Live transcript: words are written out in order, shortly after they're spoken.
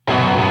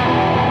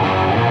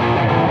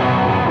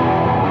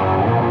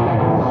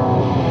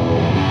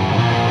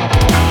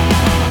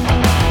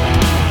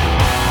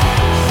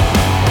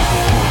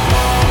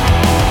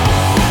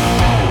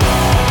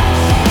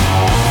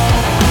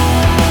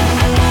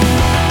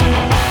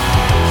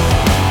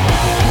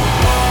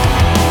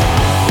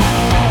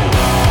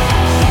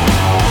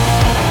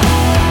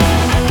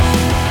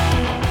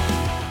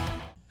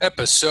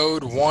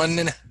episode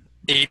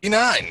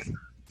 189.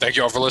 Thank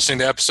you all for listening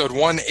to episode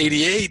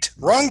 188.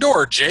 Wrong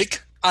door,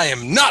 Jake. I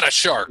am not a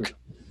shark.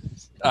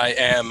 I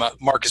am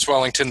Marcus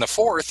Wellington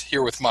IV,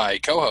 here with my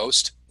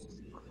co-host.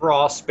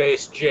 Raw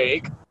Space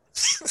Jake.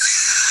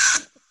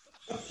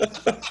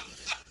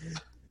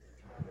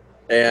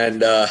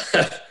 And I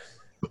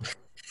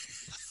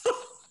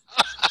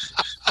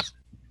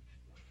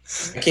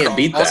can't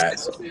beat that.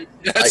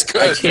 That's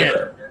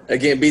good. I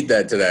can't beat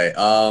that today.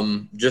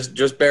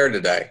 Just Bear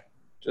today.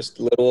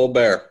 Just little old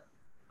Bear.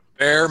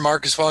 Bear,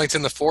 Marcus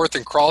Wellington IV,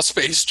 and Crawl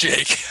Space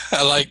Jake.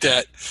 I like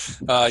that.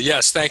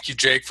 Yes, thank you,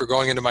 Jake, for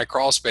going into my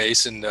crawl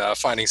space and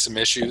finding some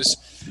issues.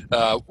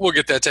 We'll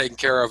get that taken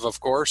care of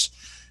course.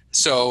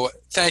 So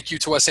thank you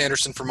to Wes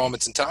Anderson for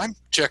Moments in Time.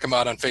 Check him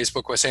out on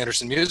Facebook, Wes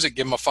Anderson Music.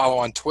 Give him a follow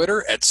on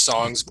Twitter at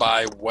Songs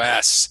by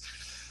Wes.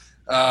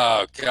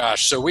 Oh,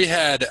 gosh. So we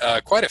had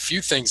quite a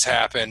few things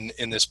happen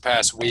in this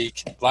past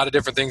week. A lot of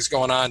different things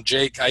going on.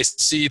 Jake, I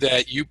see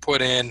that you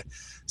put in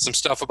some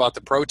stuff about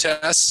the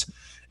protests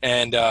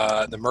and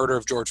the murder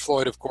of George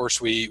Floyd. Of course,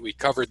 we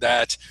covered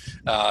that.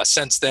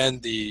 Since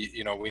then,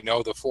 we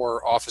know the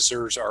 4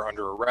 officers are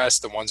under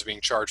arrest. The one's being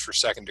charged for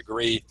second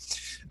degree,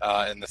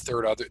 and the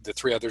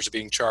 3 others are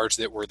being charged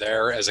that were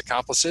there as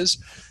accomplices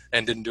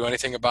and didn't do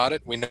anything about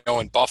it. We know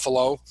in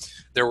Buffalo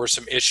there were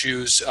some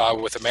issues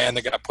with a man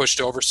that got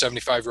pushed over,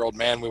 75-year-old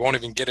man. We won't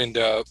even get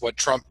into what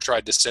Trump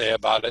tried to say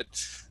about it.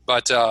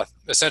 But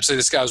essentially,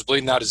 this guy was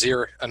bleeding out his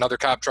ear. Another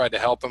cop tried to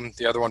help him.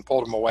 The other one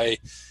pulled him away.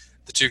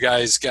 The 2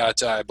 guys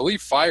got, I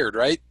believe, fired,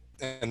 right?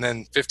 And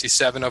then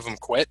 57 of them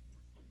quit.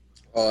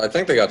 Well, I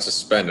think they got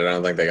suspended. I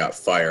don't think they got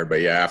fired.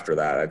 But, yeah, after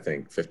that, I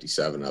think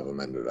 57 of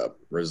them ended up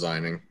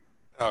resigning.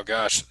 Oh,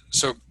 gosh.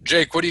 So,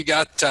 Jake, what do you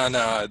got on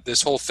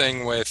this whole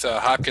thing with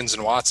Hopkins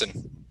and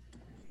Watson?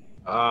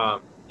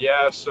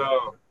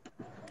 So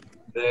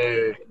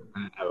they – I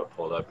didn't have it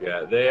pulled up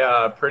yet. They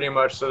pretty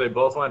much – so they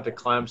both went to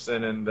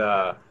Clemson, and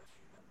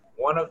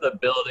one of the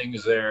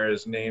buildings there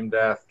is named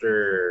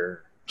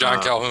after John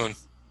Calhoun.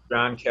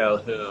 John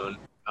Calhoun.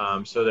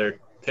 So they're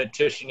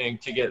petitioning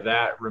to get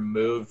that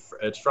removed.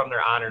 It's from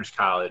their honors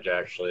college,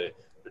 actually.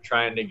 They're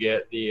trying to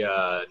get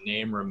the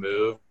name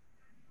removed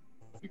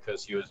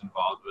because he was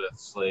involved with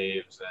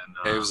slaves.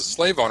 And he was a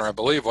slave owner, I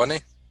believe, wasn't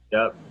he?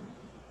 Yep.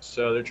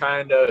 So they're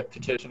trying to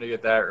petition to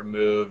get that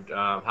removed.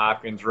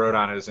 Hopkins wrote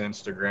on his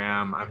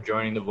Instagram, "I'm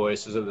joining the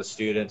voices of the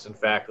students and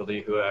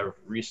faculty who have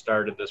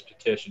restarted this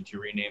petition to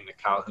rename the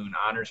Calhoun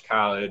Honors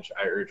College.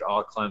 I urge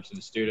all Clemson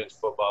students,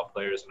 football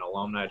players, and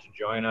alumni to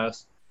join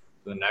us.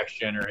 The next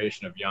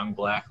generation of young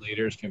Black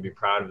leaders can be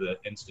proud of the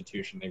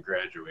institution they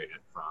graduated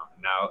from.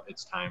 Now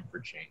it's time for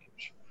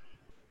change."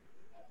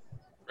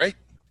 Great.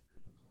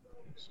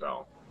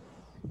 So.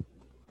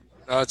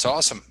 It's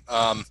awesome.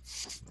 I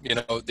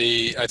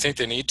think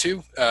they need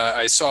to.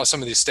 I saw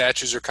some of these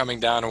statues are coming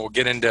down, and we'll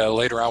get into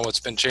later on what's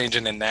been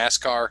changing in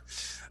NASCAR.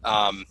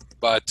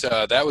 But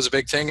that was a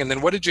big thing. And then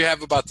what did you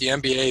have about the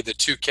NBA, the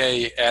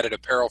 2K added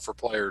apparel for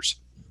players?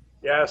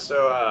 Yeah,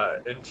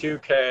 so in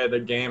 2K, the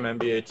game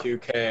NBA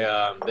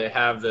 2K, they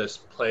have this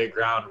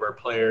playground where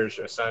players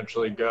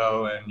essentially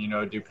go and,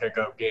 do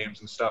pickup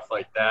games and stuff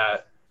like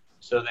that.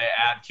 So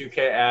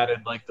 2K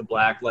added like the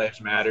Black Lives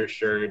Matter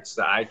shirts,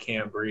 the I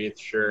Can't Breathe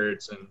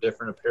shirts, and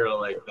different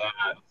apparel like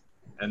that.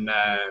 And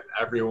then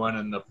everyone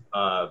in the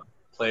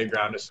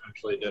playground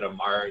essentially did a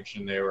march,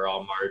 and they were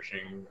all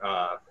marching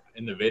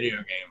in the video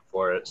game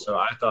for it. So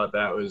I thought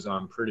that was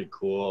pretty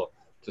cool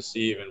to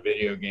see even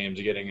video games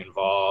getting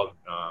involved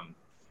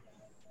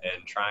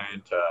and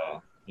trying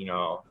to,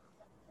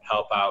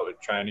 help out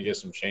with trying to get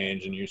some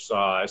change. And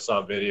I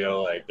saw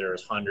video, like there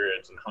was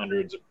hundreds and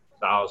hundreds of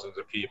thousands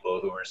of people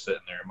who were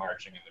sitting there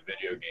marching in the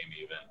video game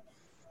even.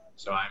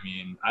 So,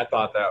 I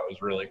thought that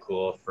was really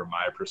cool from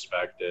my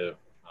perspective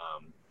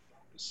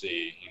to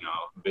see,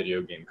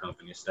 video game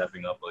companies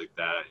stepping up like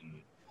that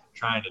and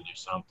trying to do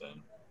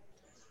something.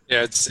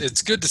 Yeah,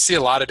 it's good to see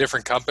a lot of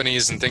different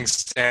companies and things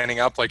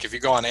standing up. Like if you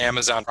go on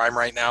Amazon Prime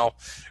right now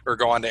or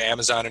go onto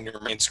Amazon in your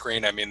main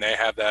screen, they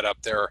have that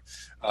up there.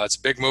 It's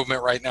a big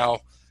movement right now.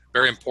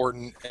 Very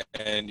important,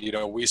 and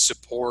we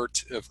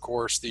support, of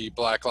course, the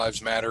Black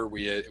Lives Matter.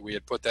 We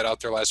had put that out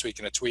there last week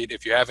in a tweet.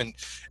 If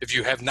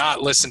you have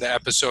not listened to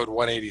episode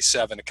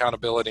 187,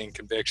 Accountability and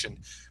Conviction,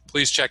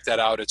 please check that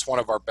out. It's one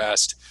of our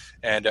best,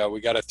 and we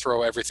got to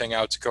throw everything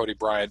out to Cody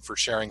Bryant for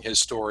sharing his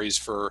stories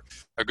for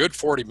a good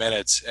 40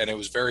 minutes, and it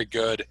was very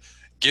good.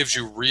 Gives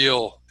you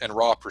real and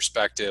raw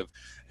perspective,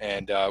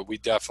 and we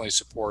definitely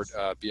support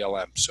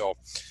BLM. So.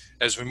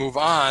 As we move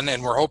on,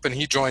 and we're hoping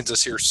he joins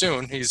us here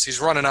soon. He's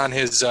running on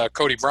his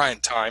Cody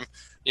Bryant time.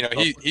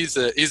 He's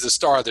the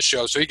star of the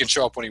show, so he can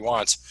show up when he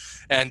wants.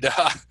 And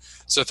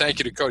so thank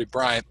you to Cody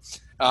Bryant.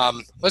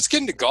 Let's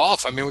get into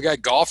golf. We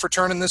got golf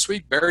returning this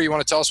week. Barry, you want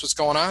to tell us what's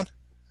going on?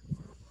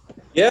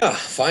 Yeah,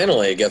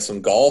 finally get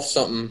some golf.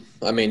 Something.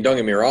 Don't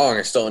get me wrong.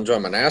 I still enjoy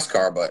my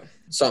NASCAR, but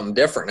something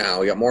different now.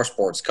 We got more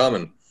sports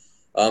coming.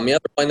 They're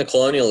playing the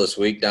Colonial this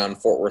week down in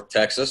Fort Worth,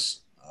 Texas.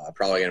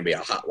 Probably going to be a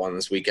hot one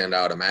this weekend,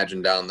 I would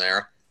imagine, down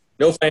there.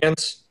 No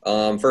fans.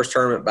 First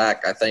tournament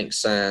back, I think,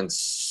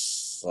 since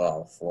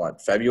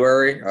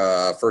February,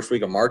 first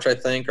week of March, I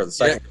think, or the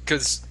Yeah, second.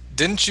 because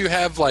didn't you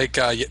have like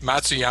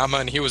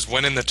Matsuyama and he was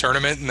winning the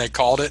tournament and they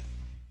called it?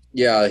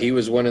 Yeah, he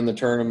was winning the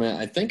tournament.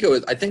 I think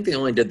they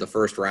only did the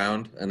first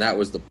round, and that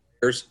was the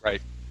players.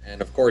 Right.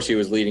 And of course, he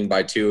was leading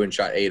by 2 and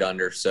shot 8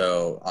 under,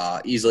 so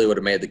easily would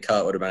have made the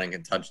cut. Would have been in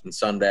contention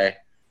Sunday,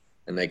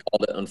 and they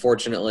called it,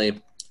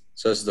 unfortunately.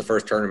 So this is the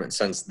first tournament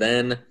since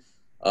then.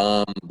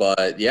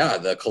 But yeah,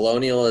 the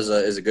Colonial is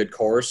a good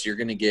course. You're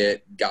going to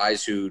get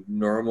guys who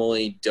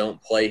normally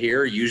don't play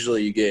here.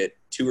 Usually, you get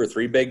 2 or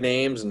 3 big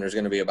names, and there's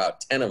going to be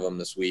about 10 of them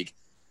this week.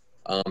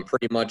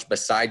 Pretty much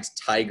besides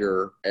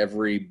Tiger,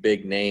 every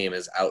big name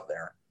is out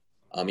there.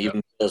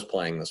 Even Phil's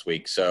playing this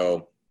week,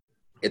 so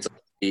it's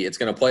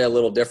going to play a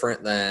little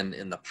different than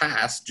in the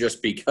past,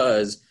 just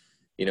because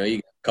you got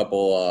a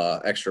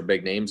couple extra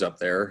big names up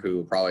there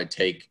who probably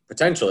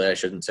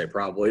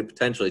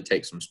potentially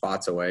take some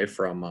spots away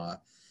from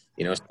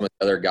some of the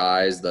other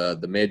guys,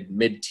 the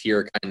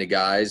mid-tier kind of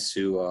guys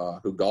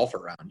who golf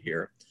around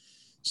here.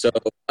 So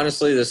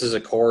honestly, this is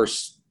a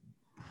course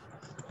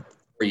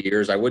for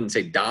years. I wouldn't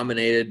say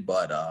dominated,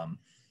 but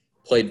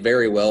played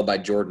very well by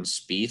Jordan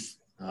Spieth.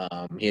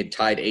 He had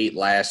tied 8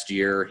 last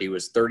year. He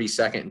was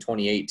 32nd in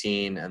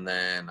 2018 and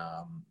then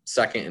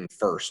second and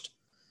first.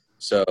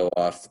 So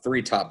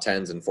 3 top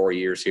 10s in 4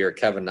 years here.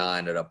 Kevin Na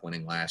ended up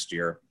winning last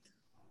year.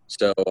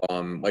 So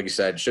like you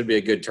said, should be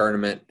a good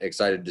tournament.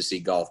 Excited to see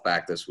golf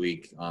back this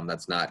week.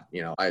 That's not,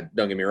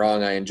 don't get me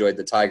wrong. I enjoyed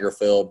the Tiger,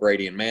 Phil,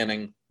 Brady, and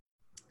Manning.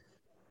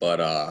 But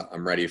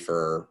I'm ready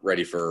for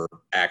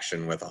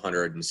action with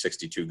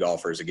 162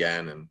 golfers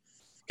again and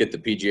get the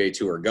PGA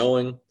Tour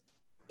going.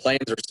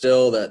 Plans are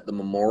still that the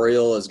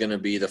Memorial is going to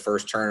be the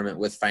first tournament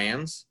with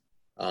fans,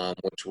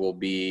 which will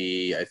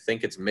be, I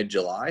think it's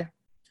mid-July.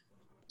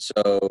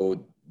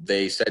 So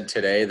they said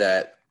today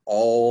that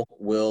all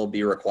will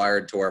be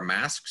required to wear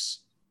masks,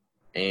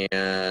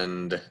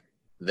 and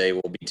they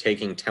will be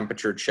taking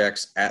temperature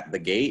checks at the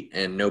gate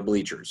and no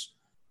bleachers.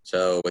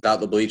 So without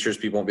the bleachers,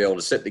 people won't be able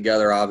to sit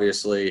together,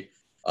 obviously.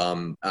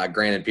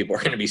 Granted, people are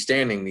going to be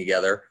standing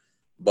together,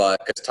 but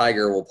because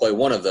Tiger will play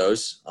one of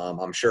those,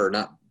 I'm sure,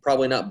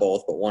 probably not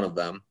both, but one of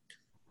them.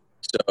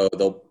 So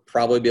there'll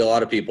probably be a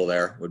lot of people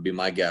there, would be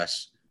my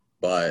guess.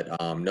 But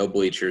no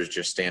bleachers,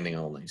 just standing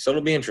only. So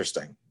it'll be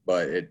interesting,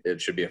 but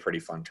it should be a pretty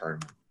fun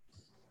tournament.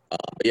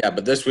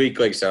 But this week,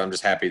 like I said, I'm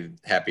just happy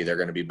they're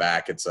going to be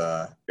back. It's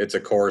a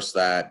course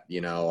that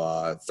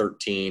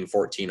 13,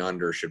 14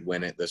 under should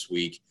win it this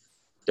week,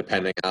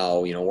 depending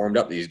how warmed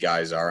up these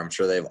guys are. I'm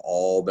sure they've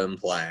all been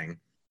playing,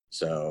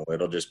 so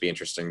it'll just be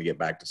interesting to get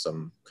back to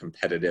some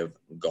competitive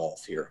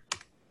golf here.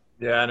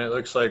 Yeah, and it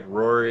looks like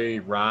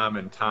Rory, Rahm,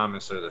 and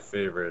Thomas are the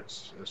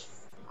favorites,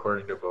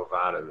 according to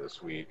Bovada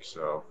this week.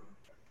 So.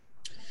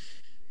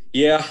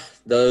 Yeah,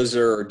 those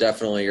are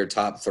definitely your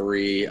top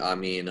 3. I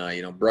mean,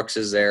 Brooks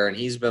is there, and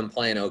he's been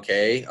playing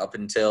okay up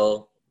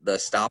until the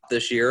stop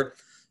this year.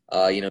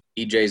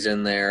 DJ's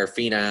in there,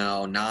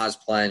 Finau, Nas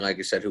playing, like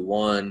you said, who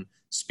won,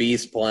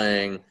 Spieth's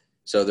playing.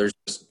 So there's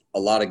just a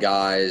lot of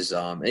guys,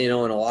 and a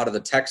lot of the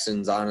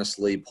Texans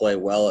honestly play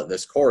well at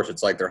this course.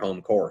 It's like their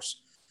home course.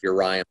 Your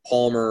Ryan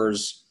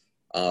Palmers,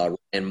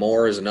 and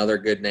Moore is another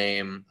good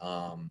name,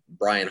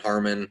 Brian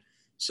Harmon.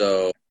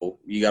 So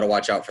you got to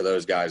watch out for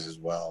those guys as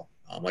well.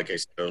 Like I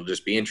said, it'll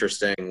just be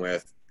interesting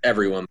with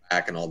everyone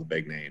back and all the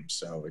big names.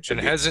 So it should.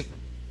 And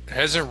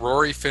hasn't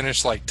Rory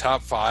finished like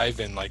top 5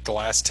 in like the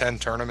last 10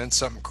 tournaments,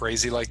 something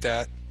crazy like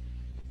that?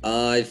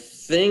 I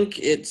think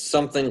it's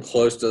something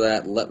close to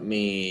that. Let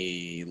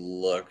me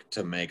look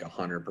to make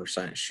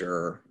 100%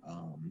 sure,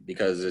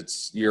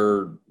 because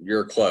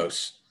you're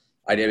close.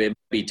 I did it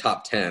be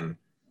top 10,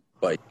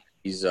 but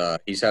he's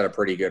had a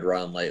pretty good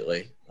run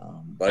lately.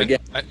 But again,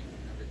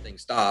 everything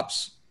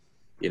stops.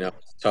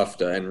 It's tough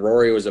to. And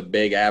Rory was a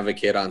big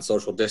advocate on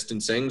social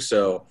distancing,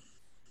 so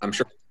I'm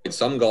sure he played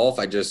some golf.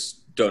 I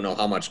just don't know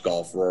how much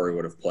golf Rory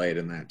would have played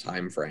in that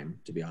time frame,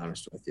 to be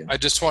honest with you. I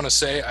just want to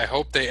say I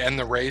hope they end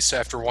the race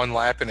after one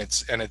lap and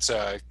it's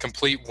a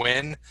complete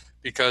win,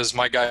 because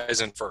my guy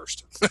is in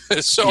first.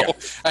 So yeah.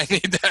 I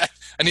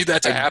need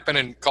that to happen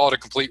and call it a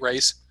complete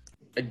race.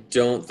 I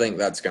don't think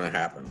that's going to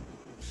happen.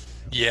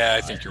 Yeah,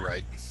 I think you're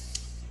right.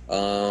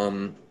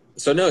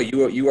 So no,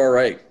 you are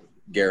right,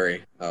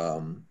 Gary.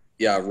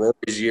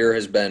 Rory's year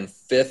has been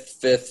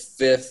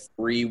 5th,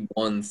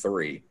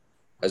 3-1-3.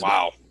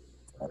 Wow.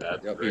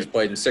 Yep, he's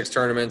played in 6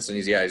 tournaments, and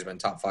he's been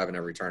top 5 in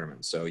every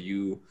tournament. So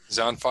he's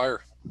on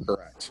fire.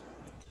 Correct.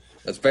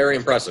 That's very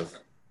impressive.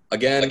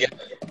 Again,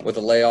 with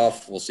a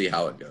layoff, we'll see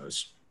how it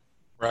goes.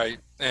 Right.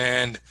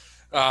 And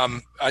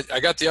I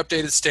got the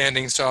updated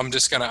standings, so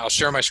I'll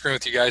share my screen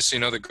with you guys so you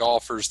know the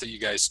golfers that you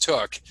guys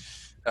took.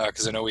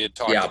 Because I know we had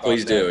talked about that. Yeah,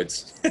 please do.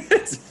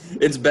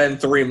 It's been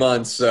 3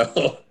 months,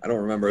 so I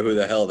don't remember who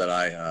the hell that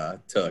I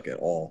took at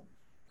all.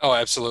 Oh,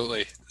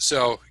 absolutely.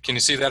 So can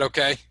you see that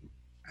okay?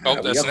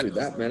 That's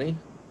that many?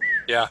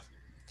 Yeah.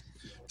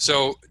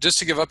 So just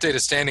to give updated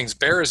standings,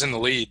 Bear is in the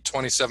lead,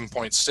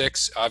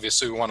 27.6.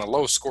 Obviously, we want a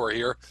low score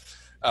here.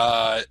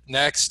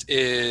 Next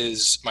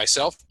is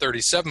myself,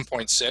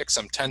 37.6.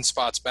 I'm 10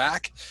 spots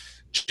back.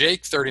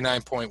 Jake,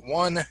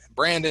 39.1.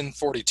 Brandon,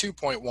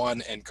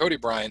 42.1. And Cody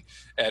Bryant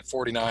at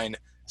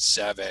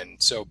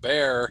 49.7. So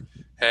Bear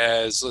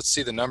has, let's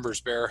see the numbers,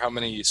 Bear, how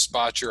many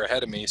spots you're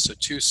ahead of me. So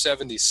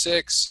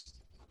 276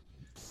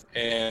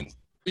 and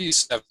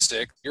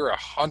 376. You're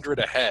 100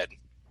 ahead.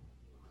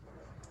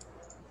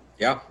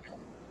 Yeah.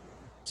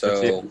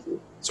 So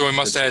we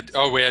must have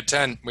had, we had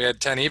 10. We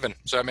had 10 even.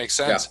 So that makes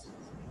sense. Yeah.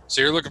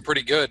 So you're looking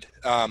pretty good.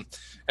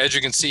 As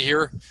you can see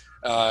here,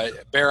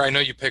 Bear, I know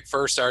you picked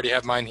first. I already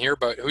have mine here,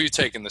 but who are you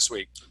taking this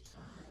week?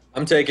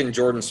 I'm taking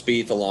Jordan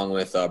Spieth along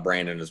with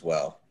Brandon as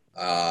well.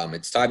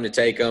 It's time to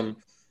take him.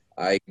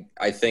 I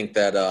think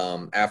that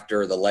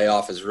after the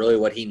layoff is really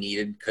what he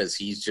needed, because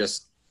he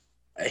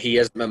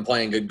hasn't been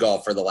playing good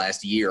golf for the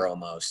last year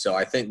almost. So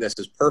I think this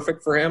is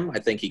perfect for him. I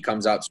think he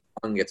comes out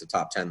strong and gets a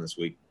top 10 this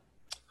week.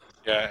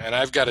 Yeah, and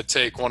I've got to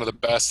take one of the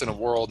best in the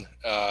world.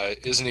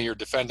 Isn't he your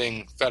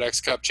defending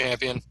FedEx Cup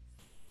champion?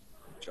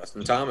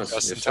 Justin Thomas.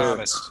 Justin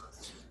Thomas.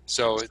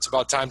 So it's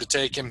about time to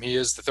take him. He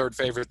is the third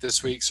favorite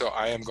this week, so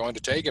I am going to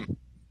take him.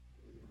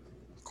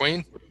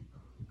 Queen?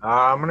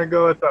 I'm going to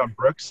go with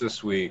Brooks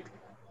this week.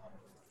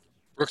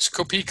 Brooks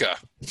Koepka.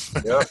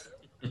 Yep.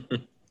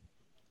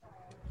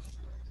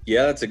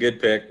 Yeah, that's a good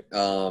pick.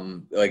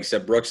 Like I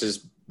said, Brooks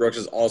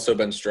has also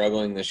been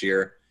struggling this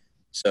year,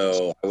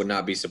 so I would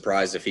not be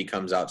surprised if he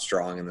comes out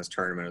strong in this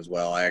tournament as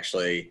well. I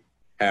actually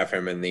have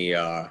him in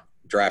the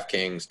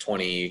DraftKings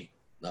 $20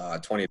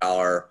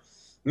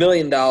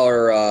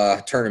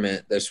 million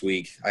tournament this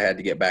week. I had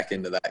to get back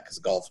into that because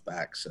golf's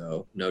back,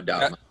 so no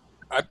doubt.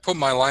 I put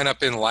my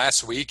lineup in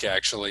last week,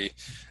 actually,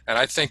 and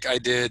I think I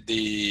did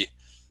the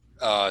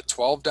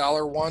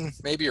 $12 one,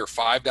 maybe, or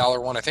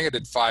 $5 one. I think I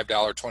did $5,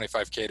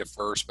 25K to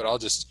first, but I'll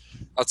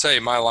tell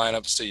you my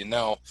lineup so you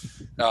know.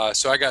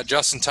 So I got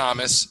Justin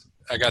Thomas,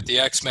 I got the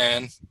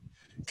X-Man,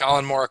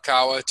 Colin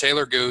Morikawa,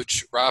 Taylor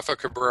Gooch, Rafa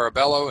Cabrera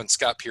Bello, and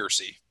Scott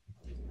Piercy.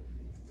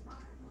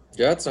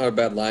 Yeah, that's not a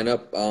bad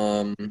lineup.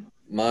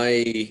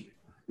 My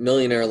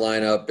millionaire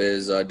lineup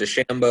is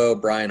DeChambeau,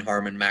 Brian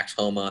Harman, Max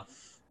Homa,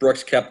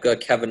 Brooks Koepka,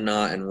 Kevin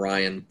Na, and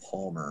Ryan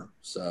Palmer.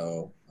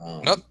 So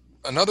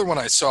another one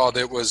I saw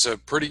that was a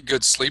pretty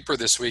good sleeper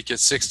this week at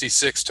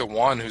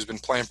 66-1, who's been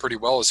playing pretty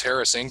well, is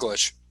Harris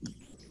English.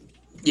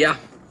 Yeah,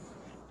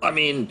 I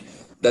mean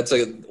those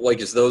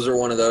are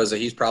one of those that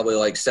he's probably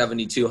like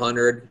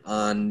 7,200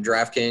 on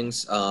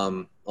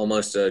DraftKings,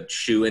 almost a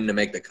shoe in to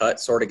make the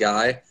cut sort of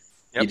guy.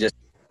 Yep. He just,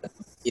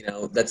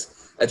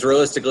 that's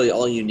realistically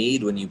all you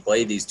need when you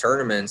play these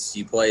tournaments.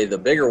 You play the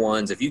bigger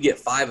ones. If you get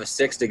 5 of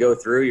 6 to go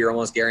through, you're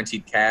almost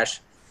guaranteed cash.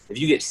 If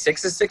you get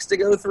 6 of 6 to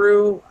go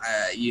through,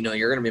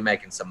 you're going to be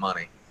making some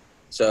money.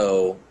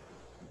 So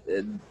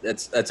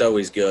that's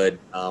always good.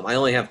 I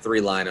only have 3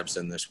 lineups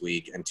in this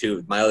week, and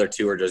my other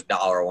 2 are just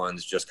dollar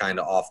ones, just kind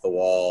of off the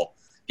wall,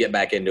 get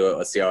back into it.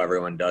 Let's see how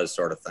everyone does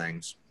sort of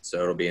things.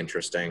 So it'll be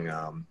interesting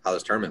how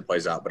this tournament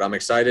plays out. But I'm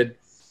excited.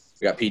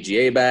 We got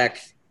PGA back.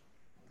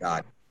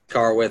 Got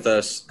Car with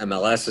us.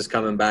 MLS is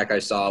coming back, I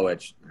saw,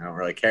 which I don't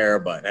really care,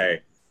 but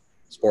hey,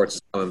 sports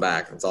is coming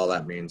back. That's all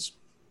that means.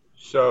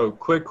 So,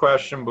 quick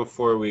question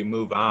before we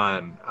move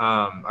on.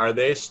 Are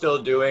they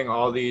still doing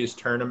all these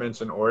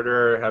tournaments in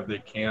order, or have they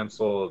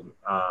canceled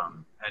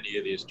any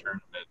of these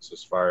tournaments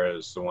as far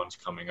as the ones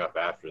coming up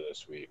after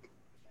this week?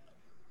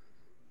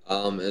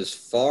 As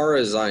far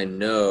as I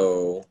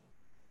know,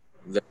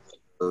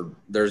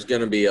 there's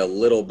going to be a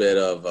little bit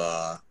of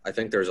I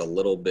think there's a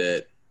little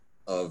bit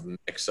of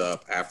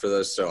mix-up after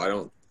this,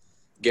 so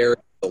Gary's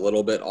a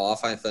little bit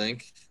off, I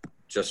think,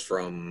 just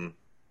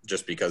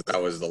because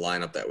that was the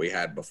lineup that we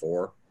had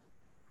before.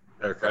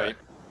 Okay.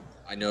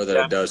 I know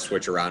that it does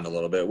switch around a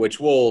little bit, which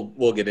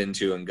we'll get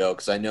into and go,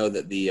 because I know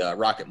that the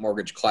Rocket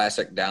Mortgage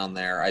Classic down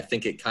there, I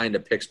think it kind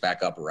of picks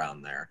back up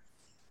around there.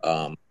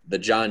 The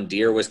John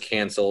Deere was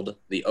canceled.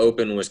 The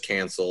Open was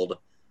canceled,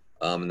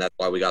 and that's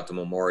why we got the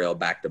Memorial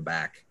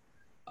back-to-back.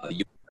 The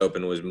US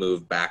Open was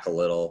moved back a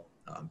little.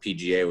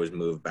 PGA was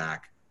moved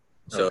back.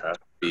 So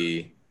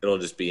it'll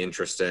just be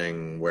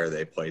interesting where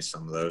they place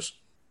some of those.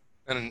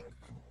 And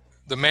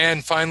the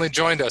man finally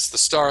joined us, the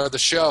star of the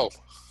show.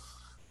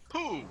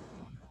 Who?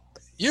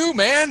 You,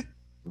 man.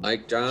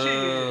 Mike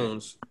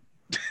Jones.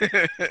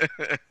 Hey,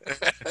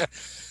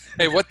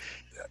 what?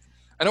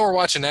 I know we're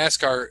watching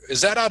NASCAR.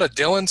 Is that out of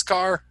Dylan's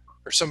car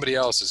or somebody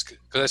else's?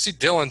 Because I see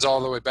Dylan's all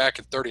the way back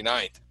at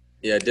 39th.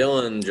 Yeah,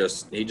 Dylan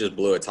just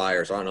blew a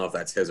tire, so I don't know if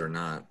that's his or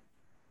not.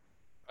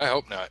 I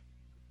hope not.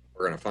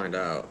 We're going to find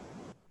out.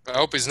 I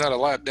hope he's not a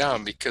lap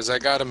down, because I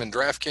got him in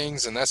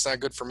DraftKings, and that's not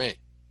good for me.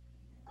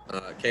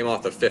 Came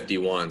off the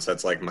 51, so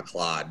that's like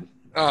McLeod.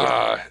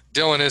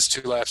 Dylan is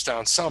 2 laps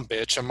down. Some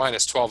bitch. I'm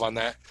minus 12 on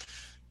that.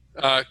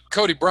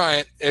 Cody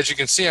Bryant, as you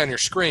can see on your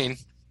screen,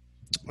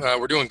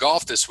 we're doing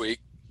golf this week.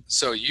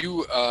 So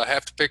you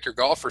have to pick your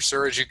golfer,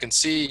 sir. As you can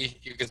see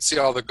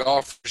all the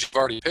golfers you've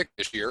already picked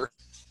this year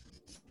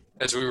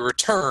as we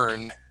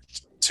return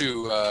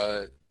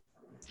to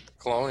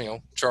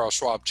Colonial Charles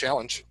Schwab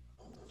Challenge.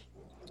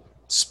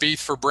 Spieth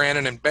for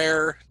Brandon and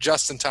Bear,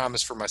 Justin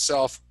Thomas for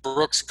myself,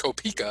 Brooks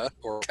Kopeka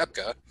or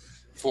Kepka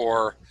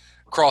for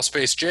Crawl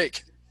Space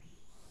Jake.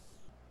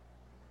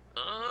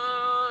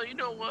 You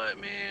know what,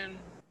 man?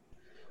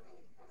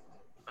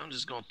 I'm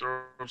just gonna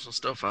throw some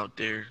stuff out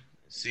there,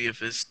 see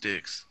if it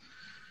sticks.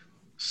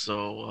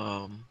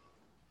 So,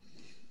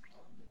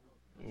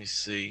 let me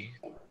see.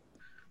 I'm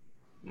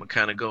gonna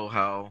kind of go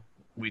how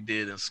we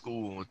did in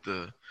school with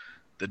the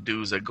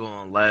dudes that go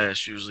on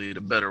last, usually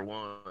the better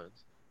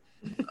ones.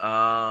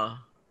 I'm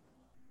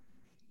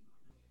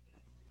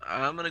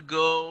gonna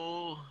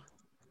go.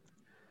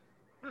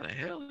 How the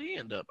hell did he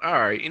end up? All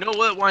right, you know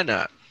what? Why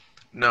not?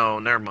 No,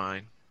 never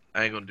mind.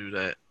 I ain't gonna do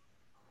that.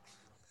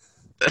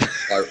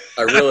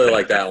 I really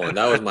like that one.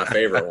 That was my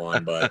favorite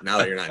one, but now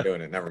that you're not doing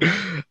it, never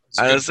mind.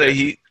 I didn't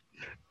say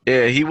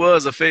he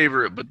was a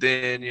favorite, but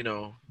then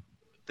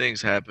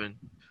things happen.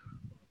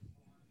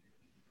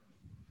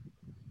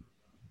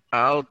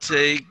 I'll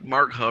take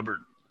Mark Hubbard.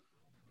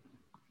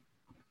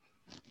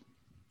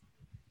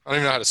 I don't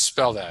even know how to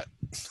spell that.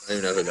 I don't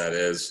even know who that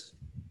is.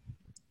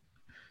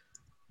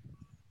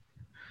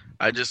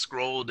 I just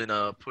scrolled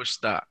and push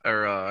stop,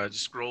 or I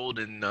just scrolled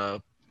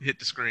and hit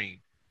the screen.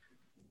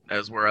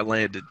 That's where I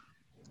landed.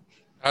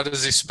 How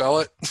does he spell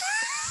it?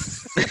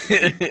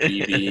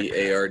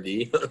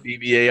 BBARD.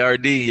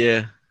 BBARD,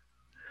 yeah.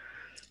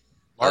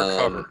 Mark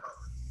Hubbard.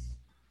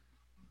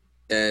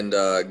 And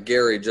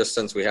Gary, just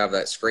since we have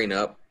that screen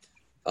up,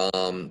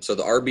 so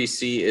the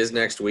RBC is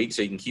next week,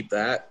 so you can keep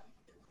that.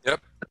 Yep.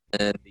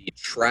 And the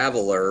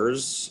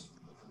Travelers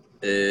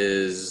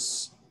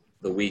is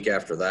the week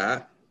after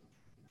that.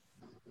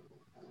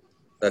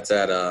 That's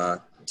at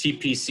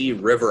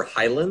TPC River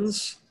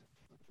Highlands.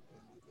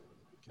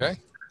 Okay.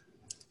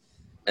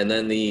 And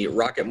then the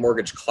Rocket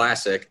Mortgage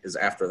Classic is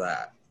after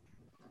that.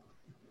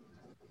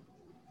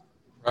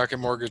 Rocket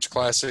Mortgage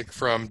Classic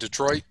from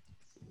Detroit.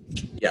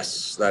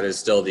 Yes, that is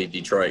still the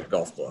Detroit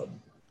Golf Club.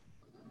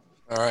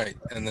 All right,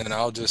 and then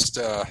I'll just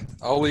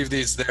I'll leave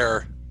these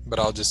there, but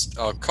I'll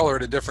color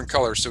it a different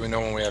color so we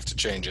know when we have to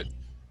change it.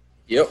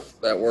 Yep,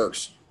 that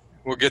works.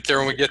 We'll get there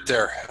when we get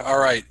there. All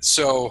right,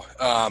 so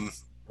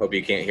hope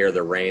you can't hear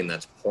the rain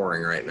that's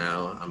pouring right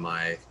now on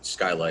my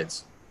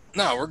skylights.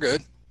 No, we're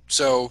good.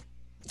 So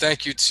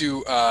thank you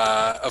to,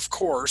 of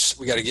course,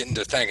 we got to get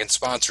into thanking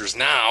sponsors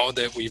now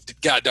that we've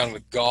got done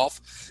with golf.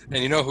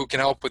 And you know who can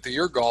help with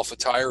your golf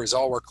attire is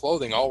All Wear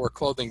Clothing,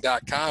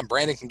 allwearclothing.com.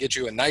 Brandon can get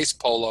you a nice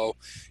polo.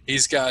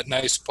 He's got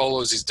nice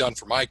polos he's done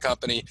for my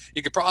company.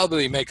 He could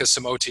probably make us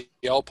some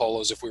OTL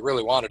polos if we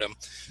really wanted them,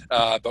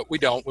 but we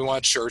don't. We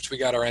want shirts. We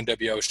got our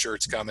NWO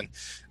shirts coming,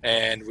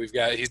 and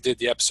he did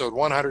the episode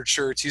 100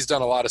 shirts. He's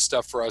done a lot of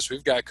stuff for us.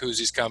 We've got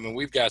koozies coming.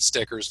 We've got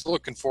stickers.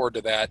 Looking forward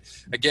to that.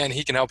 Again,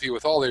 he can help you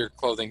with all your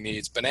clothing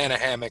needs, banana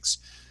hammocks,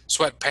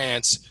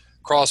 sweatpants,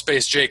 Crawl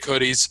Space Jake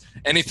hoodies,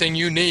 anything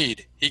you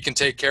need, he can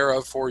take care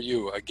of for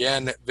you.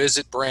 Again,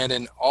 visit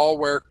Brandon,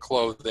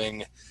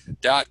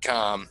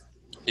 allwearclothing.com.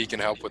 He can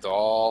help with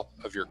all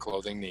of your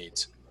clothing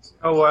needs.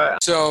 Oh, wow.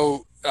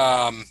 So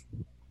now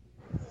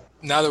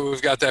that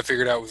we've got that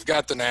figured out, we've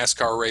got the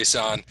NASCAR race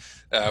on.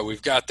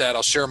 We've got that.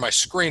 I'll share my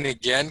screen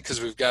again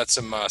because we've got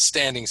some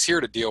standings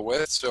here to deal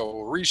with. So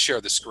we'll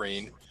reshare the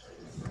screen.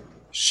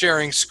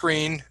 Sharing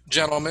screen,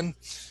 gentlemen.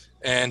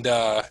 And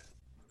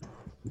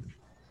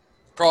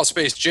Crawl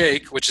Space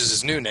Jake, which is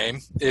his new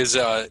name, is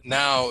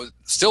now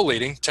still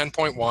leading,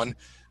 10.1.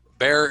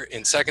 Bear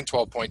in second,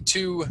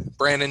 12.2.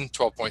 Brandon,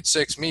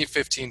 12.6. Me,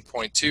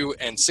 15.2.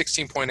 And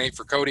 16.8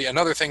 for Cody.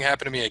 Another thing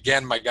happened to me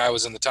again. My guy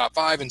was in the top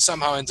 5 and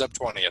somehow ends up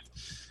 20th.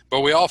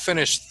 But we all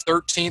finished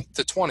 13th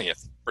to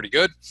 20th. Pretty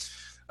good.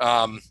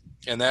 And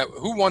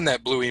who won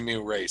that Blue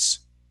Emu race?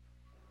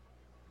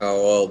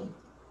 Oh, well,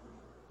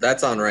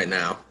 that's on right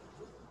now.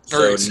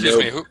 Or, excuse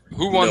me,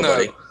 who won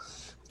nobody.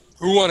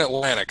 Who won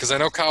Atlanta? Because I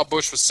know Kyle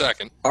Busch was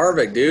second.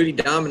 Harvick, dude, he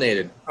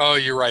dominated. Oh,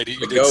 you're right. You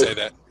did goat. say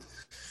that.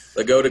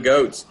 The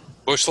goats.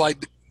 Busch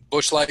Light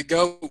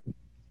goat.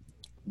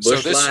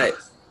 Busch Light.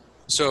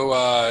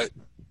 So,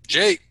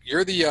 Jake,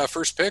 you're the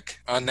first pick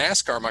on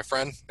NASCAR, my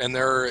friend. And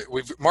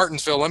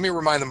Martinsville. Let me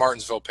remind the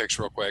Martinsville picks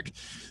real quick.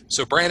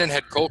 So Brandon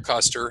had Cole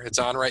Custer. It's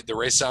on right. The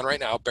race is on right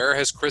now. Bear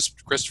has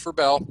Christopher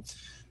Bell.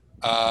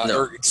 No.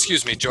 Or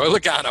excuse me, Joey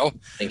Logano.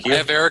 Thank you. I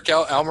have Eric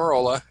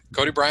Almirola.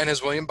 Cody Bryan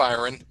has William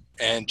Byron.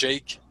 And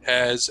Jake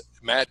has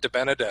Matt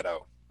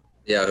DiBenedetto.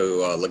 Yeah,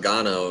 who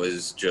Logano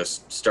is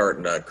just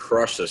starting to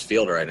crush this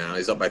field right now.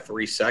 He's up by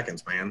 3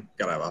 seconds, man.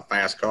 Got to have a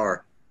fast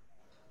car.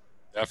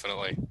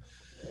 Definitely.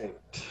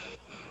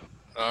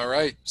 All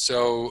right.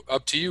 So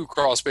up to you,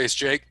 Crawl Space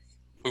Jake,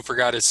 who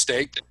forgot his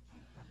steak.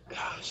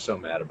 So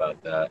mad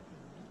about that.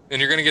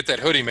 And you're going to get that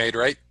hoodie made,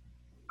 right?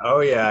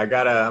 Oh yeah, I'm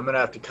gonna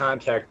have to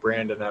contact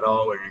Brandon at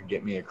Allwear and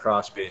get me a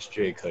Crawl Space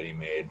Jake hoodie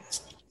made.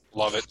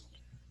 Love it.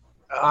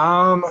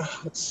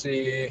 Let's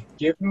see.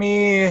 Give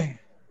me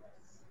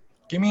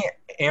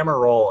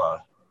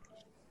Amarola.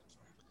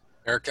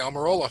 Eric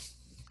Almirola.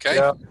 Okay.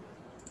 Yep.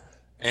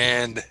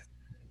 And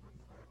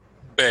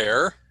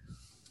Bear.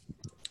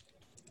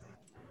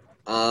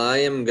 I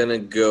am gonna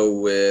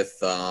go with.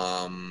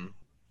 I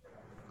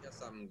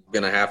guess I'm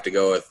going to have to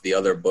go with the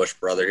other Busch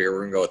brother here. We're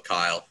going to go with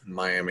Kyle in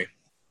Miami.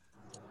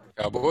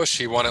 Kyle Busch,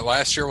 he won it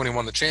last year when he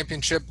won the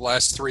championship.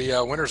 Last 3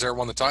 winners there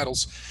won the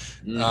titles.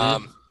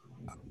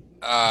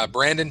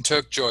 Brandon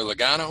took Joey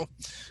Logano.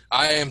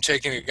 I am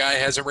taking a guy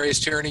who hasn't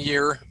raced here in a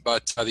year,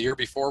 but the year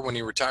before when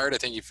he retired, I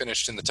think he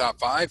finished in the top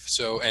 5.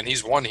 So, and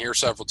he's won here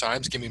several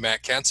times. Give me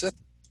Matt Kenseth.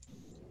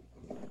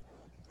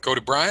 Cody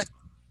Bryant.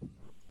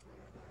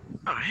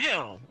 Oh,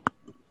 hell.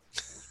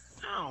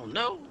 I don't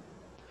know.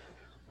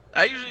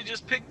 I usually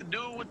just pick the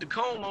dude with the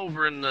comb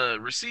over and the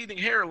receding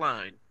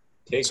hairline.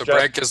 So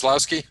Brad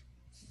Keselowski.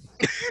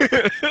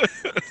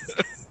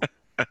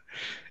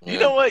 You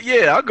know what?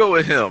 Yeah, I'll go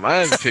with him. I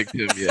haven't picked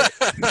him yet.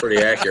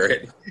 Pretty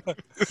accurate.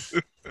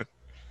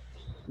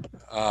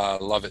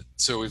 Love it.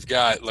 So we've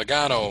got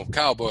Logano,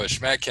 Kyle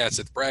Busch, Matt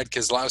Kenseth, Brad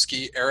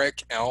Keselowski,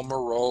 Eric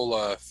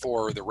Almirola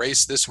for the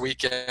race this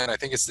weekend. I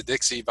think it's the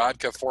Dixie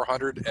Vodka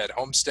 400 at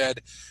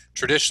Homestead.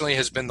 Traditionally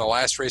has been the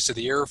last race of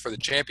the year for the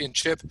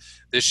championship.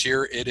 This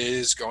year it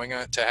is going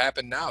to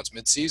happen now. It's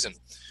mid-season.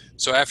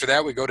 So after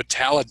that, we go to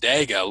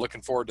Talladega.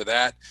 Looking forward to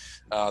that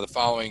the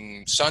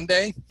following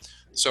Sunday.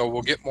 So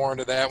we'll get more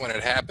into that when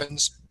it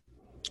happens.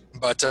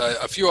 But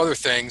a few other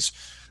things.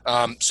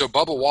 So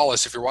Bubba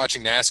Wallace, if you're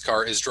watching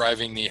NASCAR, is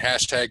driving the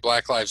hashtag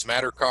Black Lives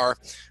Matter car.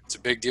 It's a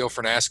big deal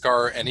for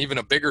NASCAR, and even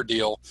a bigger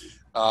deal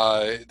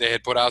they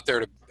had put out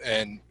there,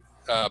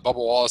 Bubba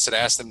Wallace had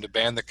asked them to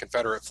ban the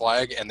Confederate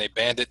flag, and they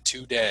banned it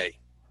today.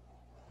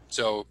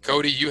 So,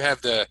 Cody, you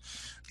have the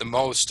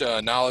most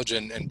knowledge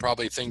and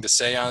probably thing to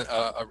say on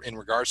in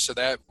regards to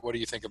that. What do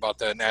you think about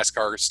the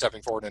NASCAR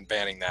stepping forward and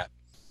banning that?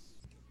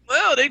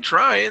 Well, they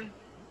trying.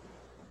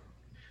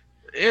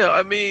 Yeah,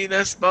 I mean,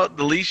 that's about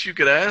the least you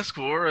could ask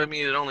for. I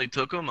mean, it only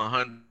took them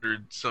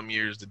 100-some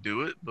years to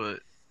do it,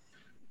 but,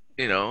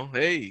 you know,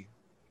 hey,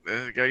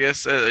 I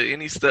guess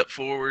any step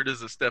forward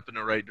is a step in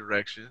the right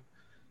direction.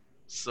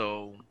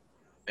 So,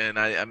 and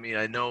I mean,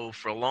 I know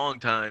for a long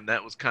time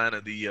that was kind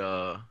of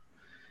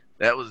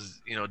that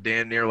was, you know,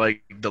 damn near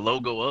like the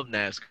logo of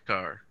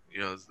NASCAR. You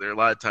know, there are a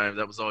lot of times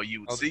that was all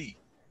you would see.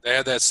 They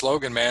had that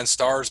slogan, man,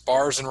 stars,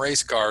 bars, and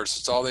race cars.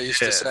 That's all they used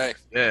to say.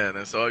 Yeah, and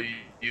that's all you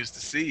used to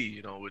see,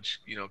 you know, which,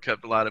 you know,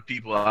 kept a lot of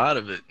people out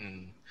of it.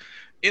 And,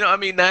 you know, I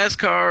mean,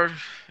 NASCAR,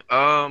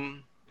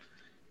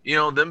 you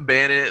know, them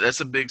banning it, that's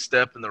a big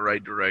step in the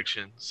right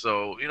direction.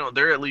 So, you know,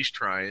 they're at least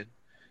trying.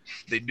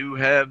 They do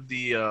have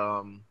the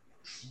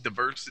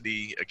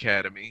Diversity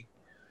Academy,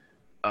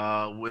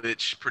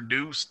 which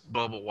produced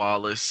Bubba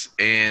Wallace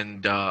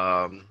and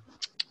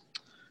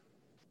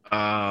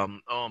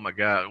oh my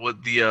God,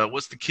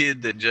 what's the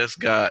kid that just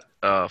got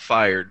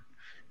fired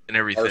and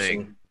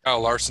everything? Kyle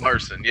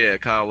Larson. Yeah,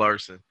 Kyle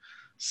Larson.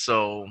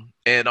 So,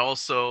 and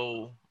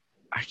also,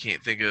 I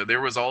can't think of. There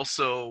was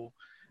also,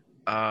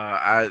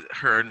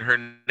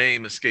 her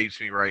name escapes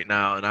me right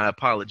now, and I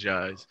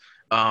apologize.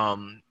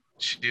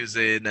 She is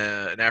an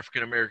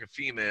African American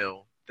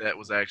female that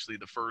was actually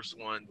the first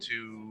one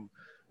to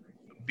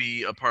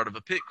be a part of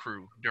a pit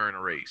crew during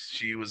a race.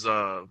 She was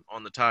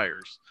on the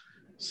tires.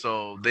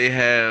 So they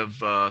have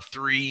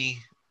 3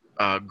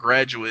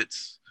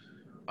 graduates,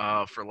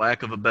 for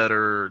lack of a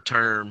better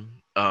term,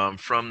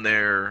 from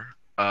their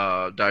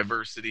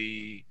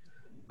diversity.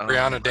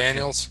 Brianna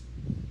Daniels.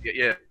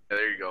 Yeah,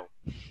 there you go.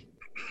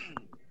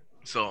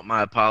 So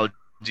my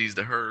apologies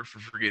to her for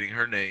forgetting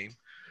her name.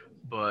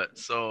 But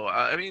so,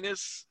 I mean,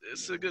 it's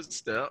a good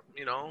step,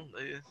 you know.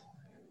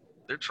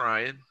 They're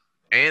trying.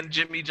 And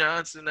Jimmy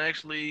Johnson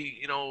actually,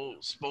 you know,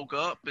 spoke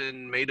up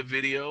and made a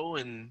video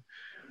and,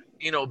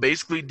 you know,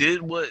 basically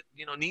did what,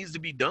 you know, needs to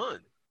be done.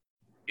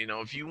 You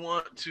know, if you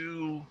want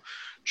to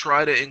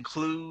try to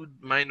include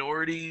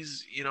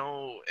minorities, you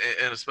know,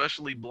 and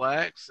especially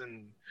blacks,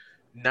 and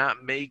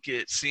not make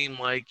it seem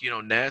like, you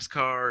know,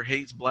 NASCAR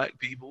hates black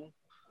people,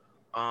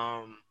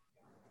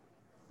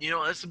 you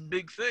know, that's a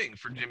big thing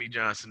for Jimmy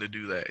Johnson to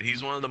do that.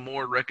 He's one of the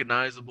more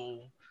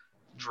recognizable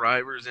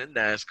drivers in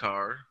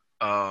NASCAR,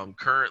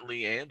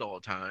 currently and all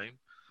time.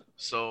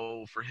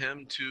 So for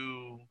him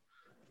to,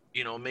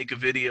 you know, make a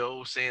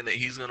video saying that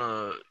he's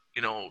gonna,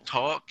 you know,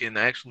 talk and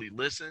actually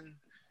listen,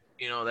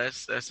 you know,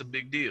 that's a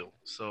big deal.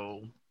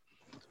 So,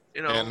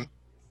 you know,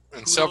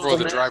 and several of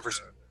the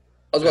drivers.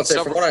 I was about to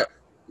say, from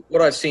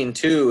what I've seen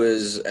too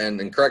is,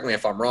 and correct me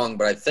if I'm wrong,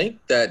 but I think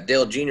that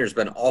Dale Jr.'s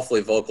been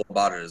awfully vocal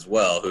about it as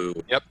well. Who,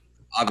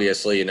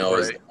 obviously, you know,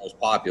 is the most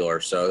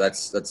popular. So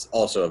that's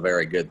also a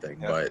very good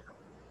thing. Yep. But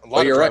a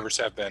lot of drivers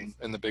have been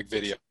in the big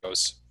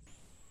videos.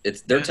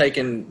 They're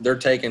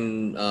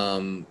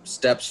taking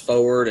steps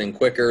forward and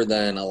quicker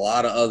than a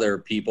lot of other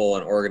people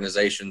and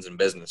organizations and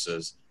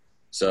businesses.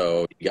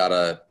 So you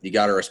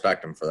gotta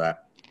respect them for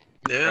that.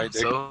 Yeah. Right,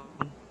 so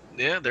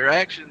yeah, their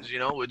actions, you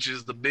know, which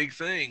is the big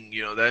thing.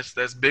 You know,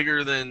 that's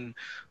bigger than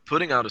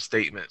putting out a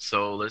statement.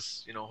 So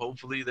let's, you know,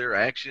 hopefully their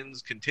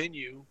actions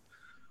continue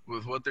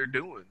with what they're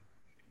doing.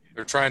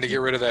 They're trying to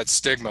get rid of that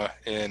stigma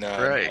in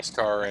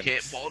NASCAR. And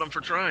can't fault them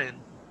for trying.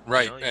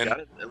 Right, you know, you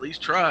gotta at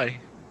least try.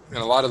 and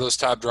a lot of those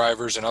top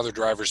drivers and other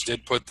drivers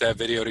did put that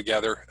video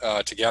together.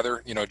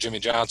 You know, Jimmy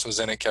Johnson was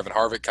in it, Kevin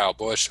Harvick, Kyle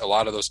Busch. A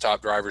lot of those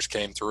top drivers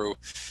came through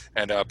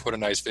and put a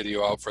nice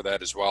video out for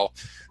that as well.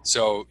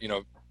 So, you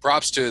know,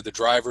 props to the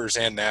drivers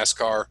and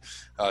NASCAR,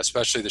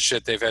 especially the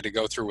shit they've had to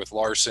go through with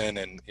Larson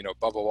and, you know,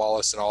 Bubba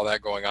Wallace and all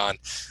that going on.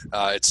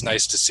 It's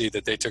nice to see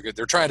that they took it.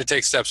 They're trying to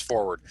take steps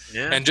forward.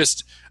 Yeah. And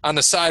just on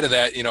the side of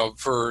that, you know,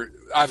 for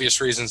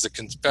obvious reasons, the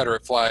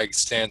Confederate flag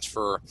stands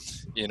for,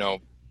 you know,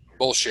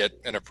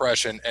 bullshit and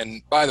oppression.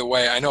 And by the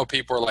way, I know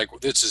people are like,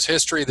 this is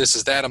history, this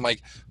is that. I'm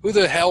like, who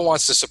the hell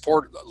wants to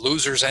support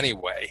losers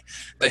anyway?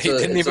 They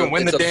didn't even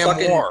win the damn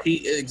war.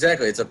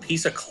 Exactly. It's a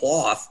piece of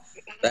cloth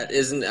that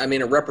isn't, I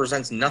mean, it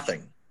represents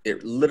nothing.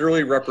 It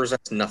literally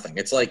represents nothing.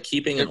 It's like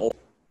keeping an old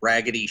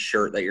raggedy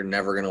shirt that you're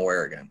never going to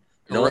wear again.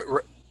 You know,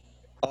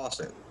 toss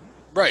it.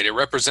 Right. It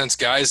represents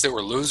guys that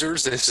were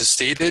losers. They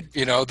seceded.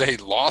 You know, they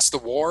lost the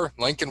war.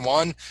 Lincoln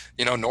won.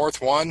 You know, North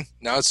won.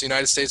 Now it's the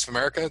United States of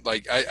America.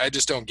 Like, I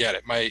just don't get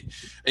it.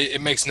 It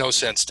makes no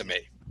sense to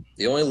me.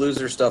 The only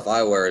loser stuff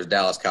I wear is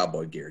Dallas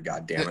Cowboy gear.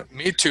 God damn it.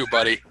 Me too,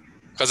 buddy.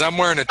 Because I'm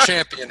wearing a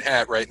champion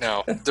hat right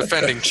now,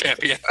 defending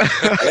champion.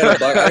 I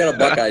got a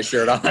Buckeye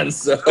shirt on,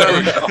 so.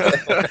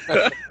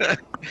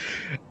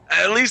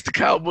 At least the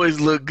Cowboys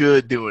look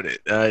good doing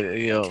it.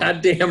 You know.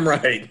 God damn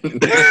right.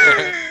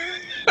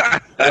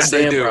 Yes,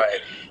 they do. Right.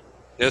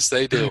 Yes,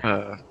 they do.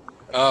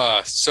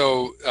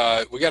 So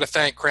we got to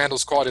thank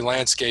Crandall's Quality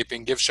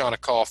Landscaping. Give Sean a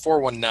call,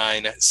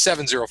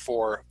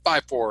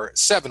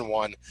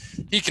 419-704-5471.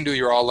 He can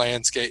do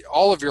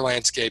all of your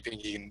landscaping.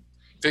 He can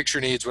fix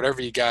your needs,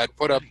 whatever you got,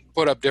 put up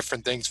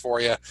different things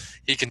for you.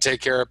 He can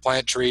take care of,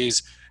 plant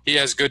trees. He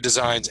has good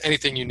designs,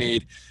 anything you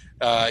need.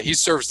 He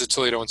serves the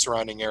Toledo and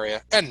surrounding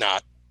area, and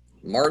not.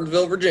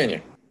 Martinsville,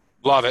 Virginia.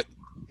 Love it.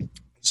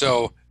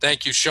 So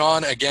thank you,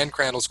 Sean. Again,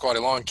 Crandall's Quality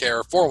Lawn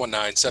Care,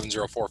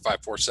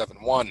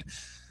 419-704-5471.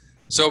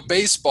 So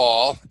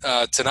baseball,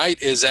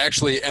 tonight is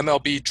actually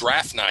MLB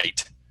draft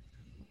night,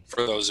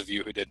 for those of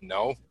you who didn't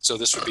know. So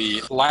this would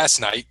be last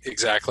night,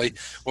 exactly,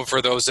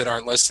 for those that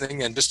aren't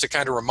listening. And just to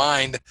kind of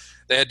remind,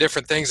 they had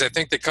different things. I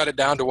think they cut it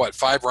down to,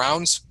 5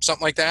 rounds,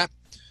 something like that?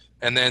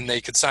 And then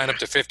they could sign up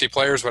to 50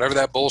 players, whatever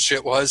that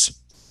bullshit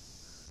was.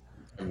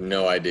 I have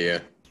no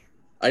idea.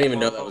 I didn't even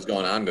know that was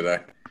going on today.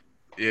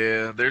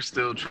 Yeah, they're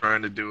still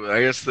trying to do it.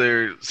 I guess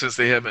since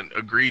they haven't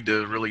agreed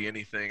to really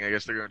anything, I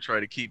guess they're going to try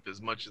to keep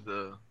as much of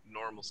the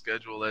normal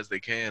schedule as they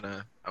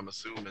can, I'm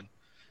assuming.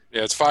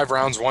 Yeah, it's 5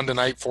 rounds, 1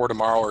 tonight, 4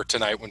 tomorrow, or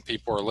tonight when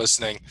people are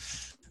listening.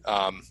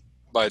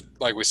 But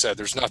like we said,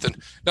 there's nothing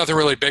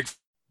really big.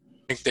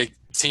 I think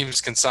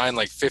teams can sign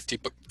like 50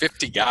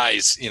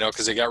 guys,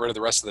 because they got rid of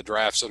the rest of the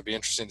draft. So it'll be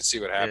interesting to see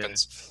what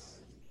happens. Yeah.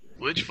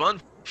 Which,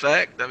 fun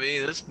fact, I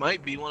mean, this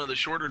might be one of the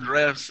shorter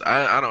drafts.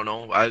 I don't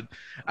know.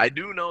 I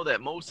do know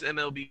that most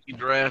MLB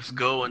drafts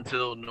go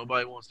until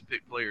nobody wants to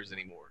pick players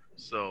anymore.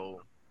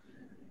 So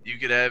you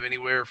could have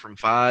anywhere from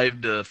 5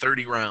 to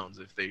 30 rounds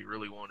if they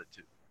really wanted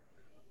to.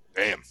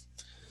 Damn.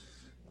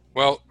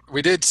 Well,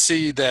 we did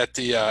see that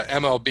the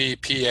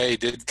MLB PA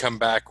did come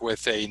back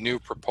with a new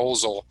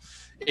proposal,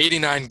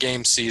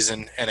 89-game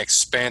season and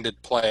expanded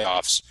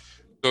playoffs.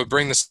 So it would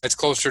bring the sides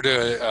closer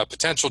to a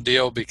potential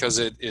deal because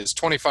it is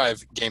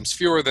 25 games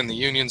fewer than the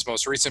union's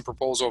most recent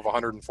proposal of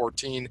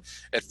 114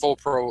 at full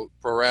pro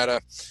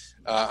rata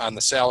on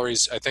the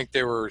salaries. I think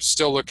they were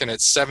still looking at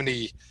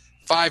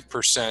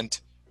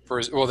 75%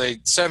 for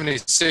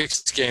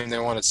 76 game. They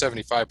wanted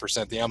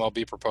 75%. The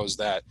MLB proposed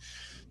that.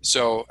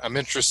 So I'm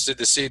interested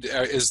to see,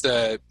 is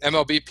the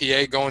MLB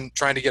PA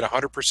trying to get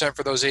 100%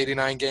 for those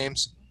 89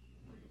 games?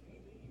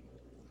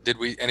 Did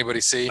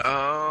anybody see?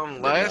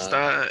 Last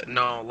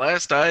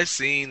I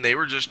seen, they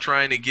were just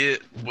trying to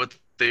get what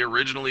they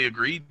originally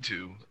agreed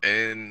to,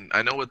 and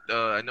I know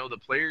the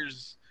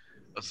Players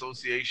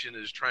Association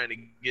is trying to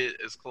get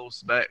as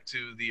close back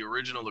to the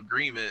original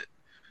agreement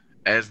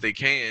as they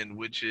can,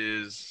 which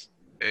is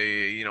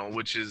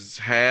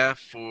half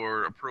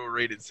for a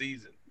prorated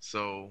season.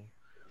 So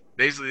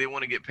basically, they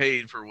want to get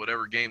paid for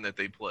whatever game that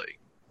they play.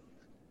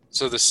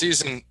 So the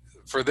season.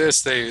 For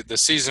this, the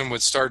season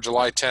would start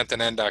July 10th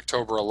and end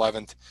October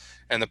 11th,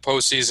 and the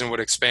postseason would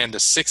expand to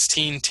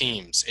 16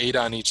 teams, 8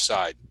 on each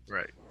side.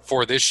 Right.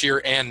 For this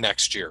year and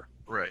next year.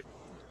 Right.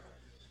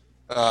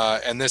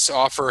 And this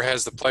offer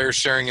has the players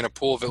sharing in a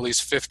pool of at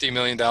least $50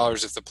 million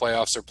if the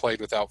playoffs are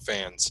played without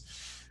fans.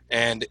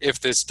 And if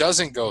this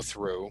doesn't go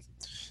through,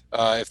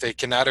 if they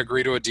cannot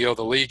agree to a deal,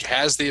 the league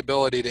has the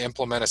ability to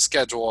implement a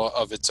schedule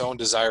of its own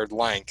desired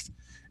length.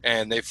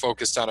 And they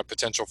focused on a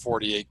potential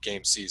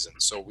 48-game season.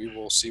 So we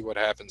will see what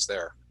happens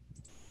there.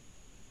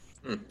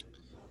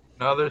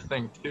 Another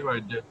thing, too, I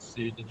did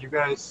see. Did you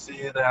guys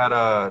see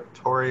that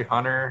Torrey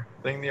Hunter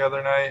thing the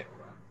other night?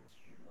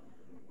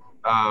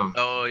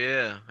 Oh,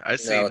 yeah. I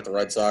see. Yeah, with the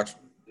Red Sox.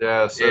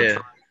 Yeah, so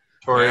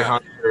Torrey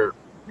Hunter,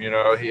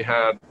 he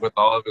had, with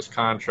all of his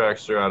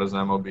contracts throughout his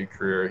MLB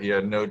career, he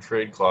had no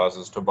trade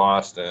clauses to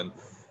Boston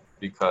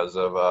because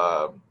of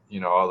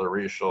all the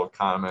racial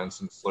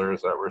comments and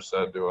slurs that were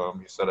said to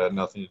him. He said it had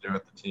nothing to do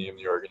with the team,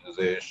 the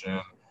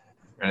organization,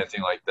 or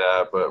anything like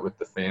that, but with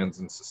the fans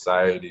and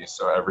society.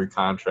 So every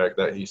contract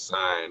that he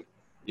signed,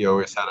 he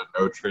always had a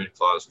no trade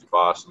clause to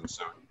Boston,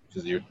 so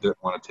because he didn't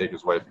want to take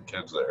his wife and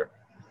kids there.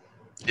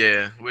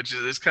 Yeah, which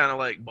is it's kind of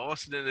like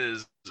Boston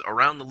is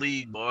around the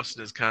league.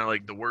 Boston is kind of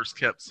like the worst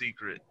kept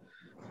secret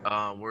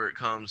where it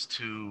comes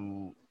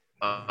to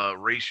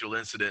racial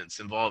incidents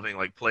involving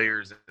like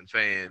players and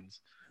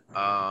fans.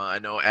 I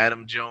know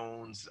Adam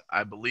Jones.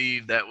 I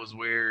believe that was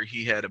where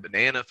he had a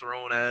banana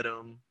thrown at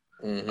him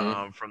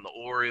from the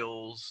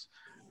Orioles.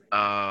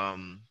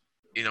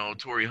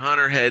 Torrey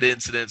Hunter had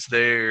incidents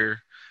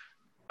there.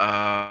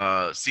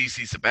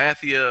 CC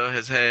Sabathia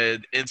has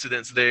had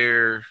incidents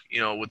there,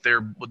 with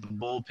the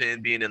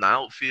bullpen being in the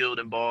outfield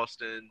in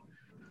Boston.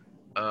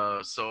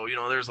 So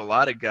there's a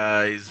lot of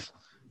guys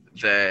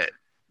that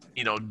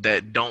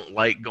that don't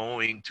like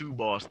going to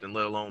Boston,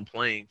 let alone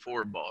playing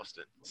for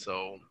Boston.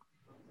 So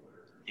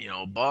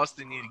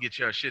Boston need to get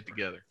your shit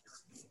together.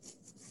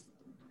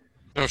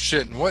 No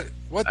shit. And what?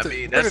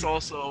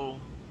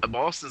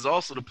 Boston's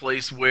also the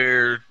place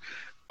where.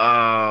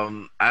 I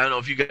don't know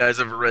if you guys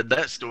ever read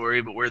that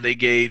story, but where they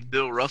gave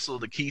Bill Russell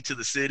the key to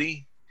the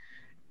city,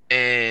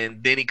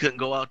 and then he couldn't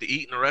go out to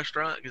eat in a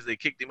restaurant because they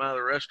kicked him out of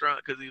the restaurant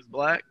because he was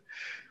black.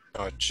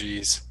 Oh,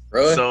 jeez.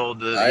 Really? So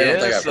I don't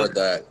think I've heard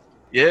that.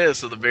 Yeah,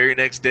 so the very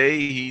next day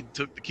he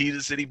took the key to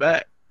the city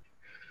back.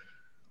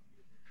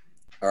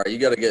 All right, you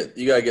gotta get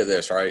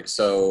this right.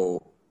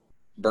 So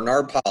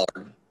Bernard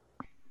Pollard,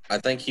 I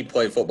think he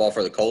played football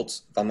for the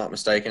Colts, if I'm not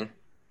mistaken.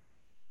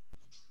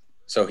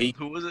 So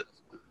Who was it?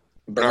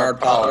 Bernard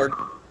Pollard.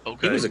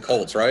 Okay. He was a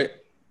Colts, right?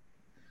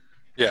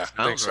 Yeah,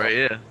 I think so.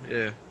 Right.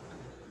 Yeah.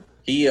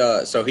 He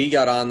he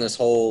got on this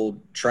whole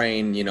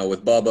train,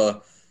 with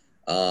Bubba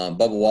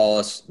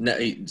Wallace.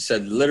 He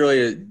said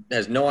literally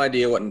has no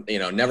idea what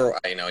never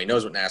he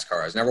knows what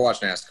NASCAR is. Never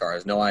watched NASCAR.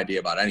 Has no idea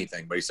about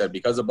anything. But he said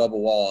because of Bubba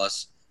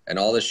Wallace and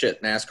all this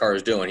shit NASCAR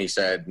is doing, he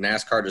said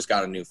NASCAR just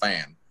got a new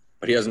fan.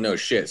 But he doesn't know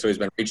shit, so he's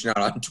been reaching out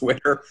on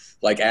Twitter,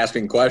 like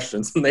asking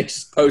questions, and they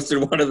just posted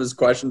one of his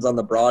questions on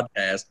the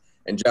broadcast.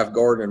 And Jeff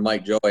Gordon and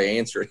Mike Joy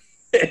answered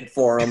it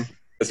for him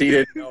because he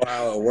didn't know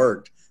how it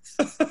worked.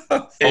 With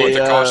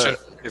the caution,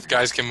 if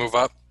guys can move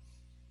up.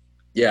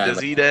 Yeah. Does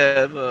he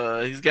have?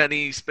 He's got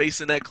any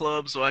space in that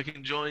club so I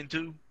can join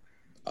too?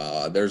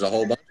 There's a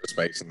whole bunch of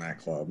space in that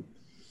club.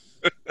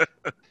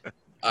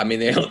 I mean,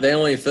 they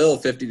only fill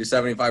 50 to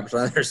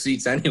 75% of their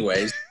seats,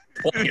 anyways.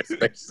 Plenty of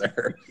space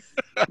there.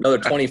 Another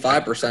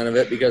 25% of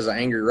it because the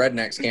angry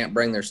rednecks can't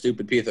bring their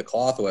stupid piece of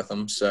cloth with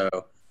them. So.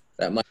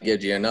 That might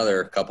give you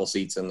another couple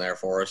seats in there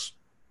for us.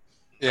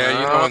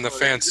 Yeah, when the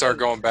fans start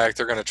going back,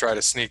 they're going to try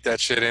to sneak that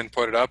shit in,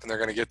 put it up, and they're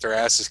going to get their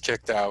asses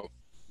kicked out.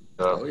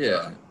 Oh,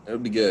 yeah. It'll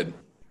be good.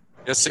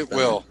 Yes, it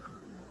will.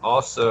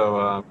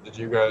 Also, did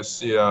you guys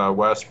see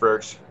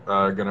Westbrook's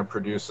going to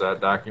produce that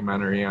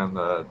documentary on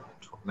the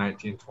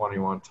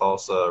 1921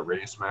 Tulsa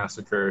race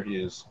massacre?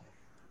 Him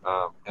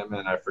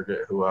and I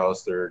forget who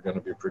else, they're going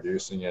to be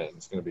producing it, and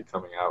it's going to be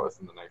coming out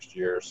within the next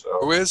year or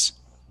so. Who is?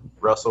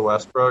 Russell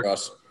Westbrook.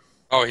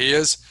 Oh, he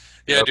is?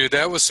 Yeah, Yep. Dude,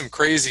 that was some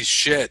crazy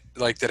shit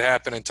like that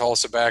happened in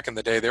Tulsa back in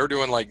the day. They were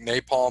doing like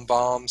napalm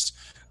bombs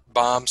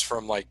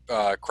from like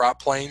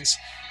crop planes,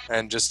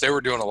 and just they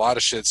were doing a lot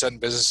of shit, setting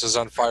businesses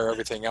on fire,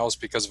 everything else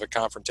because of a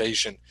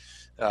confrontation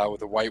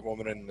with a white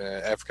woman and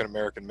an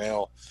African-American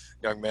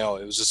young male.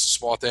 It was just a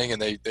small thing,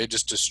 and they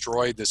just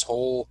destroyed this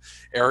whole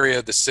area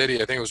of the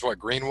city. I think it was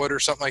Greenwood or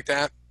something like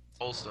that?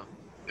 Tulsa.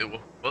 It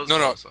was No.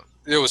 Tulsa.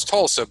 It was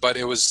Tulsa, but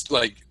it was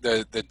like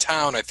the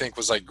town, I think,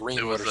 was like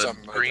Greenwood It or was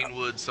something like that.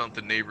 Greenwood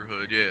something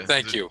neighborhood, yeah.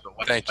 Thank you.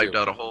 Wiped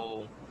out a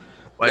whole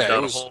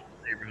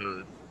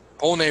neighborhood.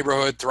 Whole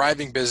neighborhood,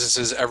 thriving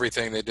businesses,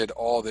 everything. They did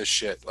all this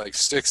shit. Like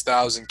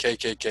 6,000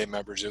 KKK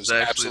members. It was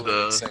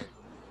absolutely insane.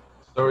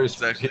 So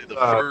It's actually the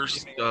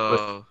first.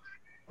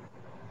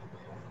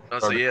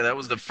 That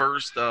was the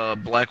first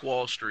Black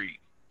Wall Street.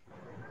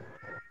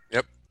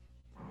 Yep.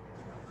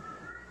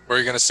 Were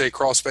you going to say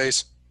crawl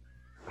space?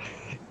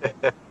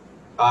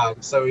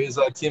 So he's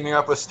teaming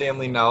up with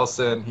Stanley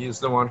Nelson. He's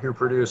the one who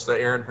produced the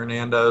Aaron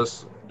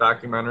Hernandez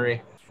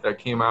documentary that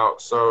came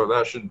out. So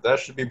that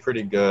should be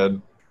pretty good.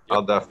 Yep.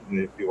 I'll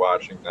definitely be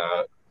watching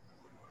that.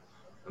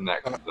 And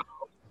that comes out.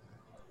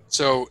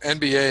 So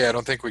NBA, I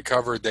don't think we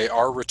covered. They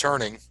are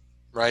returning,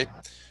 right?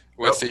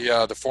 With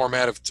the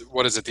format of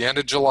the end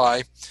of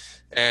July,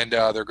 and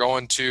they're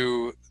going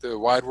to the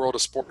Wide World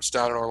of Sports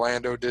down in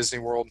Orlando, Disney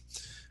World,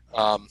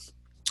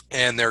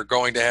 and they're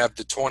going to have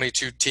the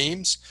 22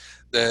 teams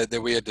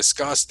that we had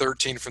discussed,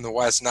 13 from the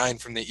West, 9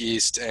 from the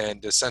East,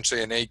 and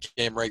essentially an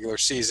 8-game regular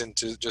season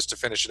to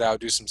finish it out,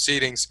 do some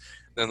seedings,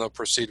 then they'll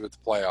proceed with the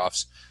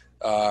playoffs.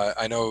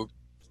 I know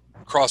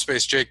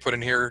Crawlspace Jake put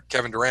in here,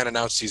 Kevin Durant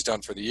announced he's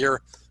done for the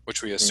year,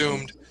 which we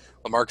assumed.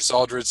 LaMarcus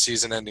Aldridge,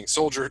 season-ending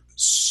shoulder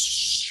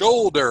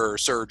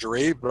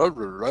surgery,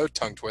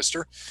 tongue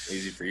twister.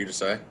 Easy for you to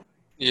say.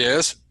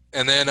 Yes.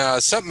 And then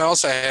something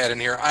else I had in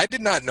here. I did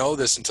not know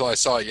this until I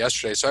saw it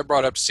yesterday, so I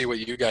brought it up to see what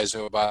you guys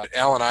knew about it.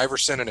 Allen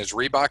Iverson and his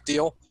Reebok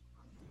deal.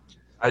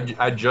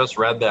 I just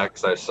read that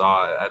because I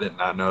saw it. I did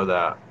not know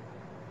that.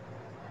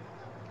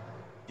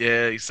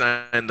 Yeah, he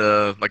signed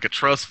like a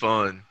trust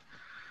fund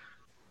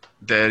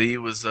that he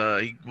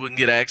wouldn't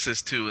get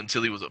access to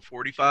until he was at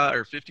 45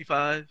 or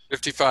 55.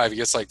 55. He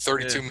gets like Yeah.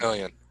 32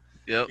 million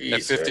Yep. at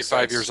Jesus, 55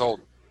 that's years old.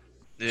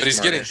 Yeah. But he's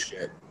smart getting, as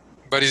shit.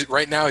 but he's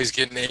right now he's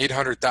getting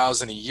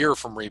 800,000 a year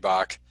from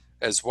Reebok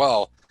as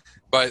well.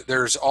 But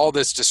there's all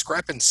this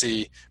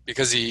discrepancy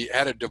because he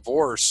had a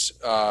divorce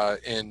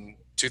in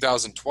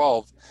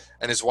 2012,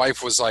 and his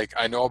wife was like,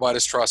 "I know about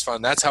his trust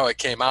fund." That's how it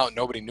came out.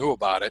 Nobody knew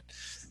about it,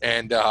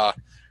 and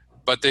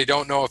but they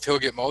don't know if he'll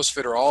get most of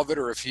it or all of it,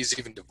 or if he's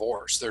even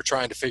divorced. They're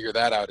trying to figure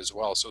that out as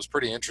well. So it's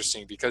pretty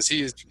interesting because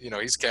he's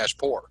cash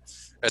poor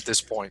at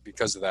this point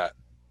because of that.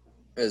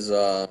 Is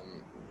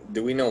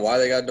do we know why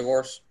they got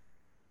divorced?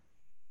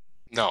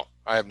 No,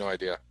 I have no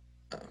idea.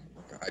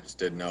 I just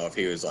didn't know if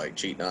he was like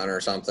cheating on her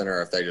or something,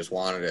 or if they just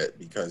wanted it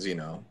because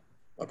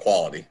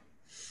equality.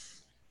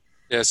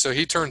 Yeah, so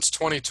he turns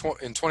 20 in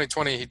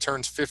 2020. He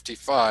turns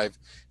 55.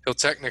 He'll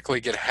technically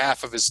get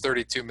half of his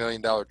 $32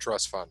 million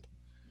trust fund,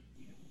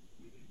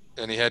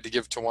 and he had to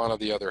give Tawana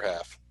the other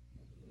half.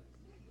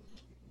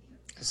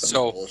 Some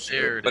So,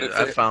 bullshit. There it But is. if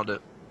I it- found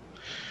it.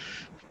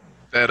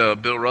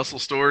 That Bill Russell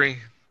story.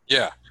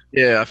 yeah,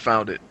 Yeah, I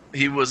found it.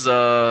 He was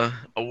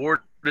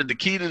awarded the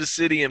key to the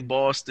city in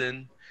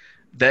Boston.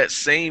 That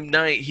same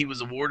night, he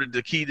was awarded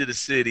the key to the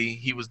city.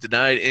 He was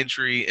denied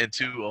entry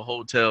into a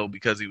hotel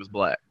because he was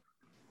black.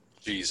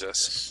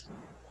 Jesus.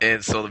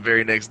 And so the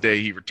very next day,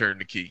 he returned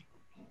the key.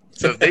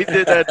 So if they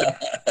did that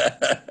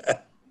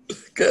to,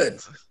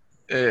 Good.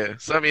 yeah.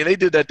 So I mean, they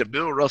did that to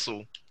Bill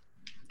Russell.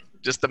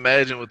 Just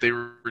imagine what they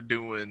were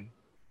doing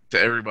to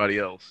everybody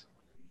else.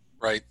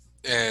 Right.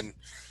 And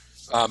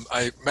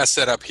I messed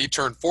that up. He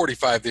turned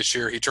 45 this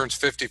year. He turns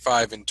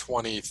 55 in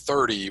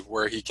 2030,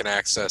 where he can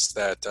access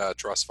that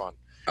trust fund.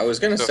 I was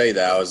gonna say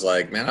that. I was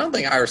like, man, I don't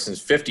think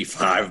Iverson's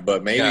 55,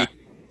 but maybe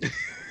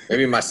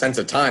my sense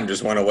of time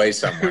just went away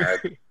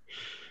somewhere.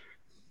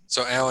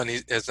 So Alan,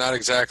 he has not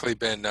exactly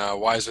been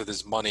wise with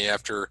his money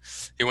after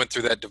he went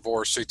through that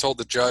divorce. So he told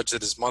the judge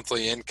that his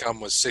monthly income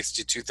was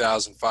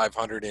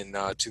 $62,500 in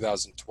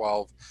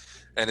 2012,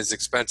 and his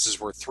expenses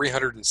were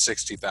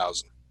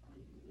 $360,000.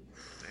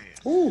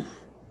 Ooh.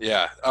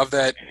 Yeah, of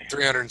that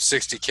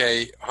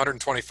 360K,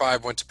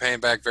 125 went to paying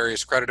back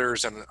various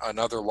creditors, and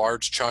another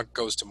large chunk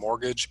goes to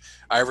mortgage.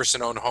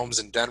 Iverson owned homes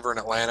in Denver and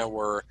Atlanta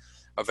were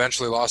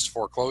eventually lost to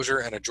foreclosure,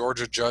 and a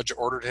Georgia judge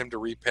ordered him to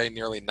repay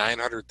nearly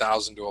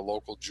 $900,000 to a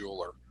local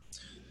jeweler.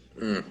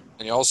 Mm.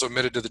 And he also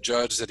admitted to the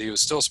judge that he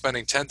was still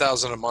spending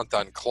 $10,000 a month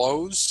on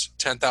clothes,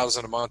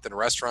 $10,000 a month in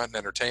restaurant and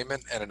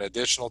entertainment, and an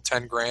additional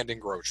 $10,000 in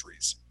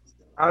groceries.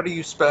 How do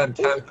you spend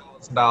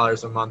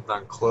 $10,000 a month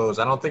on clothes?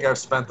 I don't think I've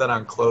spent that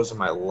on clothes in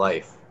my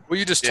life. Well,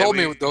 you just Yeah, told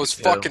we- me those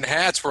yeah. fucking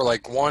hats were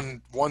like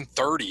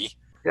 130.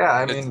 Yeah,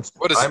 I mean,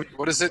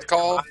 What is it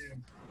called?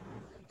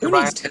 Who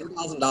You're needs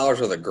 $10,000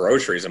 worth of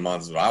groceries a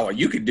month?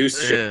 You could do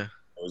shit, Yeah. with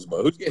those,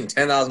 but who's getting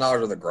 $10,000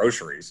 worth of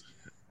groceries?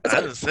 That's I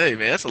like, didn't say,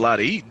 man, that's a lot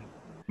of eating.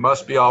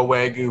 must be all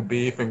Wagyu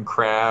beef and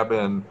crab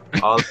and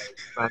all the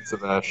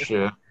expensive ass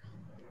shit.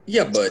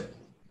 yeah, but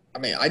I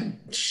mean,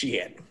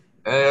 shit.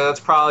 That's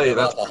probably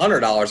That's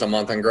 $100 a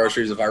month on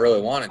groceries if I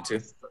really wanted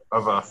to.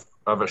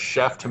 of a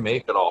chef to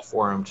make it all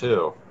for him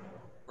too.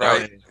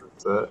 Right.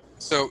 That's it.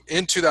 So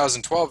in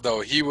 2012,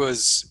 though, he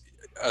was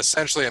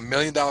essentially $1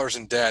 million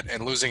in debt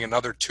and losing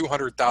another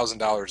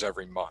 $200,000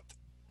 every month.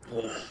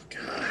 Oh,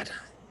 God.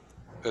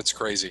 That's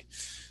crazy.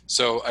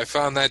 So I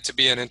found that to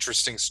be an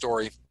interesting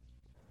story.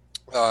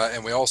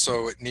 And we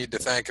also need to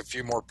thank a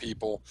few more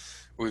people.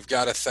 We've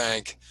got to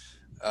thank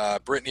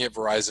Brittany at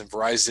Verizon.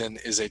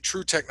 Verizon is a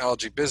true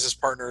technology business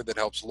partner that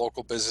helps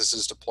local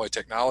businesses deploy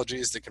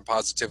technologies that can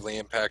positively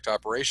impact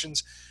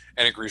operations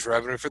and increase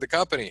revenue for the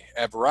company.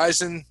 At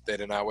Verizon, they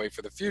do not wait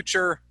for the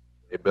future.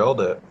 They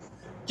build it.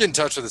 Get in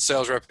touch with a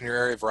sales rep in your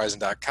area,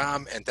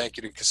 Verizon.com. And thank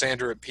you to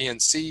Cassandra at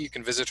PNC. You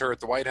can visit her at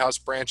the White House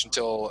branch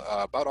until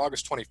about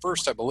August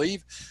 21st, I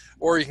believe.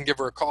 Or you can give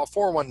her a call,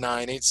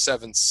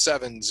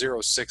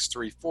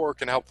 419-877-0634.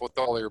 Can help with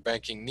all your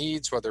banking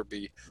needs, whether it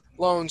be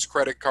loans,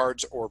 credit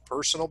cards, or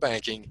personal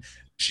banking.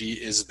 She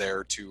is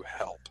there to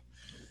help.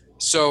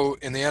 So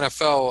in the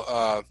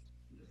NFL,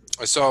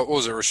 I saw, what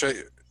was it,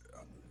 Rashay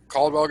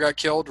Caldwell got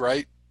killed,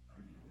 right?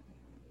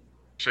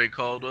 Shay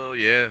Caldwell,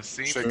 yeah.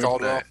 Shay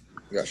Caldwell.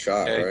 Got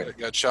shot, Yeah, right? he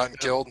got shot and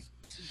killed.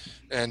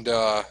 And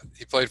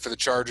he played for the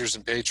Chargers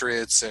and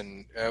Patriots,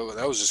 and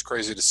that was just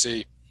crazy to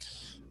see.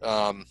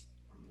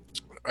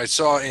 I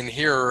saw in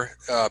here,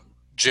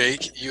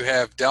 Jake, you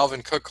have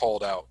Dalvin Cook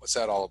holdout. What's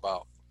that all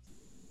about?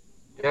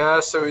 Yeah,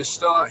 so he's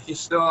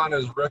still on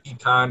his rookie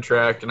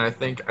contract, and I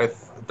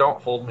don't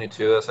hold me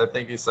to this. I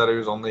think he said he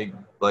was only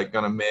like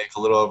going to make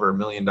a little over $1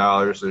 million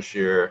this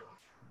year.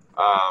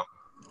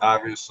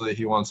 Obviously,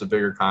 he wants a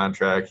bigger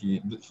contract.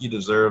 He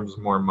deserves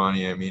more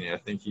money. I mean, I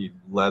think he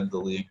led the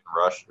league in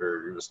rush,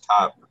 or he was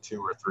top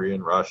 2 or 3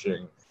 in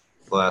rushing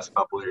the last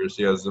couple of years.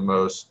 He has the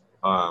most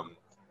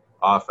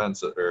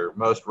offensive or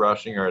most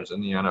rushing yards in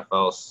the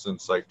NFL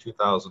since like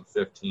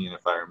 2015,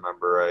 if I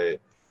remember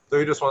right. So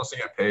he just wants to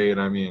get paid.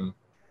 I mean,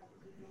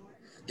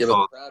 Yeah, That's but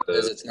all the problem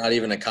is it's not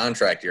even a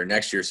contract year.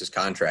 Next year's his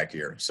contract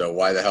year. So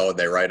why the hell would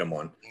they write him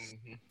one?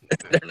 Mhm.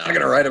 They're not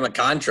going to write him a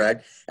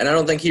contract, and I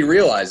don't think he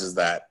realizes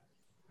that.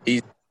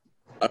 I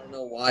don't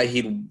know why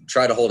he'd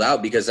try to hold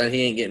out because then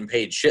he ain't getting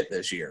paid shit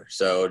this year.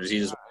 So does he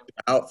just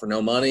out for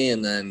no money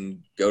and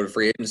then go to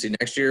free agency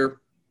next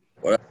year?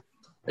 Whatever.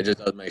 It just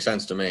doesn't make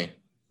sense to me.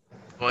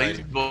 Well, he's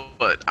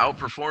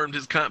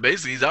outperformed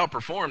basically he's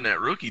outperformed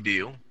that rookie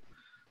deal.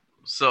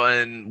 So,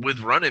 and with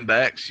running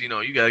backs, you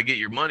got to get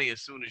your money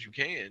as soon as you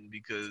can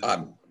because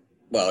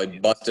Well, he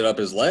busted up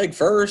his leg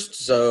first,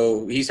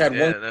 so he's had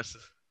yeah, one.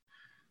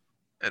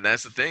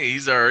 that's the thing.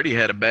 He's already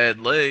had a bad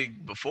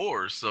leg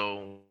before,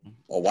 so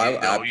Well, why?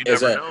 you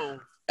never know.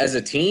 As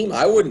a team,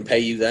 I wouldn't pay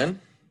you then.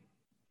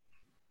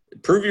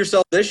 Prove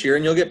yourself this year,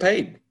 and you'll get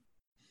paid.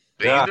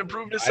 But he's been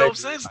proving himself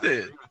since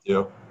then.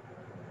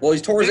 Well,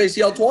 he's tore his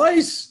ACL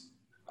twice.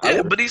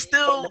 Yeah, but he's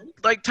still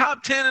like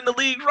top 10 in the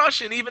league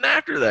rushing even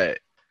after that.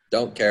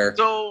 Don't care.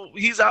 So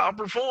he's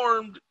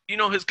outperformed,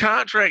 his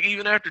contract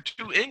even after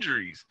 2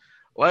 injuries.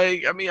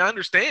 Like, I mean, I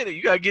understand it.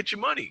 You got to get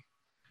your money.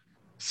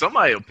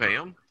 Somebody will pay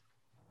him.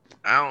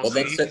 I don't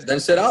see. Then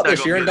sit out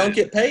this year and don't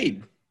get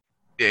paid.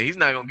 Yeah, he's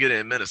not going to get it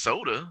in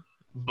Minnesota.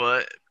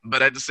 But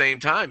at the same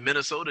time,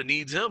 Minnesota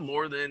needs him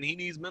more than he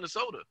needs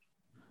Minnesota.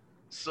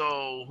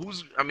 So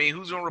who's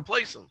going to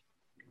replace him?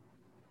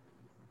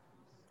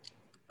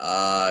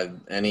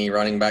 Any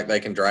running back they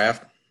can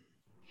draft.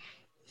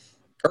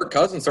 Kirk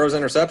Cousins throws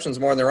interceptions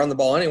more than they run the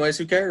ball anyways.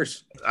 Who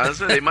cares? I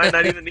said they might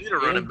not even need a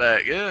running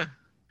back. Yeah.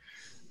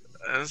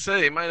 I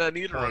say they might not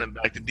need a running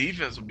back. The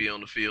defense will be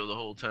on the field the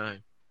whole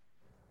time.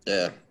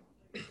 Yeah.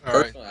 All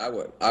right.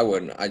 I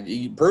wouldn't.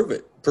 You prove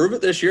it. Prove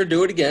it this year.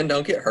 Do it again.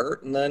 Don't get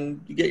hurt, and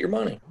then you get your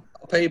money.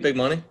 I'll pay you big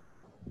money.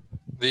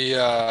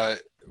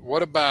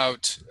 What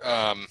about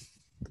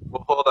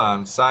Well, hold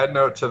on. Side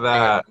note to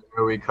that,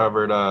 we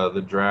covered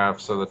the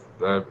draft. So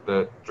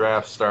the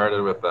draft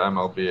started with the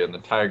MLB, and the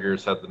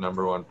Tigers had the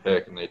number 1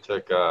 pick, and they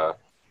took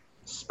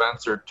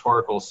Spencer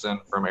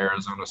Torkelson from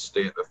Arizona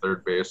State, the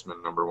third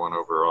baseman, number 1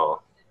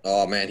 overall.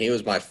 Oh man, he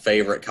was my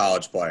favorite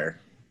college player.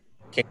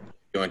 Can't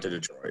go into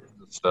Detroit.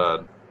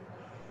 Stud.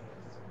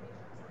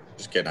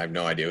 Just kidding. I have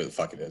no idea who the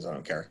fuck it is. I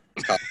don't care.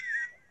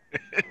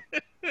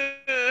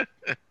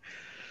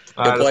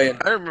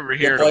 I remember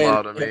hearing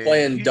about him. He'll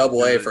play in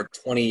Double A for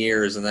 20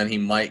 years, and then he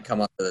might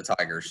come up to the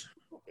Tigers.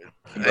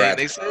 Hey,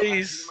 they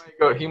say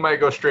he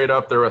might go straight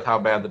up there with how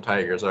bad the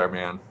Tigers are,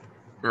 man.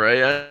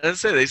 Right, I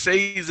say they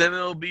say he's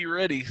MLB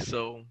ready,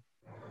 so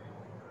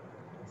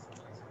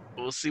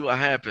we'll see what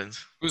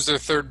happens. who's their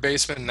third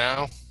baseman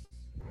now?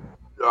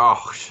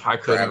 Oh, I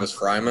couldn't. Travis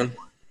Fryman.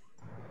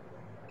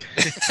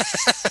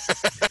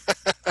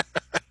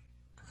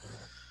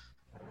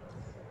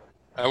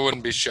 I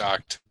wouldn't be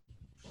shocked.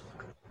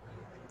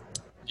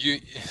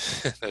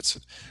 That's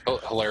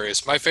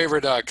hilarious. My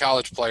favorite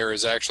college player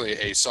is actually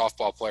a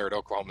softball player at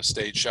Oklahoma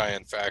State,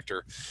 Cheyenne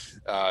Factor.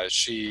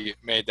 She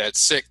made that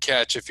sick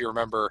catch, if you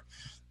remember,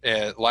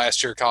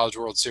 last year College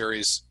World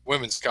Series,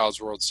 Women's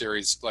College World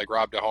Series, like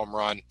robbed a home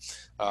run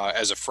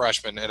as a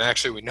freshman. And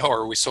actually, we know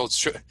her. We sell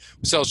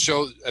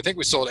shows. I think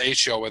we sold a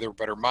show with her,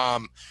 but her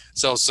mom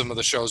sells some of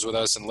the shows with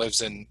us and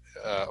lives in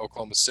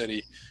Oklahoma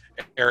City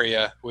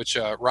area, which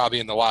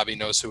Robbie in the lobby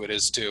knows who it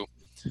is too.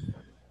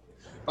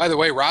 By the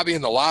way, Robbie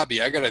in the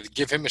lobby, I got to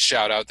give him a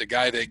shout out. The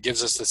guy that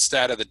gives us the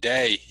stat of the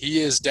day.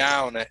 He is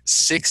down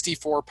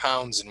 64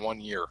 pounds in 1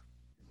 year.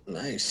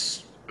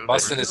 Nice.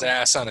 Busting his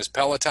ass on his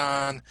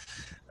Peloton.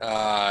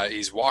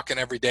 He's walking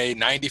every day,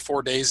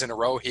 94 days in a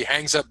row. He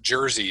hangs up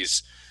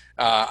jerseys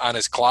on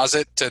his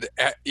closet to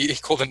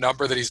equal the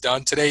number that he's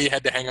done. Today he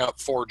had to hang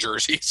up 4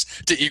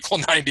 jerseys to equal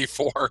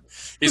 94.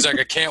 He's like,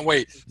 I can't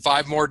wait.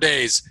 5 more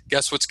days.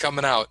 Guess what's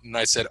coming out? And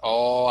I said,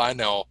 oh, I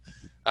know.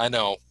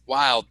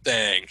 Wild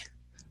Thing.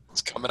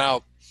 It's coming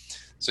out.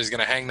 So he's going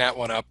to hang that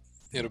one up.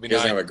 It'll be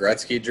nice. He doesn't have a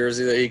Gretzky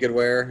jersey that he could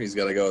wear. He's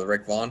got to go with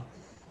Rick Vaughn.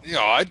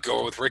 I'd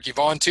go with Ricky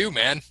Vaughn too,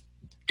 man.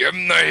 Give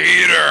him the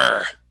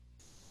heater.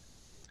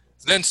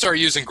 Then start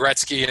using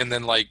Gretzky and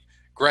then like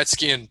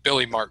Gretzky and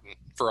Billy Martin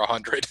for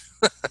 100.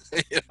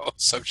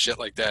 Some shit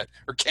like that.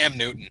 Or Cam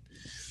Newton.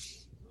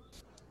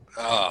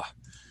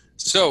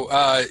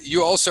 So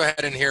you also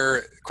had in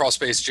here,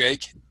 Crawlspace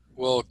Jake,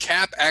 will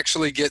Cap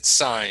actually get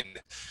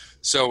signed?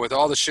 So with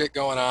all the shit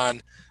going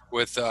on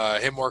with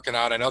him working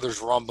out, I know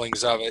there's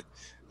rumblings of it.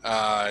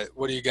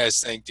 What do you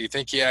guys think? Do you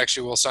think he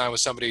actually will sign with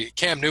somebody?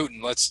 Cam Newton,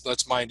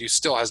 let's mind you,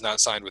 still has not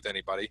signed with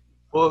anybody.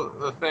 Well,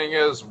 the thing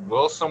is,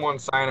 will someone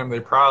sign him? He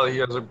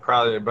has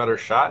probably a better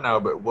shot now,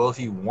 but will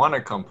he want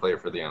to come play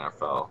for the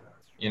NFL?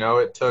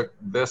 It took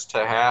this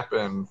to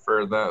happen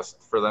for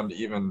them to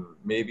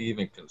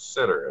even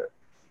consider it.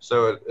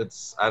 So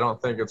I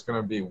don't think it's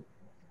going to be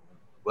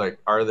like,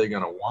 are they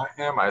going to want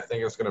him? I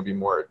think it's going to be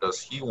more,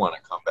 does he want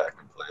to come back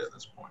and play at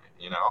this point?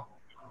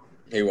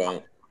 He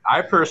won't.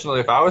 I personally,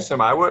 if I was him,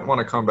 I wouldn't want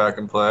to come back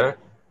and play.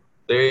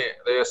 They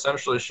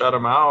essentially shut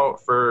him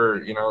out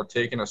for,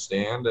 taking a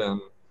stand and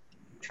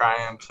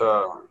trying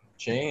to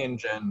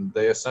change, and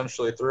they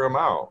essentially threw him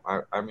out.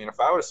 I mean, if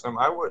I was him,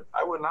 I would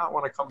not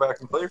want to come back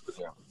and play for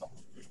them.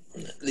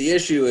 The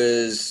issue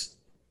is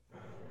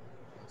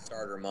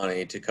starter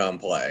money to come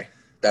play.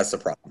 That's the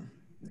problem.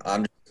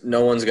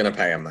 No one's going to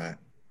pay him that.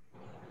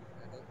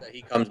 I hope that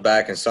he comes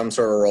back in some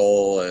sort of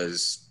role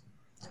as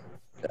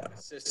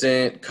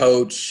assistant,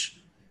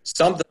 coach,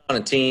 something on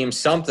a team,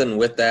 something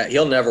with that.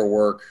 He'll never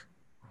work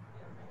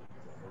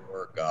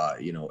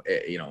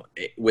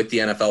with the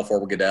NFL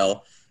for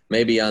Goodell.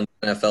 Maybe on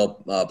the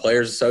NFL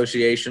Players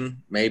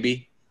Association,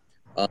 maybe.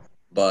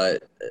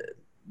 But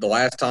the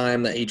last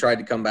time that he tried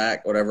to come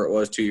back, whatever it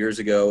was, 2 years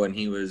ago, and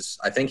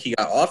I think he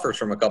got offers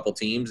from a couple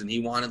teams, and he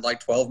wanted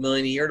like $12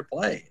 million a year to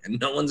play, and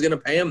no one's going to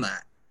pay him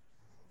that.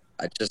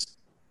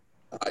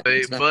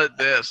 But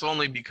that's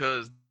only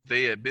because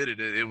they admitted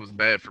it was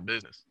bad for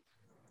business.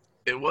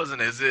 It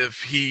wasn't as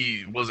if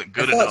he wasn't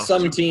good enough.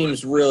 Some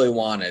teams really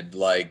wanted,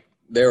 like,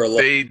 the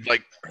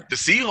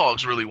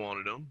Seahawks really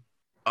wanted him.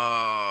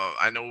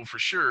 I know for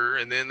sure.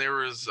 And then there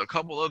was a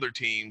couple other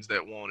teams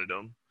that wanted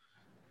him.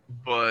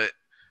 But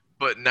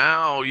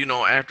now,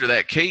 after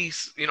that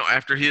case,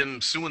 after him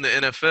suing the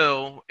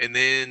NFL, and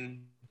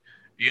then,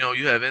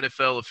 you have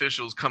NFL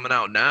officials coming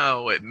out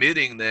now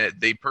admitting that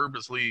they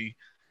purposely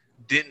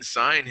didn't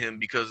sign him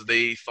because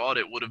they thought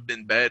it would have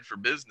been bad for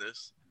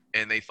business,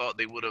 and they thought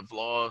they would have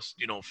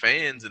lost,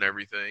 fans and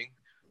everything.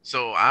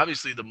 So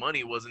obviously the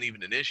money wasn't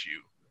even an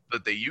issue,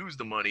 but they used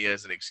the money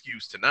as an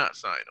excuse to not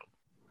sign him.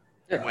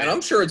 Yeah, and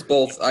I'm sure it's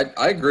both.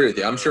 I agree with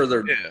you. I'm sure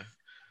they're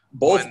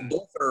both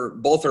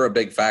are a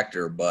big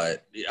factor.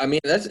 But I mean,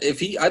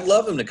 I'd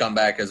love him to come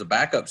back as a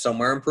backup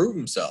somewhere and prove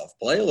himself,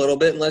 play a little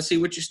bit, and let's see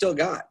what you still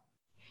got.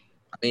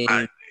 I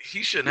mean,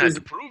 he shouldn't have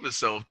to prove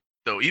himself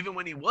though. Even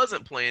when he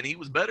wasn't playing, he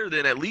was better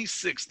than at least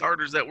 6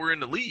 starters that were in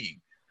the league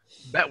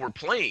that were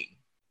playing.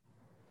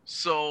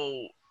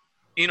 So,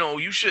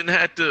 you shouldn't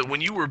have to.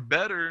 When you were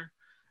better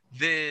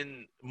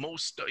than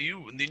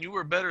you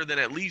were better than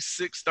at least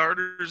 6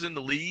 starters in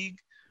the league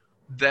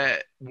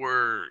that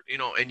were,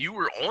 and you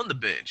were on the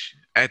bench.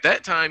 At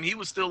that time, he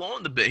was still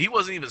on the bench. He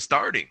wasn't even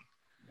starting.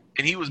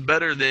 And he was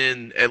better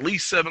than at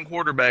least 7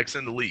 quarterbacks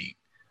in the league.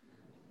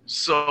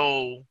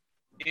 So,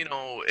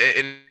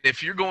 and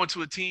if you're going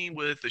to a team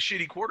with a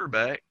shitty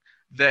quarterback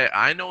that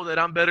I know that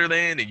I'm better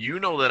than, and you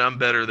know that I'm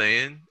better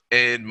than,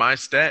 and my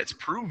stats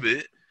prove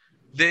it,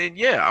 then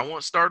yeah, I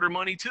want starter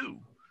money too.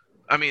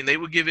 I mean, they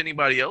would give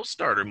anybody else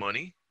starter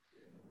money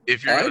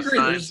if you're going to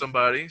sign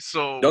somebody.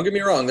 So don't get me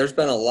wrong. There's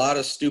been a lot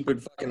of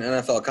stupid fucking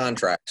NFL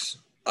contracts.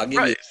 I'll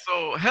give you.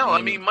 So hell,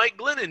 I mean, Mike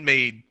Glennon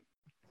made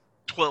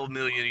 $12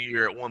 million a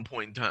year at one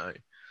point in time.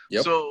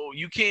 Yep. So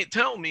you can't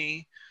tell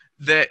me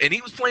that, and he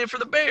was playing for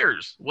the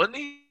Bears, wasn't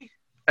he?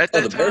 At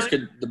that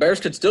time? The Bears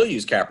could still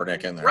use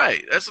Kaepernick in there.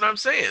 Right. That's what I'm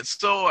saying.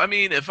 So, I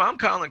mean, if I'm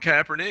Colin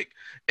Kaepernick,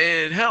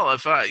 and hell,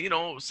 if I,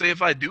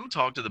 if I do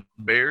talk to the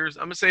Bears,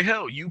 I'm going to say,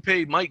 hell, you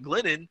paid Mike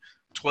Glennon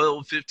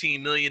 $12,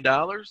 $15 million,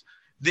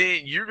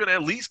 then you're going to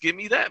at least give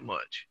me that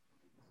much.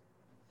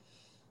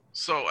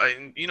 So,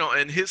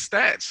 and his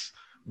stats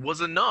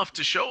was enough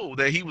to show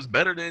that he was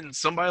better than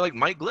somebody like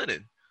Mike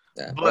Glennon.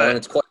 Yeah,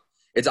 but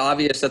it's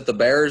obvious that the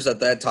Bears at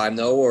that time,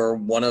 though, were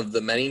one of the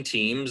many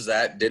teams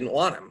that didn't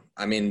want him.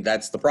 I mean,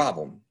 that's the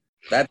problem.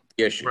 That's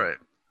the issue. Right.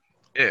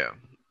 Yeah.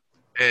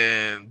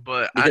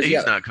 But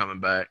he's not coming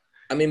back.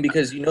 I mean,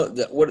 because the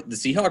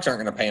Seahawks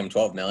aren't going to pay him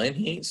 $12 million.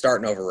 He ain't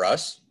starting over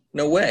Russ.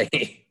 No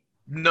way.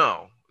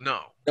 No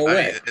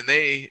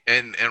way.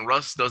 And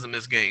Russ doesn't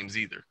miss games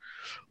either.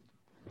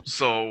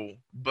 So,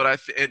 but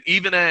and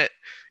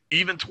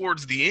even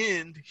towards the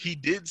end, he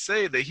did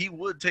say that he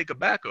would take a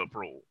backup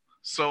role.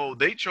 So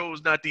they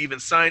chose not to even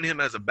sign him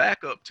as a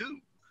backup too.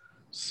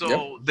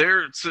 So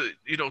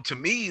to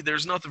me,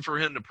 there's nothing for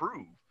him to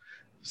prove.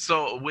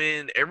 So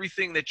when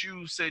everything that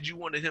you said you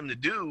wanted him to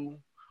do,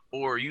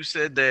 or you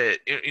said that,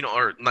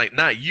 or like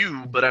not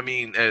you, but I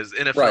mean as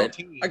NFL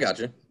teams, I got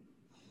you.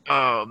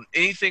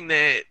 Anything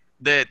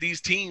that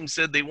these teams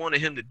said they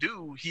wanted him to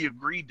do, he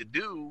agreed to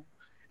do,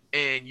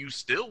 and you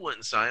still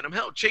wouldn't sign him.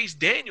 Hell, Chase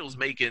Daniel's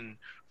making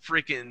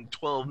freaking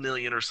 $12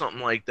 million or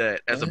something like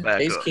that as a backup.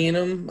 Case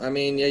Keenum. I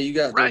mean, yeah, you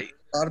got a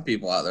lot of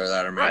people out there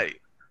that are right.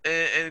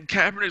 And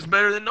Kaepernick's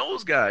better than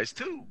those guys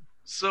too.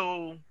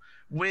 So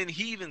when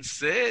he even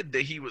said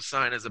that he would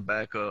sign as a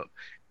backup,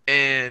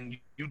 and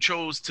you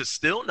chose to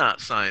still not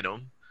sign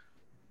him,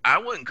 I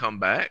wouldn't come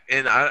back.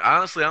 And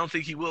I don't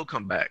think he will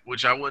come back,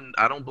 which I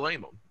don't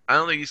blame him. I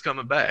don't think he's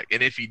coming back.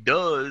 And if he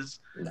does,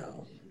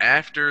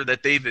 after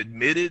that they've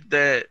admitted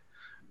that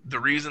the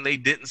reason they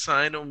didn't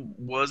sign him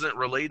wasn't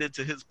related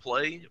to his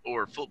play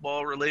or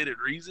football-related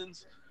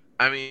reasons,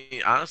 I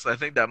mean, honestly, I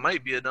think that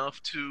might be enough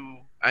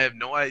I have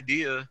no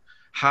idea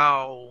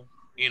how,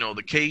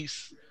 the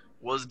case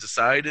was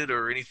decided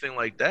or anything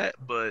like that,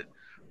 but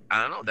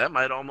I don't know. That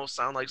might almost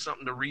sound like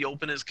something to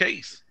reopen his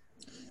case.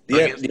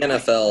 The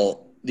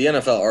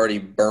NFL already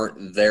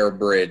burnt their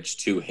bridge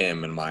to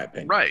him, in my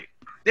opinion. Right.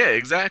 Yeah,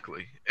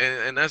 exactly.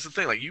 And that's the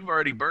thing. Like, you've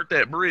already burnt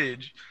that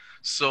bridge,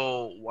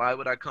 so why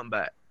would I come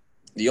back?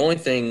 The only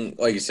thing,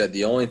 like you said,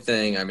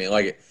 I mean,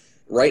 like,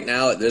 right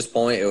now at this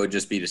point, it would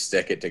just be to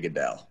stick it to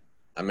Goodell.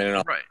 I mean, in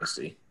all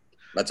honesty,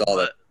 that's all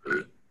that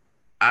would be.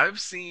 I've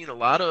seen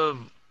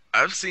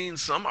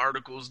some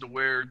articles to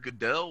where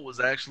Goodell was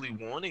actually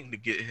wanting to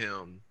get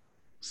him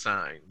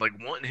signed, like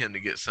wanting him to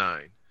get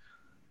signed.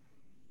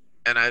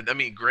 And I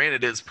mean,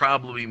 granted, it's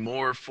probably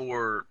more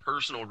for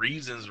personal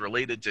reasons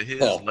related to his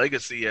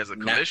legacy as a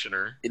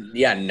commissioner.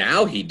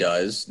 Now he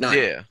does.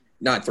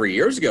 Not 3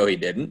 years ago he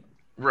didn't.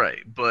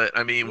 Right, but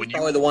I mean, when you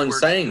probably the one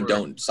saying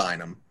don't sign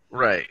him.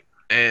 Right,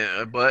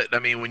 but I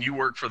mean, when you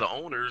work for the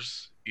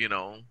owners,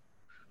 what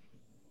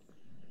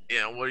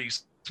are you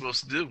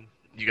supposed to do?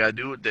 You gotta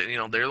do it.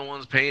 They're the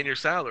ones paying your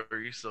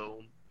salary,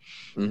 so.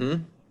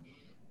 Mm-hmm.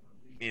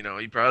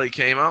 He probably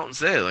came out and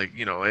said, like,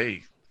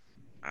 hey,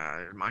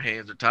 my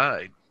hands are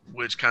tied,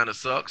 which kind of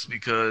sucks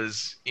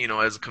because,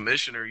 as a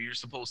commissioner, you're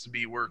supposed to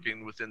be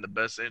working within the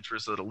best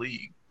interests of the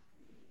league.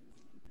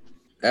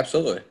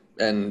 Absolutely.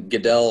 And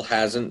Goodell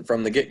hasn't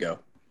from the get-go.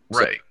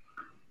 Right.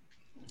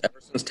 So,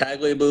 ever since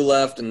Tagliabue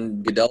left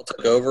and Goodell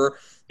took over,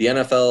 the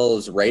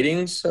NFL's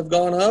ratings have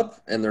gone up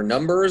and their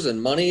numbers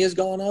and money has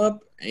gone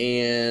up,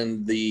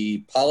 and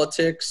the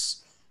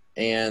politics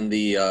and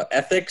the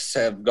ethics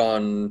have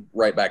gone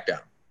right back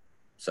down.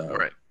 So,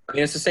 right. I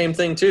mean, it's the same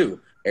thing,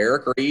 too.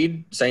 Eric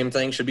Reed, same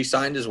thing, should be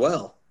signed as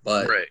well.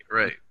 But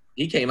right.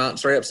 He came out and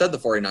straight up said the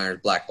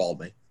 49ers blackballed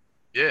me.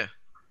 Yeah.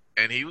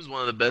 And he was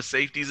one of the best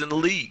safeties in the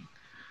league.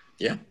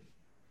 Yeah.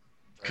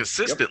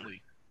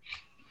 Consistently.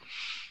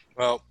 Yep.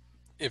 Well,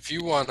 if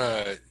you want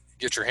to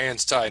get your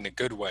hands tied in a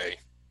good way,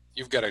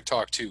 you've got to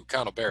talk to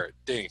Connell Barrett,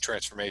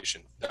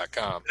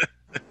 datingtransformation.com.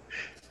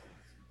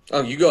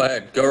 Oh, you go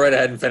ahead. Go right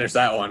ahead and finish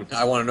that one.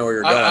 I want to know where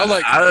you're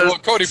going.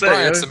 Cody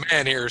Bryant's the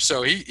man here,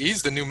 so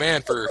he's the new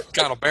man for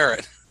Connell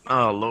Barrett.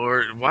 Oh,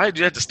 Lord. Why did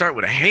you have to start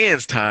with a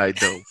hands tied,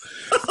 though?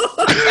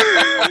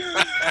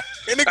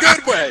 In a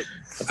good way.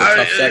 That's a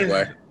tough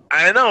segue.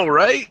 I know,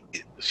 right?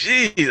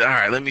 Jeez. All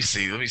right, let me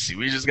see.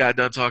 We just got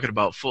done talking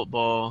about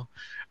football.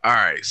 All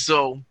right,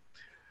 so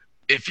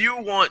if you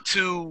want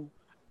to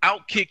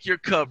outkick your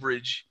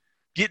coverage,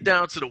 get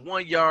down to the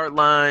 1 yard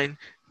line,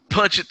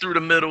 punch it through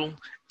the middle,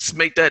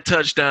 make that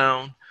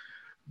touchdown,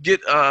 get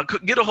a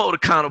hold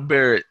of Connell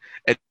Barrett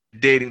at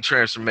Dating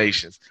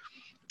Transformations.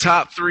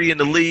 Top 3 in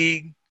the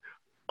league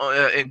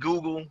in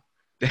Google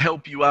to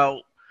help you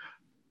out.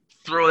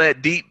 Throw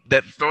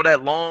that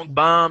long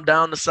bomb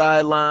down the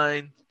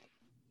sideline.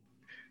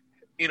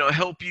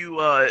 Help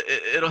you.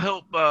 It'll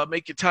help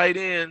make your tight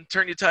end,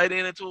 turn your tight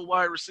end into a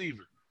wide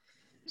receiver.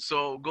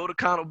 So go to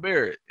Connell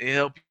Barrett and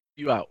help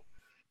you out.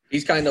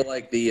 He's kind of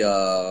like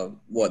the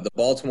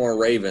Baltimore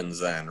Ravens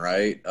then,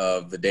 right?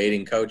 Of the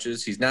dating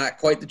coaches. He's not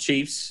quite the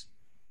Chiefs.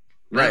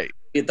 Right.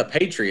 Not the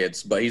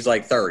Patriots, but he's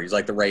like third. He's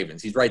like the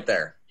Ravens. He's right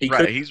there.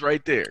 He's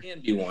right there. He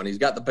can be one. He's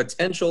got the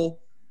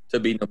potential to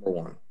be number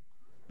one.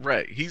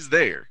 Right. He's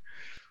there.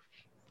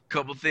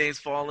 Couple things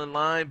fall in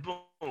line.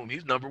 Boom.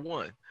 He's number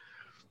one.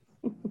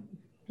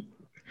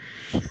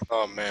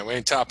 Oh, man. We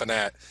ain't topping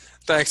that.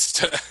 Thanks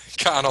to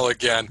Connell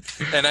again.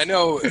 And I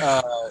know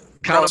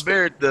Connell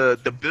Barrett,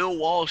 the Bill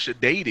Walsh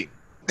of dating.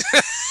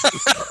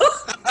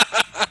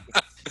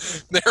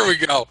 There we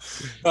go.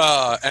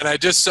 And I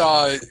just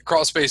saw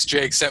Crawlspace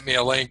Jake sent me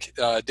a link.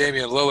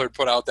 Damian Lillard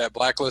put out that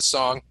Blacklist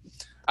song.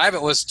 I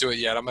haven't listened to it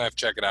yet. I'm going to have to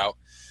check it out.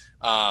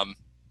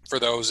 For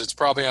those, it's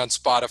probably on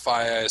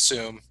Spotify, I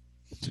assume.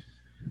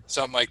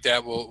 Something like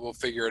that. We'll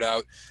figure it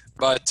out.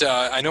 But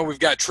I know we've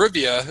got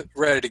trivia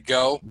ready to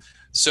go.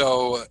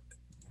 So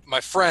my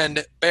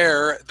friend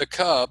Bear the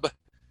Cub,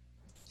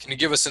 can you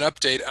give us an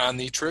update on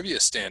the trivia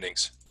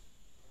standings?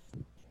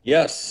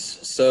 Yes.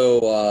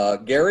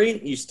 So, Gary,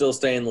 you still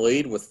stay in the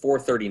lead with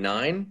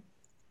 439.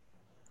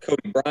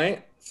 Cody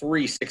Bryant,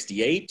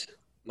 368.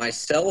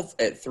 Myself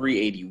at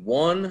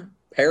 381.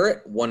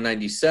 Parrott,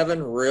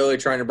 197. Really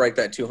trying to break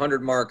that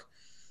 200 mark.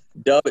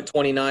 Dub at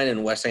 29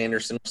 and Wes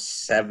Anderson,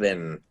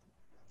 7.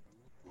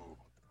 I'm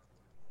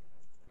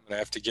going to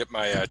have to get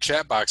my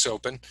chat box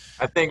open.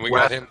 I think we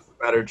Wes got him. has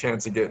a better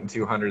chance of getting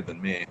 200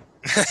 than me.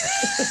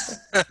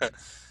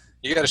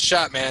 You got a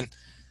shot, man.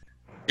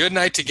 Good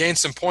night to gain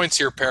some points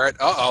here, Parrott.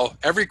 Uh-oh.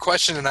 Every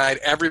question tonight,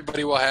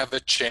 everybody will have a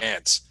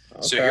chance.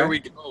 Okay. So here we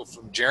go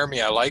from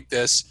Jeremy. I like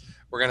this.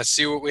 We're going to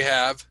see what we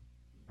have.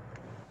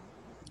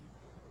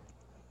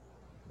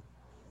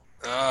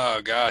 Oh,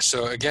 gosh.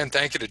 So, again,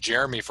 thank you to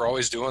Jeremy for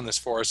always doing this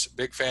for us.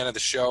 Big fan of the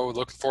show.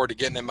 Looking forward to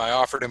getting him. I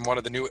offered him one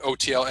of the new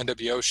OTL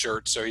NWO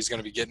shirts, so he's going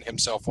to be getting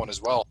himself one as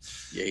well.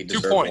 Yeah, he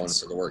deserves one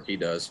for the work he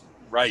does.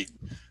 Right.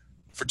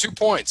 For 2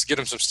 points, get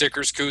him some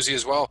stickers, koozie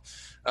as well.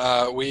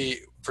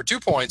 For 2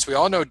 points, we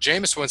all know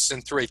Jameis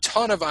Winston threw a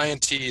ton of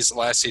INTs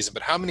last season,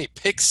 but how many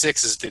pick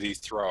sixes did he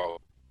throw?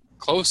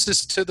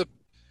 Closest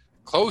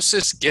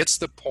gets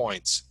the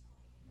points.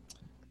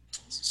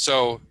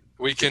 So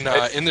we can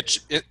in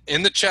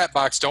the chat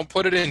box. Don't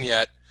put it in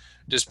yet.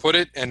 Just put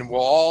it, and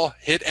we'll all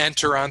hit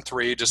enter on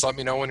 3. Just let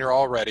me know when you're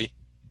all ready.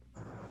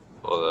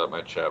 Hold up,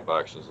 my chat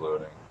box is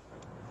loading.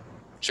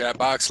 Chat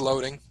box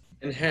loading.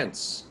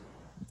 Enhance.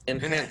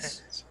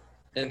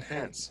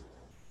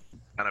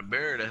 Got a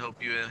bear to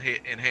help you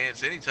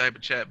enhance any type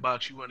of chat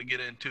box you want to get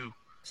into.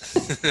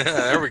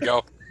 There we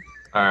go.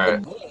 All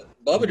right.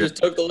 Bubba just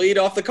took the lead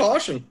off the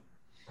caution.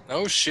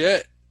 No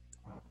shit.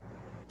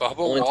 Bubba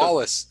Only took-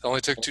 Wallace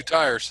only took 2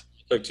 tires.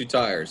 Took 2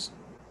 tires.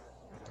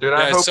 Dude, Yeah,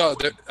 I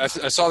hope I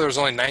saw there was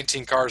only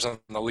 19 cars on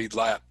the lead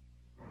lap.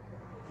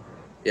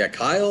 Yeah,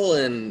 Kyle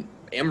and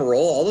Amarola,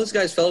 all those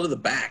guys fell to the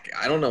back.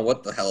 I don't know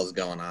what the hell is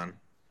going on.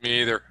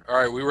 Me either. All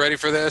right, we ready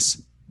for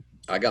this?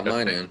 I got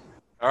mine in.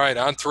 All right,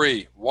 on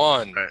 3.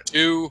 1, Right.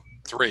 2,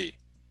 3.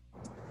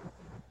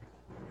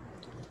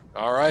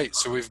 All right,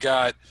 so we've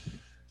got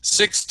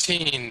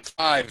 16,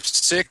 5,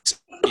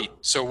 6, 8.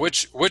 So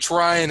which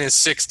Ryan is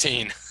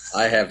 16?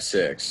 I have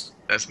 6.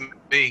 That's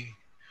me.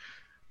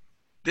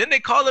 Didn't they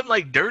call him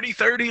like Dirty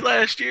 30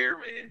 last year,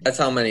 man? That's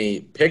how many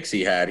picks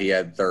he had. He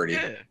had 30.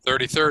 Yeah.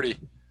 30.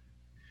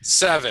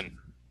 7.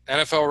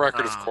 NFL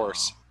record, of Oh.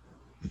 course.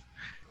 It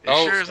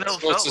sure as hell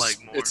felt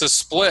like more. It's a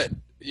split.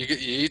 You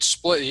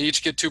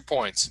each get 2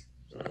 points.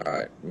 All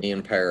right, me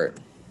and Parrot.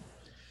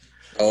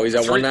 Oh, he's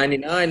at 3.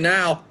 199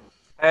 now.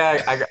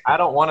 hey, I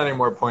don't want any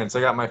more points.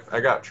 I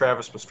got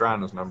Travis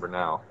Pastrana's number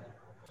now.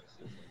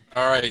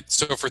 All right,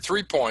 so for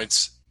 3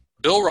 points,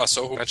 Bill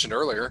Russell, who I mentioned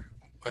earlier,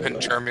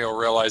 and Jeremy will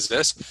realize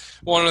this,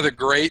 one of the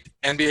great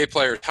NBA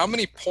players. How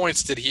many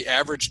points did he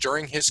average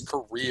during his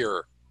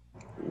career?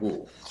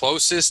 Ooh.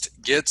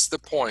 Closest gets the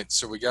points.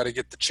 So we got to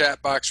get the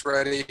chat box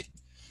ready.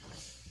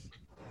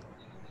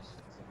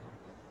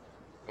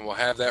 And we'll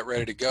have that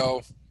ready to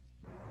go.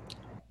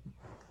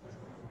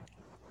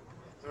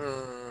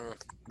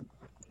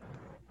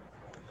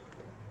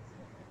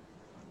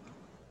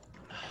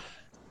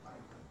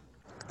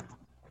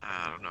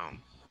 I don't know.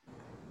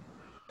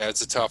 Yeah,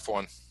 it's a tough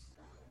one.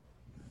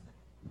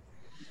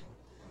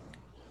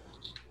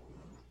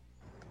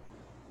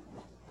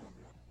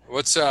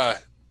 What's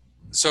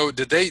so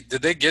did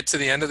they get to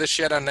the end of this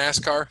yet on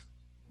NASCAR?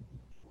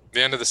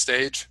 The end of the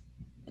stage?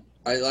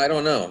 I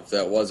don't know if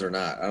that was or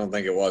not. I don't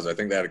think it was. I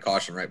think they had a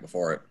caution right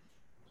before it.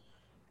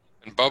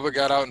 And Bubba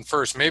got out in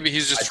first. Maybe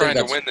he's just I think trying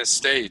to that's- win this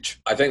stage.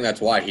 I think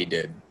that's why he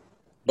did.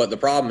 But the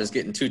problem is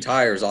getting 2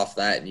 tires off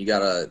that, and you got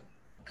to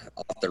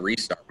off the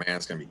restart, man.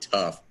 It's going to be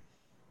tough.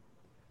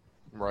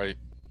 Right.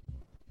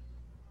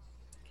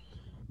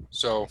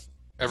 So,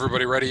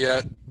 everybody ready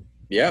yet?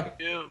 Yeah.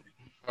 Yeah.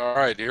 All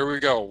right, here we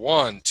go.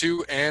 1,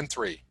 2, and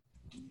 3.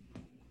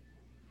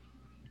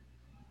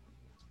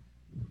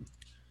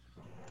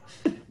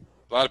 A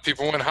lot of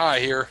people went high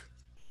here.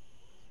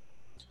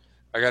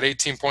 I got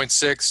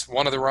 18.6.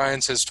 One of the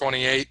Ryans has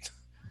 28.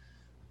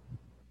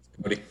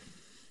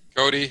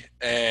 Cody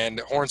and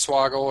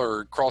Hornswoggle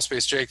or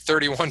Crawlspace Jake,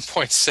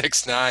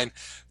 31.69.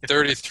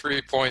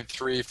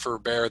 33.3 for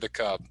Bear the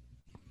Cub.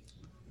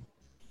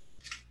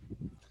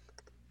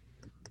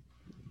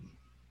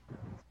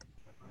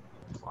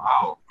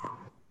 Wow.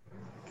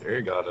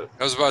 Gary got it.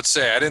 I was about to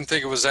say, I didn't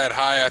think it was that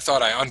high. I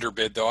thought I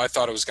underbid, though. I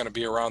thought it was going to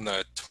be around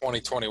the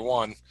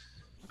 2021.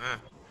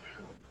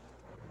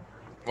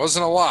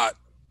 Wasn't a lot.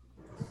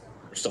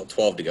 There's still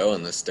 12 to go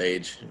in this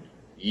stage.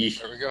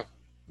 Yeesh. There we go.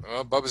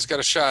 Well, Bubba's got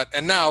a shot.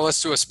 And now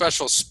let's do a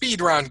special speed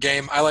round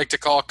game I like to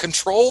call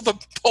Control the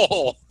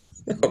Poll.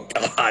 Oh,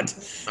 God.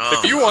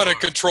 Oh, If you want to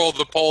control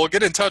the poll,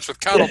 get in touch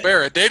with Connell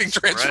Barrett,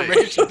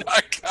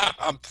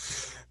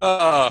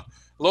 datingtransformation.com.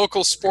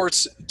 Local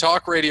sports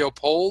talk radio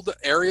polled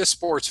area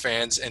sports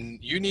fans,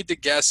 and you need to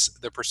guess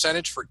the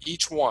percentage for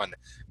each one.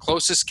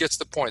 Closest gets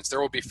the points.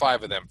 There will be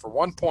 5 of them. For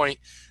 1 point,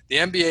 the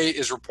NBA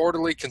is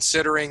reportedly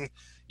considering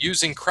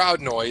using crowd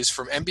noise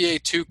from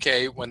NBA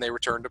 2K when they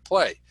return to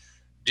play.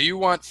 Do you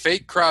want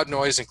fake crowd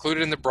noise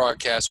included in the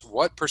broadcast?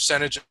 What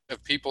percentage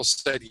of people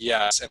said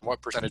yes and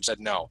what percentage said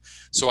no?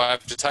 So I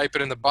have to type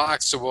it in the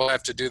box, so we'll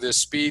have to do this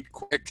speed,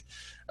 quick,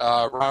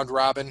 round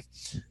robin.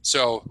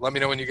 So let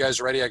me know when you guys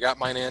are ready. I got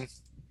mine in.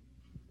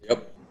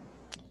 Yep.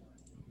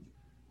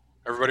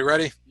 Everybody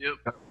ready? Yep.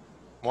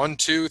 1,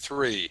 2,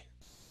 3.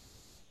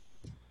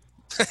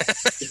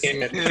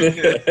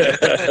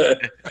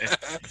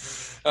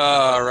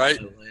 All right.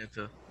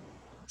 Atlanta.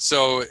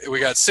 So we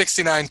got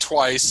 69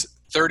 twice,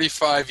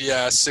 35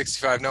 yes,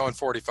 65 no, and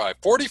 45.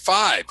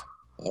 45.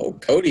 Oh,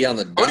 Cody on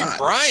the Cody dot.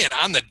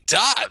 Bryant on the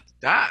dot.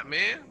 Dot,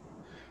 man.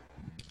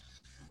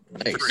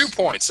 Nice. For 2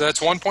 points. So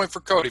that's 1 point for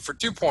Cody. For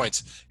 2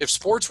 points, if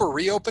sports were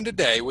reopened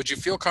today, would you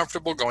feel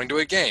comfortable going to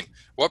a game?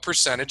 What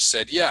percentage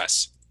said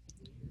yes?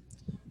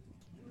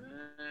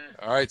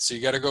 All right, so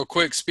you got to go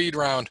quick. Speed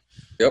round.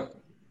 Yep.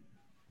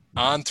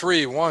 On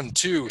 3. 1,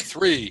 2,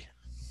 3.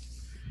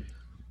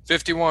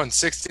 51,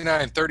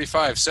 69,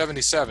 35,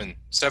 77.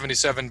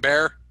 77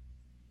 Bear.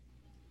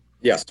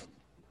 Yes.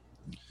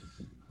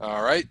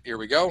 All right, here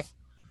we go.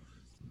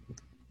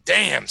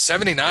 Damn,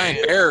 79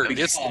 Bear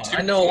gets the 2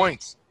 I know.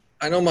 points.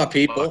 I know my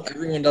people.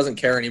 Everyone doesn't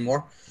care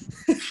anymore.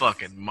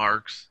 Fucking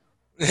marks.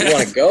 We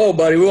want to go,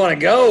 buddy. We want to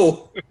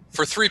go.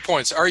 For 3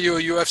 points, are you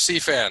a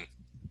UFC fan?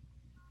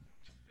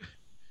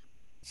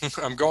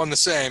 I'm going the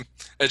same,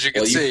 as you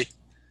can Well, see.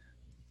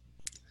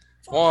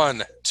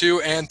 1,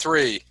 2, and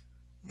 3.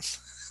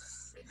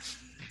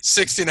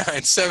 69,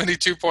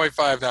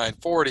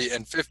 72.59, 40,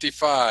 and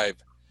 55.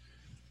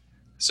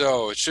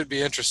 So it should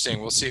be interesting.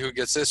 We'll see who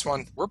gets this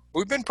one.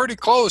 We've been pretty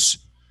close.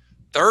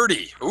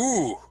 30.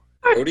 Ooh.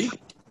 Cody?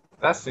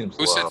 That seems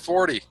Who low. said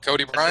 40?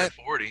 Cody I said Bryant?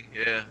 40.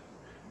 Yeah.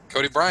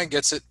 Cody Bryant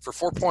gets it for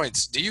 4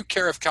 points. Do you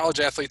care if college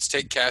athletes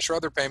take cash or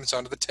other payments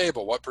under the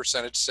table? What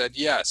percentage said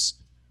yes?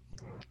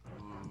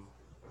 Ooh.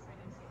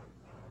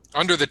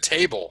 Under the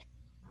table.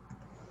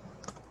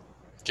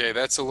 Okay,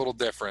 that's a little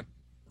different.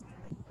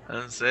 I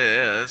didn't say,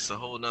 yeah, that's a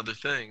whole nother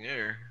thing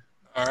there.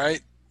 All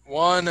right.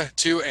 1,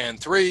 2, and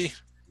 3.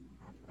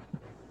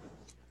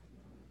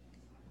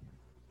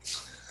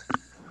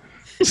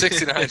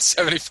 69,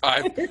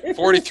 75,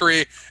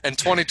 43, and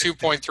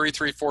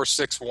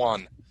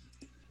 22.33461.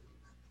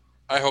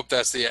 I hope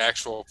that's the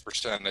actual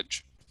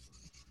percentage.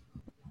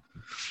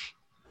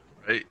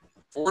 Right?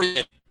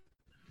 48.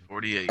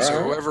 48. All So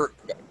right. whoever,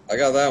 I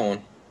got that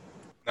one.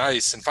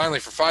 nice. And finally,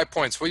 for 5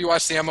 points, will you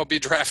watch the MLB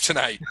draft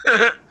tonight?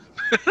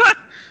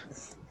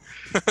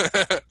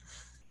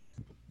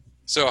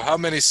 So how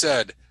many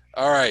said?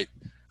 All right.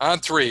 On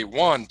 3.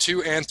 1,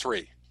 2, and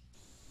 3.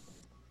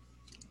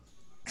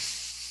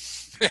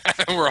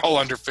 We're all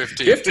under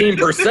 15.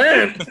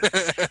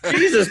 15%?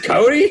 Jesus,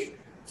 Cody.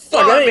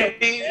 Fuck, Well, I I ain't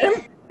mean,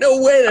 10.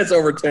 No way that's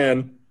over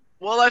 10.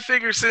 well, I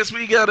figure since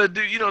we got to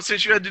do,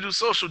 since you had to do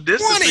social 20,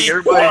 distancing,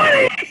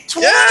 everybody.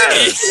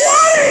 20.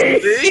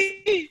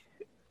 See?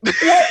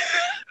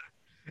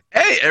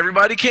 Hey,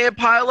 everybody can't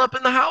pile up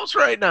in the house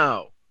right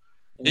now.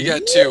 You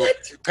got 2.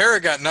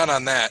 Parrot got none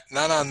on that.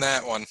 None on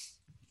that one.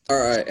 All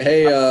right.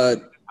 Hey,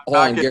 hold Not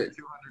on, getting Gary.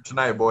 200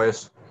 tonight,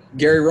 boys.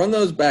 Gary, run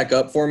those back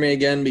up for me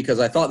again because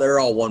I thought they were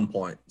all 1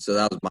 point. So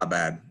that was my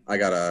bad. I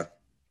got a,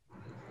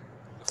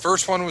 The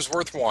first one was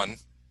worth 1.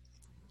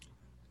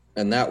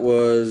 and that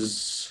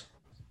was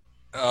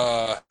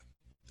Cody,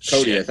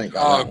 Cody, I think.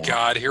 got Oh, that one.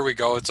 God. Here we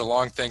go. It's a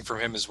long thing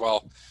from him as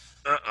well.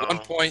 Uh-oh. 1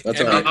 point.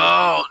 That's and all right.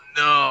 Oh,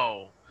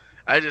 no.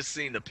 I just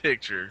seen the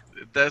picture.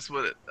 That's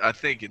what I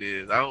think it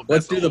is. I hope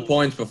Let's that's do the old.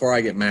 points before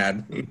I get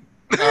mad. All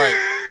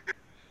right.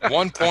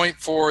 1 point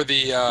for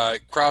the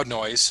crowd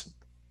noise.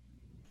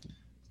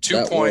 2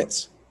 That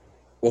points.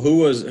 Well, who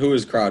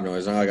was crowd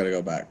noise? Now I got to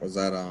go back. Was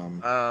that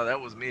That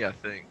was me, I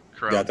think.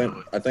 Crowd Yeah,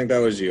 noise. I think that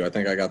was you. I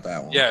think I got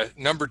that one. Yeah.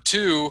 Number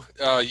 2,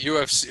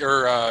 UFC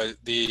or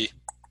the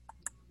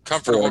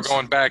comfortable Sports.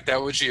 going back.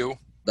 That was you.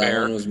 that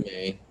Bear. one was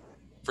me.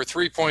 For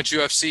 3 points,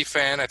 UFC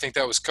fan. I think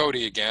that was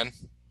Cody again.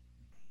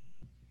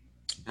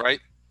 Right?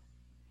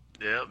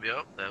 Yep,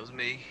 that was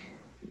me.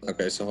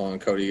 Okay, so hold on.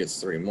 Cody gets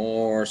 3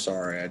 more.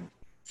 Sorry, I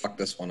fucked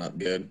this one up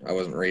good. I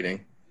wasn't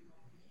reading.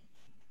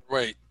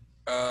 Wait.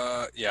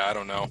 Yeah, I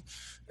don't know.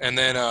 And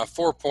then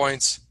 4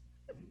 points.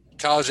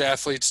 College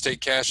athletes take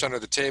cash under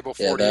the table.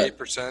 Yeah,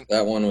 48%.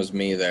 That one was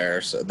me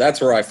there. So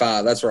that's where I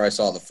saw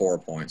the 4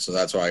 points. So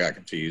that's why I got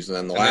confused. And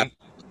then the And last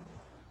then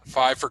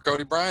 5 for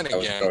Cody Bryant that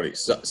was again. Cody.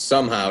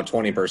 Somehow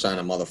 20%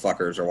 of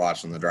motherfuckers are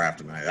watching the draft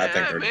tonight. I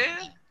think Yeah, they're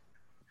man.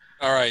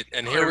 All right,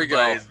 and here we go.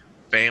 Everybody's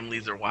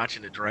families are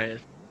watching the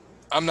draft.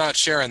 I'm not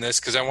sharing this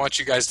because I want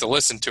you guys to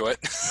listen to it.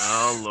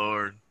 Oh,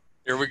 Lord.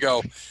 Here we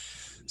go.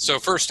 So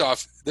first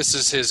off, this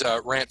is his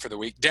rant for the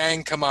week.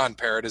 Dang, come on,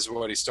 Parrot, is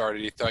what he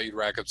started. He thought you'd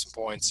rack up some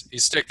points.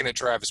 He's sticking at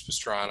Travis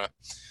Pastrana.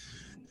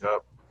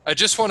 Yep. I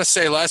just want to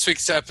say last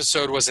week's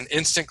episode was an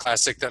instant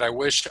classic that I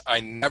wish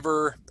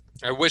never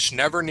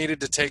needed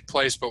to take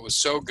place, but was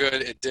so good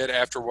it did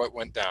after what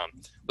went down.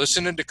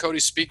 Listening to Cody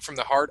speak from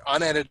the heart,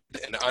 unedited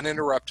and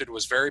uninterrupted,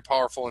 was very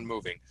powerful and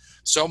moving.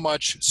 So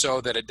much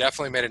so that it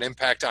definitely made an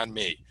impact on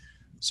me.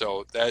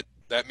 So that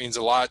means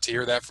a lot to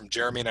hear that from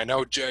Jeremy. And I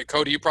know,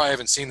 Cody, you probably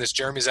haven't seen this.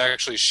 Jeremy's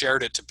actually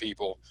shared it to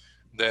people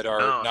that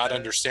are not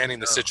understanding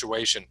the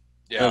situation.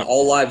 Yeah. An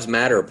All Lives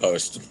Matter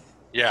post.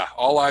 Yeah,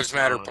 All Lives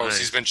Matter post. Nice.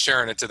 He's been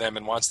sharing it to them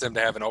and wants them to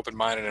have an open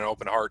mind and an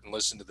open heart and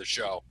listen to the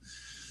show.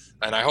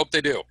 And I hope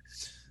they do.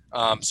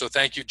 So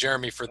thank you,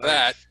 Jeremy, for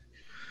that.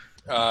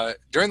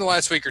 During the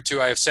last week or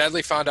two, I have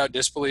sadly found out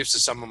disbeliefs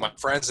of some of my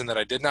friends and that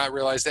I did not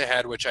realize they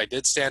had, which I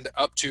did stand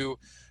up to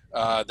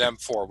them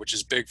for, which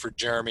is big for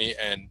Jeremy,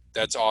 and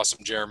that's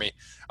awesome, Jeremy.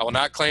 I will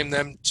not claim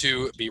them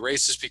to be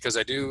racist because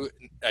I do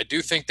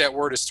think that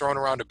word is thrown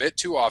around a bit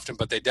too often,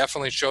 but they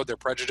definitely showed their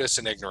prejudice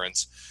and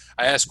ignorance.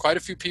 I asked quite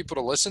a few people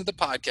to listen to the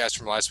podcast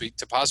from last week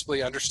to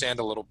possibly understand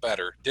a little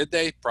better. Did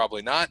they?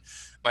 Probably not.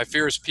 My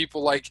fear is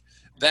people like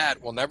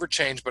that will never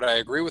change, but I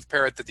agree with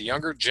Parrott that the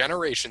younger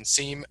generation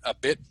seem a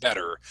bit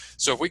better.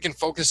 So if we can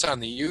focus on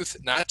the youth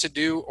not to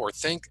do or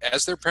think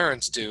as their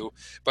parents do,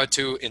 but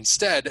to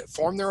instead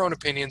form their own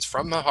opinions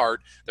from the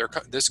heart,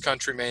 this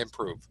country may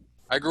improve.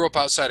 I grew up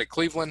outside of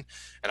Cleveland,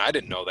 and I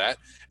didn't know that,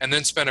 and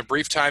then spent a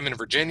brief time in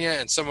Virginia,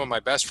 and some of my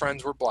best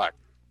friends were black.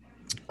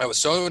 I was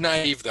so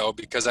naive, though,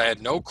 because I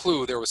had no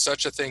clue there was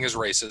such a thing as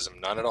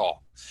racism, none at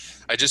all.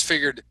 I just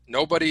figured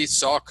nobody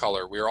saw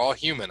color. We were all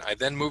human. I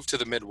then moved to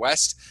the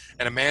Midwest,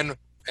 and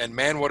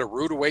man, what a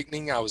rude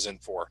awakening I was in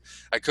for.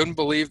 I couldn't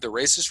believe the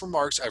racist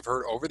remarks I've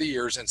heard over the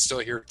years and still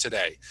hear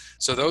today.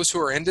 So those who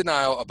are in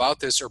denial about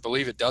this or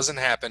believe it doesn't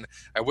happen,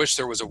 I wish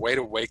there was a way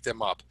to wake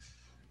them up.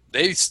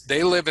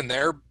 They live in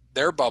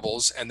their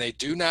bubbles, and they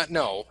do not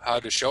know how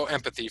to show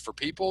empathy for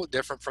people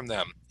different from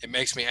them. It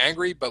makes me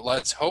angry, but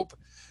let's hope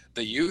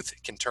The youth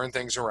can turn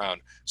things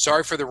around.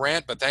 Sorry for the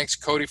rant, but thanks,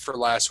 Cody, for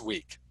last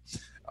week.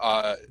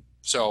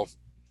 So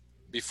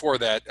before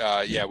that,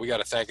 we got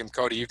to thank him.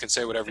 Cody, you can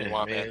say whatever you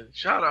want, man.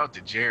 Shout out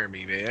to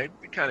Jeremy, man.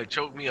 It kind of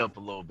choked me up a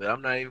little bit.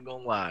 I'm not even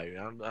gonna lie.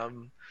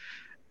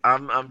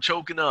 I'm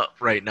choking up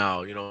right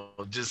now.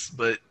 Just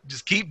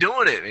keep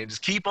doing it, man.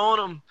 Just keep on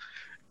them.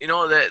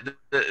 That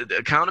the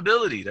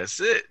accountability. That's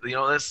it.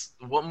 That's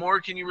what more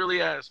can you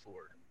really ask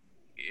for?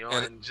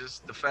 And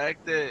just the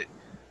fact that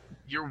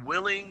you're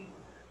willing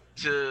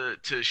to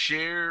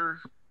share.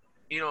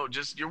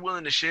 You're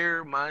willing to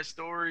share my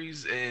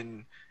stories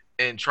and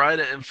try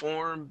to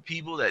inform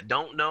people that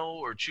don't know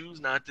or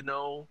choose not to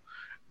know.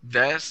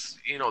 That's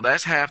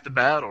half the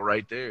battle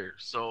right there.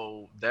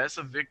 So that's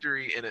a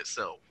victory in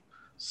itself.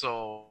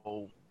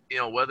 So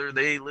whether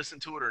they listen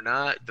to it or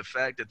not, the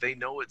fact that they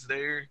know it's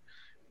there,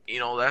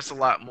 that's a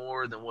lot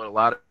more than what a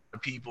lot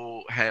of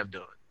people have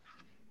done.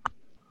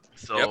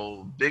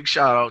 So Big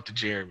shout out to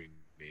Jeremy.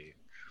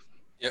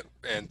 Yep,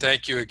 and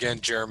thank you again,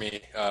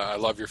 Jeremy. I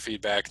love your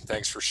feedback.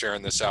 Thanks for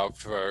sharing this out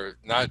for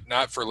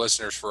not for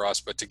listeners, for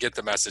us, but to get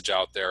the message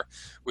out there.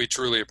 We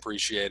truly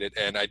appreciate it.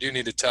 And I do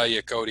need to tell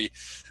you, Cody,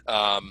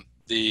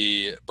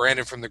 the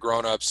Brandon from the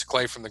Grown Ups,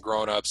 Clay from the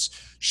Grown Ups,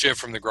 Shiv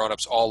from the Grown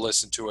Ups all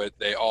listen to it.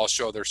 They all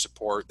show their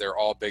support. They're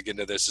all big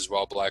into this as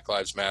well. Black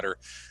Lives Matter.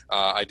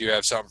 I do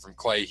have something from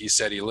Clay. He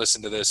said he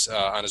listened to this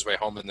on his way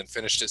home and then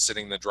finished it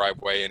sitting in the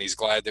driveway. And he's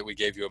glad that we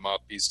gave you a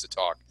mouthpiece to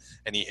talk.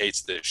 And he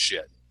hates this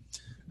shit.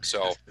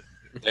 So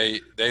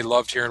they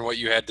loved hearing what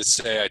you had to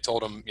say. I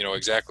told them,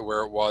 exactly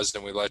where it was,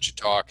 and we let you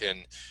talk,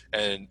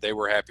 and they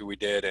were happy we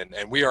did,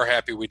 and we are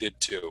happy we did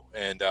too.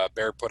 And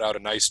Bear put out a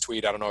nice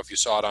tweet. I don't know if you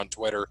saw it on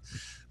Twitter.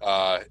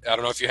 I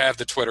don't know if you have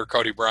the Twitter,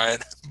 Cody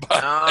Bryant.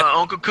 But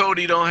Uncle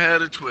Cody don't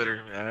have the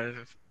Twitter.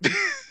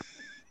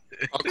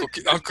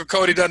 Uncle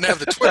Cody doesn't have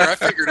the Twitter. I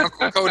figured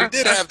Uncle Cody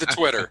did have the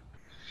Twitter.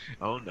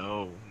 Oh,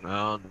 no.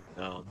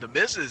 The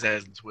missus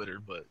has the Twitter,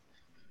 but.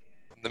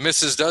 The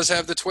missus does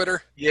have the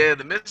Twitter? Yeah,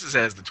 the missus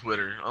has the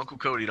Twitter. Uncle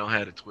Cody don't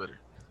have the Twitter.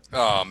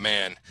 Oh,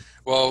 man.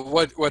 Well,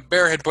 what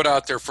Bear had put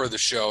out there for the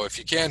show, if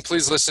you can,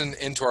 please listen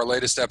into our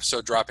latest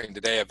episode dropping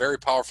today. A very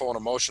powerful and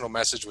emotional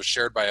message was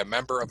shared by a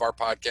member of our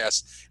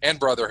podcast and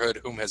Brotherhood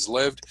whom has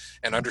lived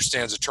and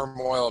understands the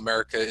turmoil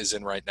America is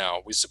in right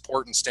now. We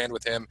support and stand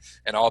with him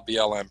and all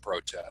BLM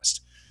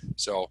protest.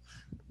 So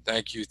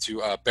thank you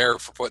to Bear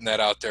for putting that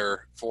out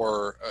there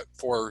for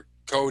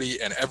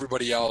Cody and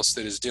everybody else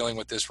that is dealing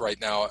with this right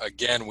now.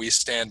 Again, we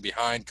stand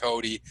behind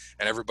Cody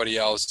and everybody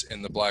else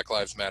in the Black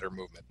Lives Matter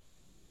movement.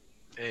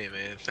 Hey,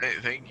 man,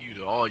 thank you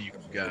to all you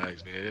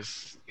guys, man.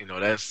 It's,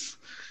 that's,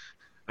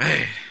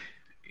 man,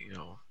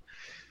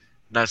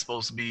 not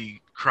supposed to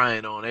be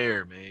crying on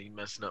air, man. You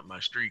messing up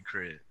my street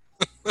cred.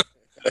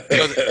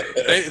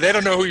 They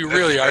don't know who you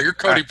really are. You're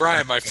Cody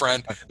Bryant, my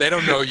friend. They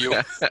don't know you.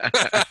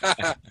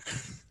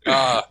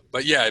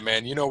 But yeah,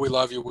 man, we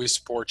love you. We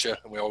support you,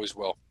 and we always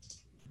will.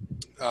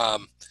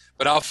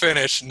 But I'll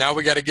finish. Now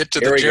we got to get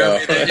to the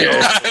Jeremy.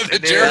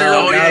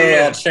 Now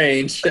it'll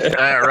change.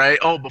 All right.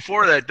 Oh,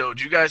 before that, though,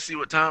 did you guys see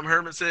what Tom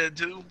Herman said,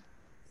 too?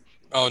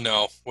 Oh,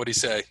 no. What'd he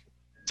say?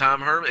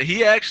 Tom Herman,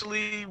 he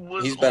actually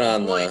was He's been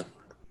on point.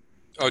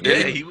 Oh,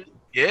 did he?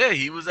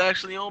 He was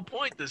actually on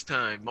point this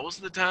time. Most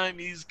of the time,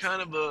 he's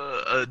kind of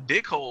a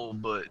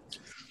dickhole, but,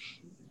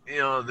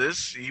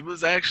 he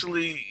was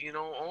actually,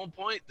 on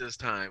point this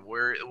time,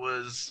 where it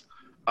was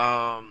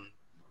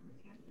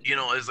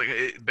it's like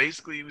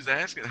basically he was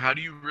asking, how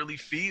do you really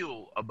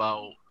feel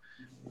about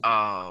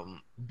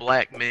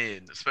black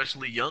men,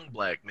 especially young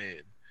black men?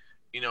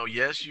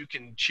 Yes, you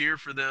can cheer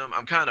for them.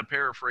 I'm kind of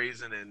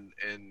paraphrasing and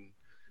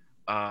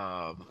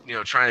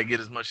trying to get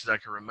as much as I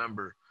can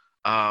remember.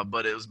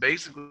 But it was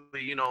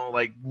basically,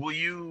 will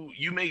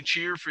you may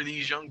cheer for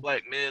these young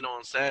black men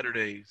on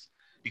Saturdays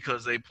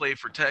because they play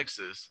for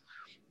Texas,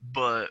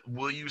 but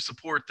will you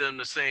support them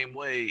the same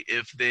way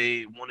if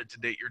they wanted to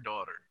date your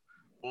daughter?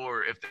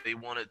 Or if they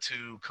wanted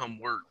to come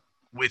work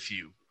with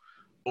you,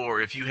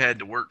 or if you had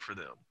to work for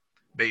them,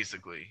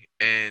 basically.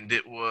 And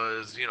it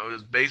was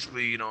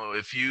basically,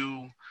 if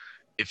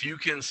you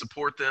can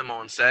support them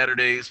on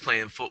Saturdays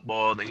playing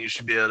football, then you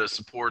should be able to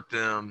support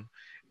them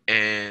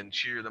and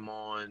cheer them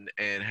on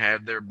and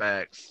have their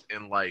backs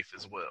in life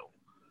as well.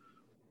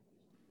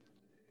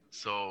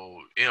 So,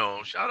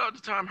 shout out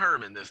to Tom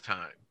Herman this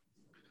time.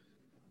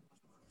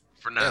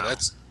 For now. Yeah,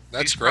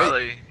 that's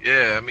great.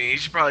 He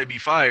should probably be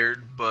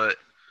fired, but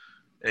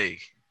hey,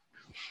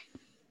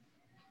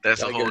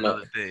 that's a whole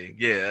other thing.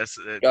 Yeah,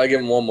 gotta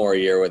give him one more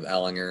year with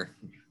Ellinger.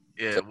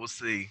 Yeah, we'll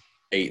see.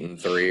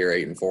 8-3 or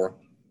 8-4.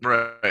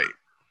 Right.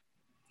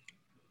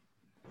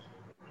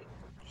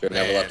 Should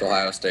never left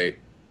Ohio State.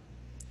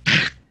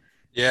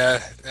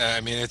 Yeah,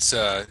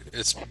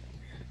 it's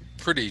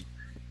pretty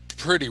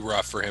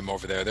rough for him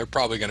over there. They're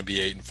probably going to be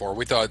 8-4.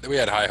 We thought we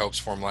had high hopes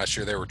for him last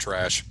year. They were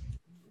trash.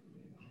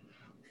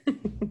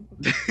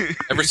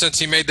 Ever since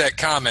he made that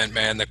comment,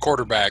 man, the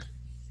quarterback,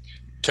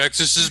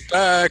 Texas is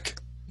back.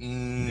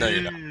 No,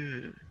 you're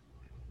not.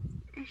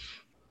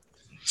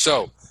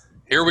 So,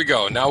 here we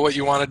go. Now what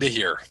you wanted to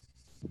hear.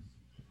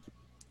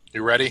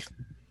 You ready?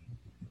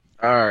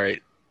 All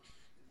right.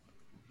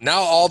 Now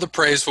all the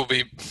praise will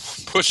be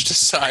pushed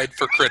aside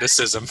for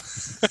criticism.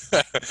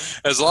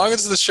 As long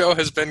as the show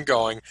has been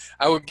going,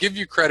 I will give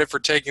you credit for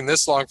taking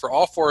this long for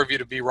all four of you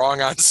to be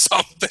wrong on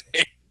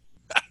something.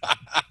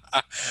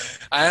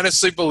 I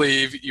honestly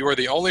believe you are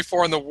the only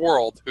four in the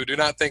world who do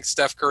not think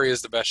Steph Curry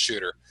is the best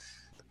shooter.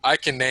 I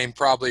can name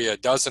probably a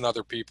dozen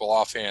other people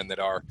offhand that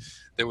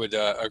would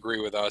agree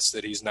with us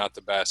that he's not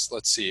the best.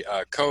 Let's see.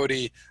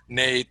 Cody,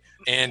 Nate,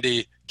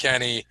 Andy,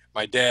 Kenny,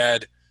 my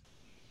dad.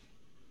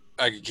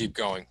 I could keep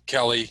going.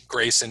 Kelly,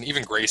 Grayson,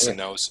 even Grayson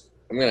knows.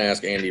 I'm going to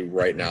ask Andy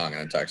right now. I'm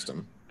going to text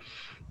him.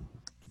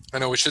 I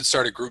know we should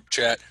start a group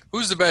chat.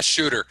 Who's the best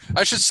shooter?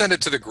 I should send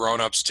it to the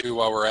grown-ups too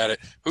while we're at it.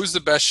 Who's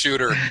the best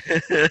shooter?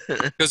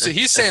 Because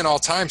he's saying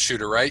all-time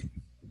shooter, right?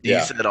 He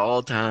said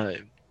all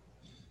time.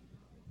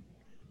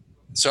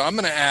 So I'm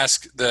going to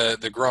ask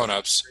the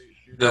grown-ups.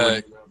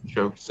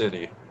 Choke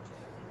City.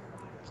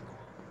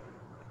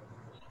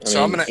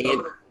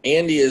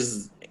 Andy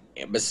is.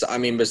 I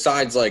mean,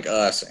 besides like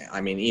us,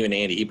 I mean, even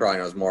Andy, he probably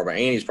knows more. But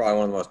Andy's probably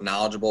one of the most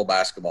knowledgeable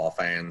basketball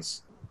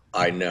fans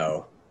I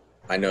know.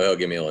 I know he'll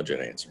give me a legit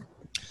answer.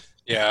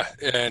 Yeah,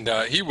 and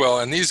he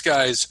will. And these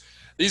guys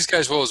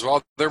will as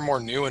well. They're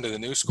more new into the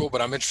new school,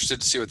 but I'm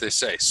interested to see what they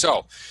say.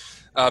 So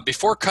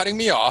before cutting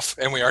me off,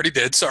 and we already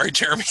did. Sorry,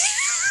 Jeremy.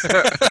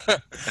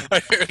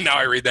 Now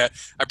I read that.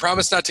 I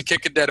promise not to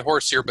kick a dead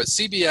horse here, but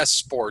CBS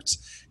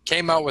Sports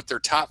came out with their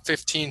top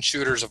 15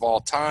 shooters of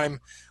all time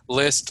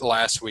list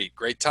last week.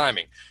 Great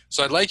timing.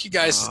 So I'd like you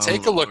guys to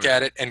take a look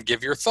at it and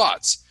give your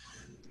thoughts.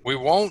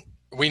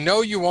 We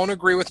know you won't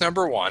agree with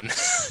number one,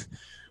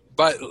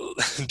 but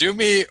do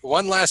me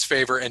one last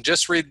favor and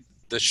just read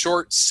the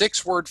short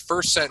 6-word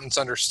first sentence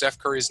under Steph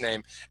Curry's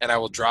name, and I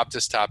will drop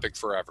this topic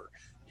forever.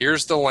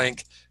 Here's the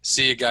link.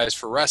 See you guys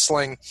for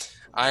wrestling.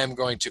 I am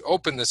going to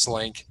open this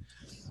link,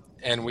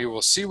 and we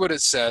will see what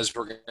it says.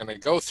 We're going to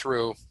go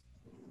through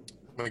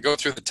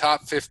the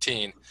top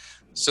 15.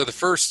 So the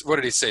first, what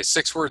did he say,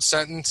 6-word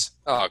sentence?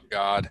 Oh,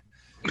 God.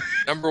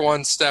 Number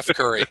one, Steph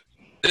Curry.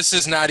 This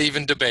is not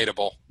even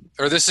debatable,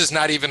 or this is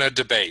not even a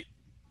debate.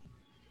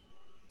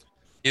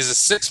 He's the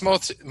sixth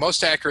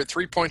most accurate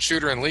three-point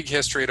shooter in league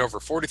history at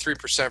over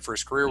 43% for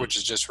his career, which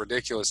is just a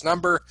ridiculous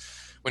number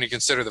when you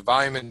consider the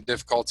volume and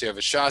difficulty of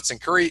his shots. And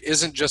Curry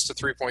isn't just a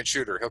three-point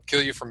shooter. He'll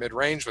kill you from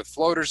mid-range with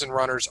floaters and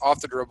runners, off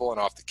the dribble and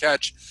off the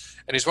catch,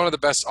 and he's one of the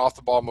best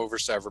off-the-ball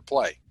movers to ever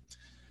play.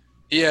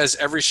 He has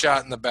every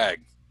shot in the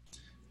bag.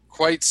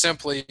 Quite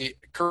simply,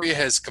 Curry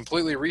has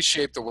completely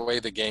reshaped the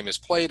way the game is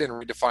played and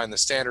redefined the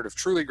standard of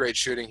truly great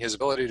shooting. His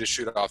ability to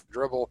shoot off the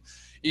dribble,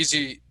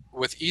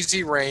 with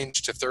easy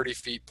range to 30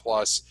 feet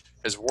plus,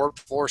 his warped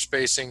floor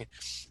spacing,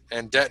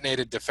 and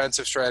detonated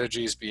defensive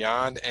strategies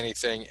beyond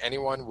anything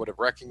anyone would have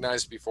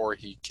recognized before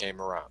he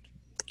came around.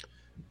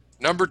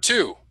 Number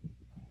two,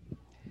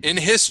 in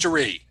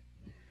history.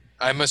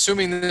 I'm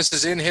assuming this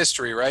is in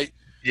history, right?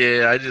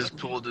 Yeah, I just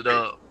pulled it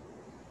up.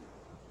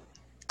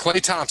 Klay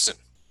Thompson.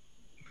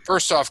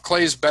 First off,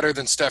 Klay's better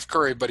than Steph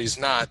Curry, but he's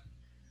not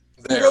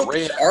there. Who wrote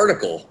this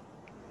article?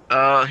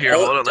 Here,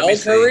 hold on. Let me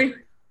Curry? see.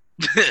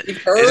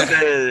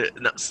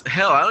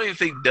 Hell, I don't even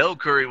think Del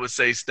Curry would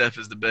say Steph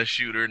is the best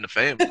shooter in the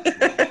family.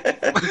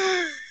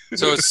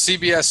 So it's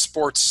CBS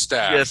Sports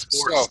staff. Yeah,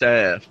 sports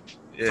staff.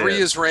 Yeah. 3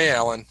 is Ray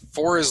Allen.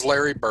 4 is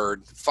Larry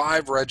Bird.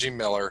 5, Reggie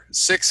Miller.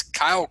 6,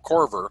 Kyle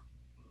Korver.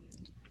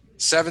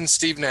 7,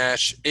 Steve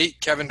Nash.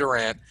 8, Kevin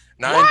Durant.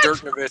 9, What? Dirk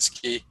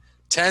Nowitzki.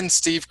 10,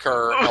 Steve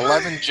Kerr.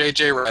 11,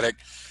 J.J. Redick.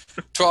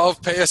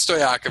 12, Peja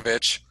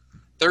Stojakovic.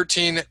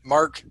 13,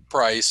 Mark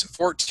Price.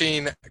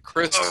 14,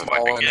 Chris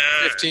Mullin.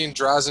 15,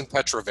 Drazen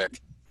Petrovic.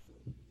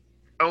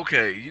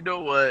 Okay, you know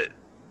what?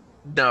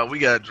 No, we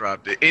got to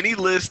drop it. Any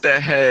list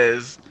that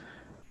has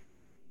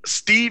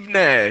Steve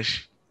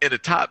Nash in the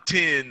top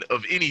 10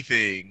 of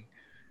anything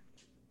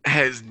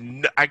has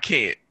I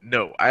can't.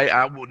 No,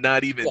 I will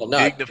not even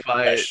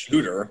dignify it.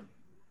 Shooter.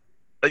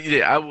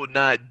 Yeah, I will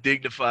not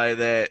dignify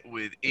that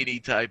with any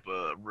type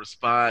of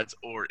response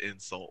or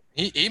insult.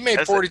 He made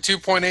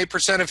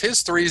 42.8% of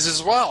his threes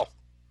as well.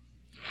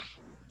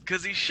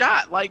 Because he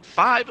shot like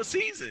 5 a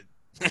season.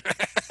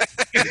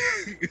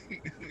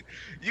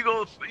 You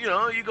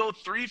go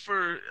 3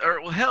 for,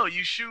 or well, hell,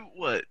 you shoot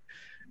what?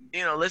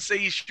 Let's say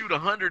you shoot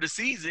 100 a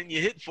season,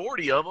 you hit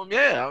 40 of them.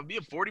 Yeah, I'll be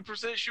a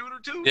 40% shooter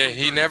too. Yeah,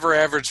 he never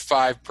averaged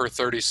 5 per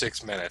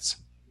 36 minutes.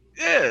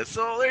 Yeah,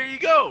 so there you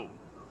go.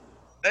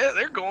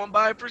 They're going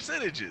by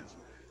percentages.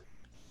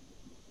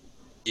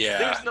 Yeah.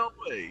 There's no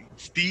way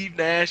Steve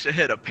Nash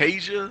ahead of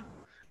Peja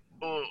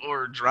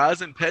or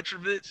Drazen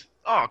Petrovic.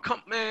 Oh,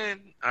 come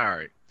man. All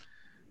right.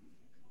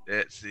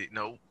 That's it.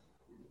 No.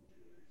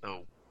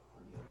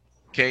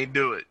 Can't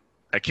do it.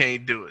 I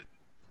can't do it.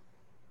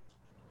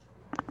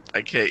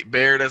 I can't.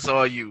 Bear, that's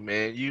all you,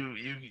 man. You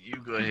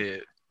go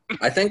ahead.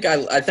 I think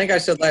I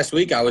said last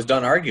week I was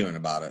done arguing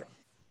about it.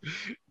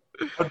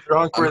 How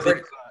drunk were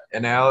they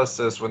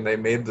analysis when they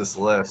made this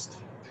list?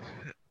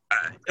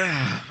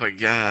 Oh my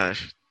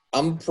gosh.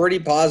 I'm pretty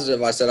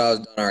positive I said I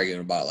was done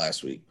arguing about it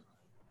last week.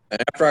 And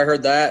after I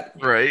heard that,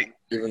 Right.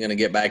 even going to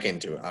get back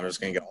into it. I'm just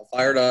going to get all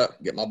fired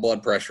up, get my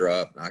blood pressure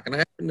up. Not going to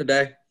happen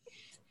today.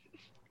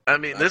 I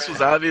mean, this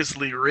was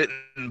obviously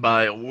written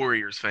by a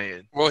Warriors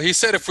fan. Well, he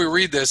said if we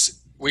read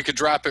this, we could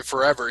drop it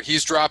forever.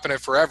 He's dropping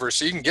it forever,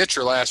 so you can get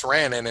your last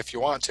rant in if you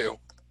want to.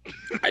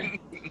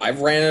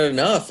 I've ran it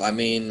enough. I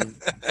mean,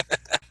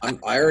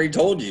 I already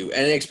told you.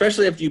 And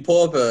especially if you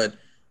pull up a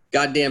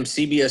goddamn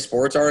CBS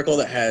Sports article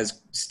that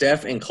has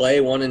Steph and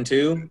Clay 1 and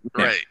 2.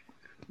 Right.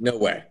 No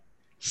way.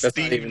 That's not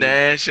Steve even-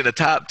 Nash in a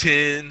top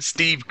 10.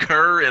 Steve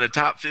Kerr in a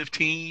top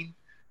 15.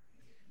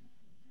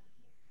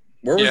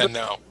 Where was Yeah, the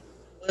no.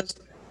 list?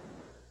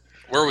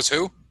 Where was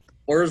who?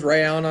 Where was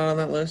Ray Allen on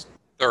that list?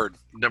 Third.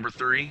 Number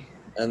 3.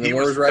 And He then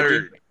where was was Reggie?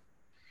 third.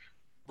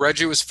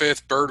 Reggie was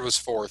fifth. Bird was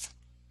fourth.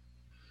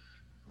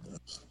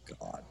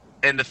 God.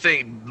 And the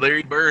thing,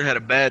 Larry Bird had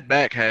a bad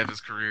back half his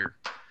career.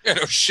 Yeah,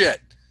 no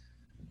shit.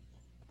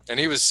 And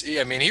he was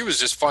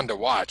just fun to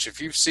watch.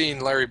 If you've seen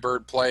Larry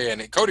Bird play,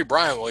 and Cody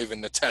Bryant will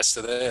even attest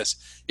to this,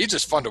 he's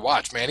just fun to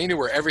watch, man. He knew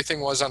where everything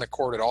was on the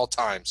court at all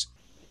times.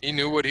 He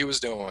knew what he was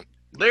doing.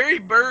 Larry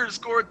Bird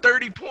scored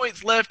 30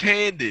 points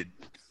left-handed.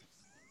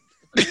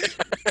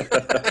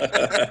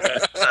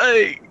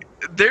 Like,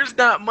 there's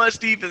not much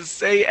to even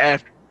say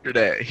after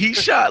that. He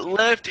shot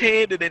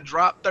left-handed and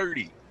dropped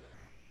 30.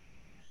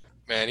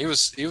 Man, he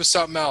was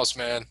something else,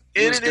 man.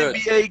 He In was an good.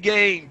 NBA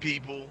game,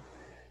 people.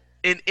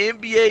 An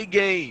NBA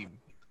game.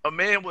 A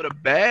man with a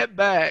bad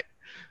back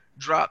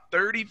dropped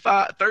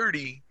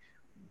 30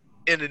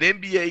 in an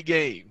NBA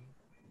game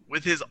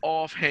with his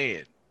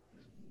offhand.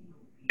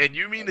 And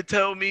you mean to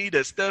tell me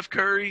that Steph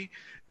Curry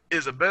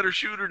is a better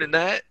shooter than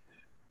that?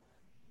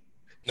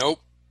 Nope.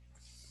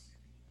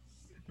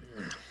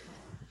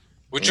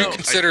 Would No,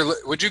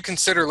 you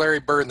consider Larry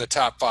Bird in the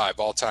top 5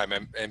 all-time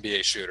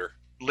NBA shooter?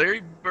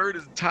 Larry Bird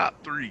is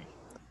top 3.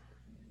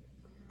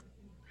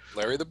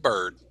 Larry the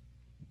Bird.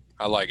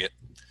 I like it.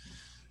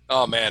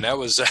 Oh, man, that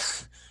was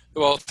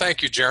well,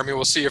 thank you, Jeremy.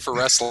 We'll see you for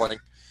wrestling.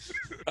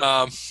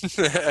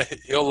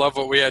 He'll love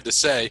what we had to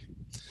say.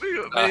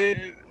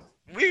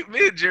 Me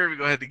and Jeremy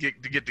gonna have to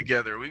get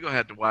together. We're gonna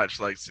have to watch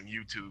like some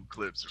YouTube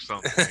clips or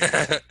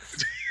something.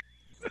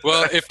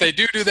 Well, if they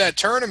do that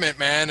tournament,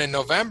 man, in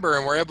November,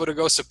 and we're able to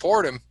go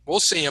support him,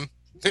 we'll see him.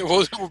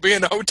 We'll be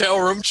in the hotel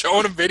room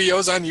showing him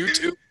videos on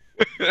YouTube,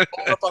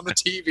 up on the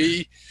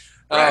TV.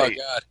 Right.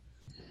 Oh God!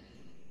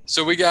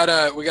 So we got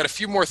a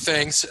few more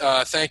things.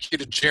 Thank you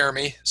to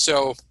Jeremy.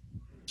 So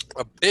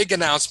a big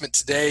announcement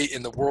today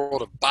in the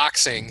world of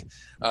boxing.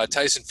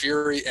 Tyson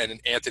Fury and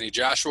Anthony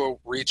Joshua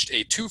reached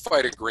a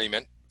 2-fight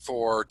agreement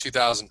for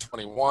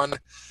 2021.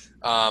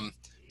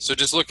 So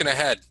just looking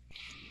ahead.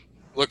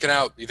 Looking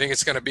out, do you think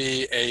it's going to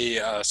be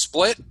a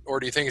split, or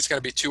do you think it's going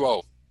to be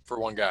 2-0 for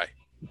one guy?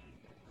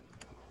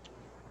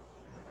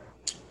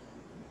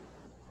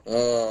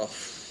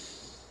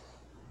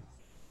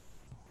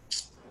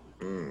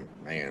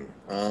 Man.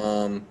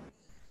 I'm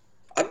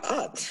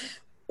not.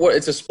 What?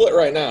 It's a split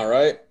right now,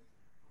 right?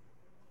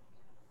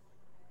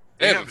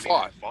 They haven't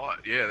fought.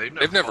 Yeah,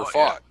 They've never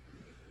fought.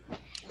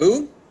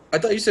 Who? I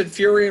thought you said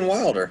Fury and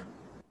Wilder.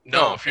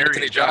 No, Fury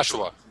Anthony and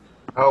Joshua.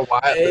 Oh, wow.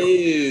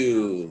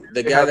 Oh,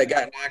 the guy that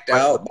got knocked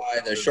out by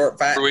the short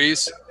fat.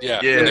 Ruiz. Yeah.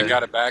 Yeah. And they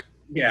got it back.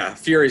 Yeah,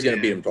 Fury's gonna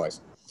beat him twice.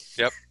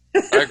 Yep.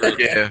 I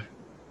agree. Yeah.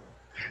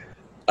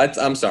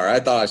 I'm sorry. I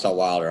thought I saw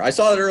Wilder. I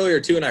saw it earlier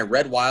too, and I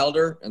read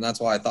Wilder, and that's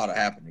why I thought it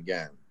happened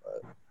again.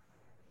 But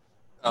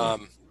All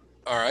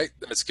right.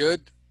 That's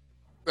good.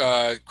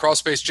 Crawl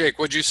Space Jake,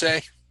 what'd you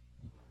say?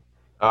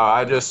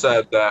 I just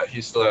said that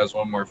he still has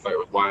one more fight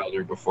with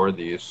Wilder before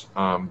these.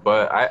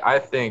 But I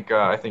think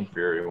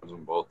Fury wins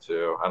them both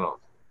too. I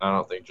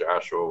don't think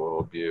Joshua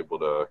will be able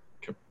to.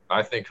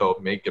 I think he'll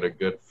make it a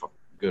good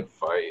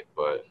fight,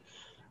 but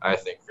I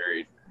think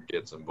Fury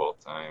gets them both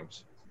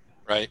times.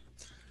 Right.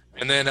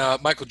 And then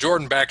Michael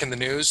Jordan back in the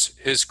news.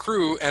 His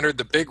crew entered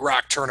the Big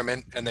Rock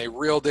tournament, and they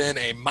reeled in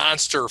a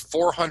monster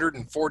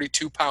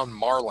 442-pound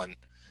marlin.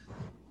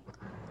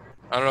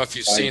 I don't know if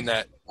you've seen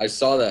that. I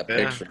saw that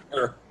Yeah.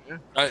 picture.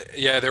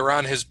 Yeah, they were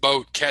on his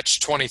boat, Catch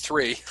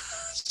 23.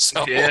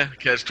 So, Yeah,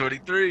 catch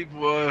 23,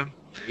 boy.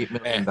 $8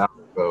 million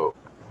boat.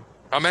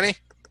 how many?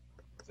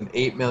 It's an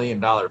 $8 million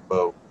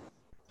boat.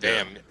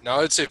 Damn. No,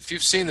 it's if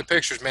you've seen the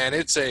pictures, man,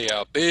 it's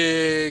a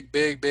big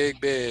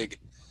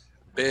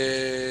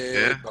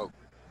Yeah. boat.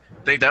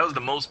 I think that was the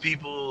most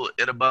people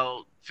in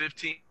about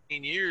 15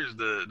 years.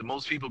 The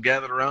most people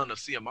gathered around to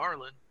see a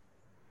marlin.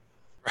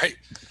 Right.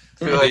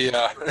 feel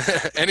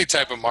like- Any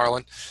type of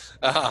marlin.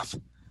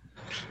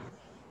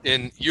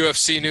 In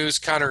UFC news,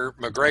 Conor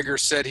McGregor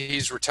said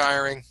he's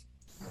retiring.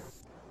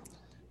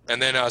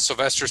 And then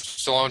Sylvester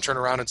Stallone turned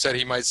around and said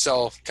he might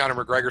sell Conor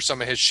McGregor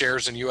some of his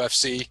shares in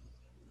UFC.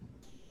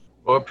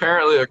 Well,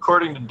 apparently,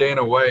 according to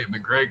Dana White,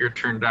 McGregor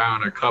turned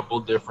down a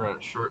couple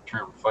different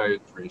short-term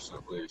fights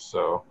recently.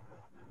 So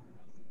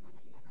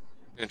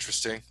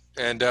Interesting.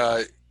 And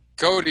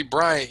Cody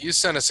Bryant, you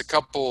sent us a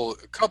couple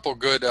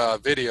good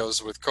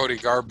videos with Cody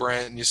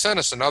Garbrandt, and you sent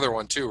us another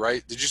one too,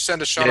 right? Did you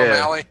send us Sean Yeah.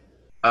 O'Malley?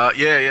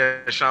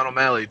 Yeah, Sean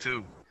O'Malley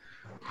too.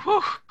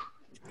 Whew.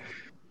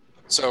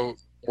 So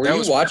Were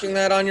you watching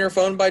that on your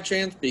phone by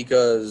chance?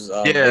 Because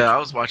I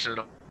was watching it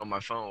on my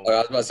phone. I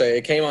was about to say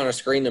it came on a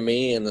screen to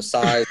me, and the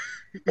size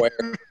where.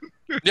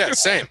 Yeah,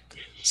 same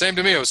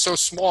to me. It was so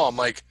small. I'm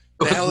like,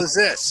 the hell is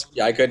this?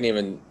 Yeah, I couldn't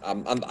even.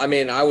 I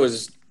mean, I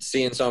was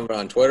seeing some of it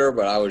on Twitter,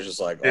 but I was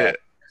just like, oh,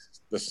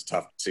 this is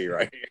tough to see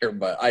right here.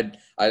 But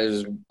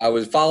I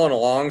was following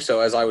along, so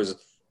as I was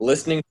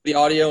listening to the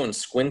audio and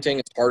squinting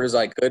as hard as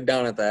I could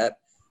down at that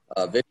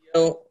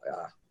video,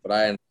 but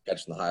I ended up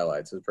catching the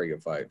highlights. It was a pretty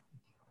good fight.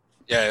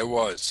 Yeah, it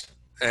was.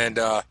 And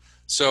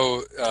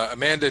so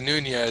Amanda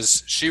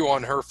Nunes, she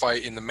won her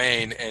fight in the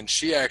main, and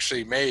she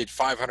actually made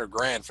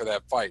 $500,000 for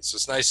that fight. So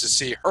it's nice to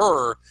see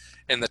her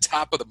in the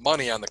top of the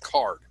money on the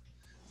card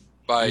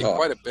by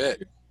quite a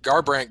bit.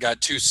 Garbrandt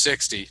got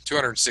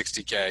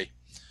 260K.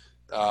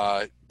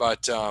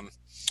 But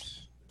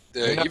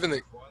even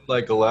the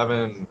like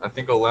 11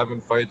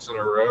 fights in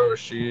a row,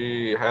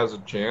 she has a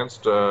chance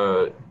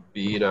to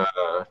beat to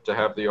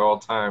have the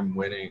all-time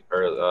winning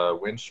or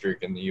win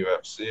streak in the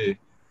UFC.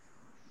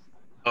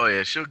 Oh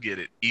yeah, she'll get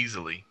it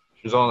easily.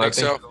 She's only, I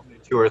think she's only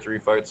 2 or 3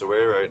 fights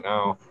away right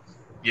now.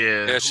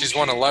 Yeah, she's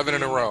won 11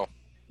 in a row.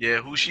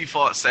 Yeah, who she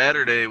fought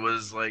Saturday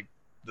was like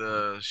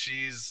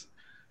she's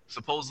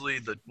supposedly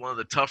one of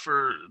the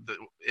tougher,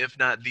 if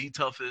not the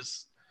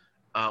toughest,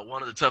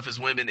 one of the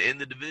toughest women in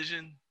the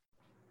division.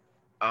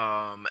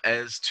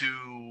 As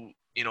to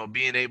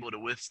being able to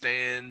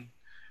withstand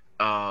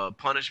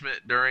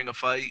punishment during a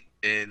fight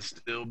and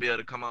still be able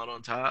to come out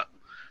on top.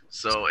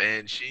 So,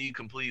 and she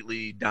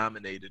completely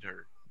dominated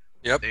her.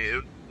 Yep.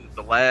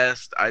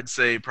 I'd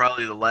say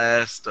probably the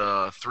last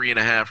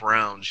 3.5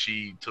 rounds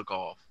she took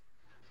off.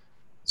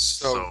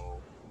 So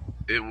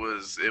it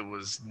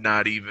was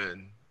not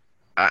even.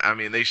 I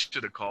mean, they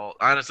should have called.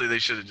 Honestly, they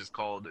should have just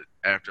called it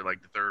after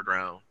like the 3rd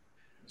round.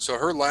 So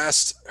her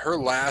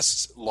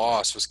last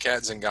loss was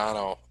Kat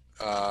Zingano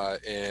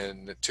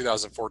in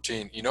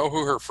 2014. You know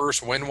who her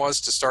first win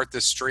was to start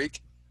this streak?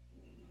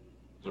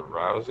 Is it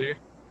Rousey?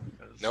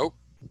 Nope.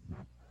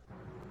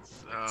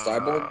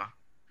 Cyborg?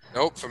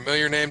 Nope.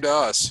 Familiar name to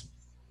us.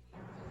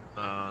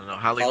 No,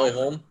 Holly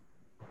Holm?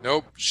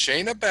 Nope.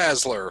 Shayna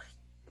Baszler.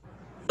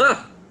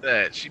 Huh.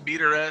 That she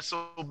beat her ass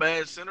so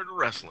bad, sent her to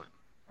wrestling.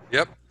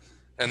 Yep.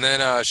 And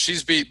then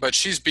she's beat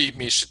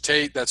Miesha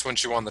Tate. That's when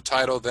she won the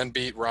title. Then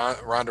beat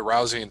Ronda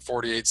Rousey in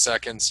 48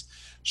 seconds.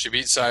 She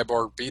beat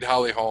Cyborg, beat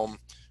Holly Holm.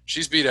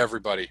 She's beat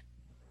everybody.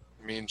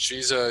 I mean,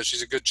 she's a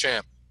good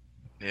champ.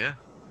 Yeah.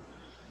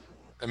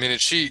 I mean,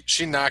 she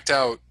knocked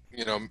out,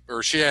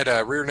 or she had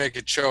a rear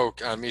naked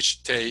choke on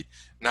Miesha Tate,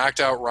 knocked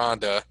out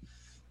Ronda.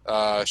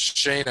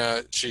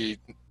 Shayna, she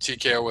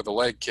TKO with a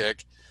leg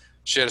kick.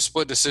 She had a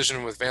split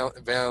decision with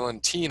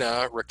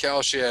Valentina.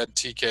 Raquel, she had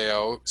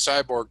TKO.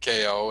 Cyborg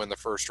KO in the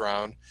first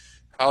round.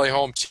 Holly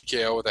Holm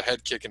TKO with a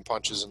head kick and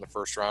punches in the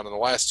first round. And the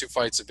last 2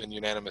 fights have been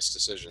unanimous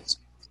decisions.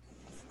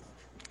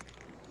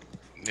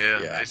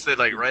 Yeah. I said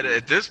like right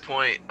at this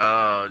point,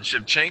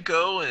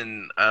 Shevchenko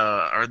and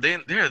are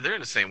they're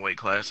in the same weight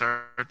class,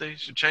 aren't they?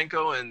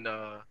 Shevchenko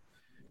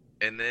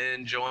and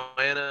then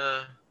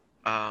Joanna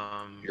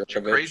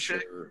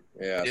Krejcik.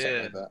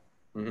 Something like that.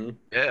 Mm-hmm.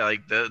 Yeah,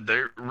 like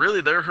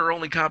they're her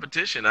only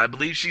competition. I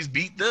believe she's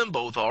beat them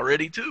both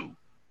already too.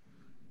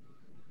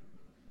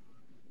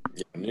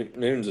 Yeah,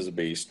 Nunes is a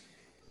beast.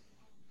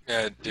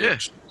 Yeah,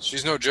 dude,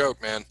 she's no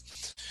joke, man.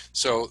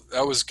 So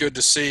that was good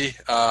to see.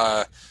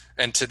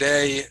 And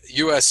today,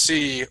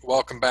 USC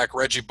welcome back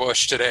Reggie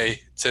Bush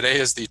today. Today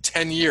is the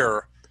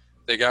 10-year.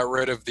 They got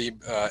rid of the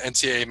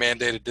NCAA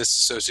mandated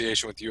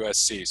disassociation with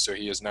USC, so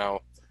he is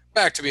now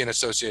back to being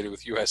associated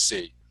with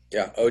USC.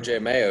 Yeah,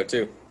 OJ Mayo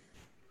too.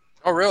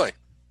 Oh, really?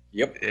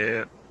 Yep.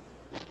 Yeah.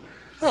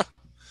 Huh.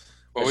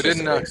 Well, we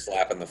didn't a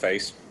slap in the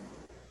face.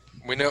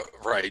 We know,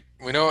 right?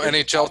 We know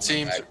NHL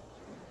teams.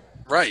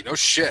 Right. No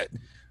shit.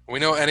 We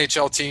know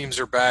NHL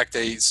teams are back.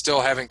 They still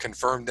haven't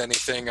confirmed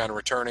anything on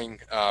returning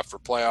for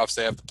playoffs.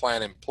 They have the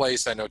plan in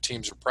place. I know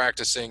teams are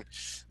practicing.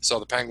 So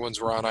the Penguins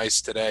were on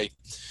ice today.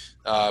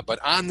 But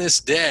on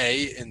this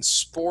day in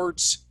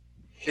sports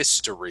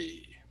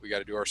history, we got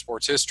to do our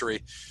sports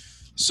history.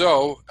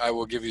 So I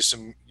will give you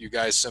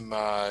guys some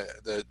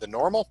the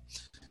normal,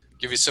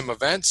 give you some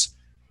events.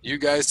 You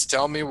guys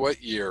tell me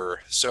what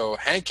year. So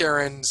Hank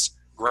Aaron's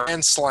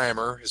Grand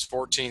Slammer, his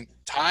 14th,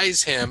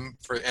 ties him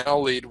for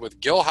NL lead with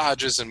Gil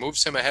Hodges and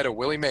moves him ahead of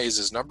Willie Mays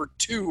as number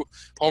 2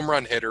 home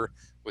run hitter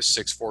with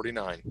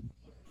 649.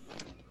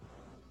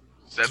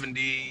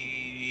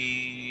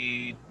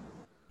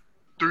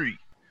 73.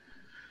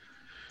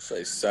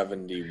 Say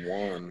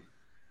 71.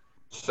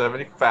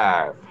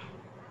 75.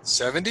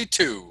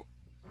 72.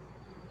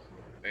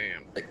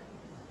 Damn. I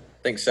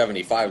think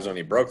 75 is when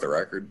he broke the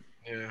record.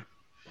 Yeah.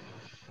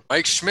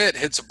 Mike Schmidt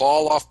hits a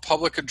ball off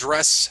public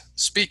address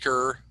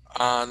speaker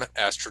on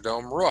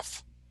Astrodome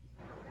roof.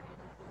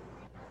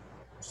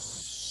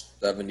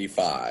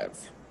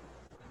 75.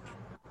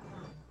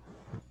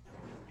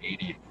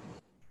 80.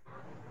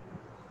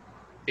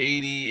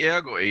 80. Yeah,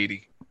 I'll go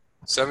 80.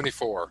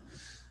 74.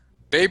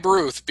 Babe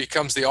Ruth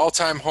becomes the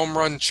all-time home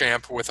run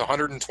champ with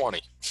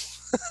 120.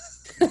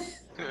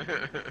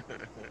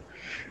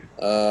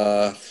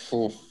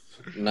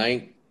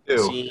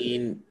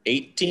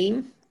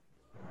 $19.18.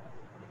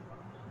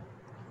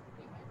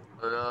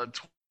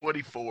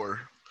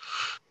 24.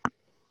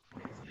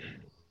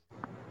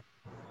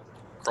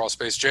 Crawl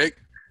space, Jake.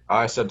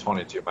 I said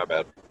 22. My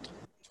bad.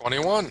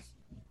 21.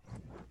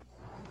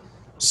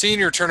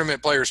 Senior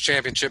Tournament Players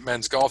Championship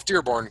Men's Golf,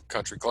 Dearborn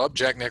Country Club.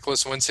 Jack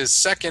Nicklaus wins his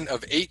second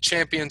of 8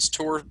 Champions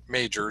Tour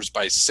majors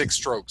by 6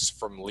 strokes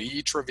from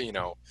Lee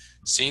Trevino.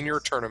 Senior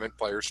Tournament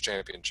Players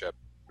Championship.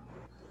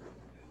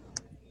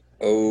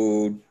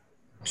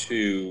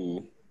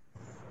 02.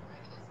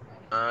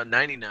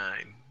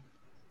 99.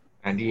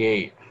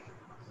 98.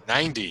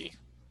 90.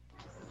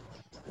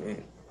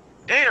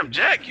 Damn,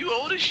 Jack, you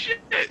old as shit.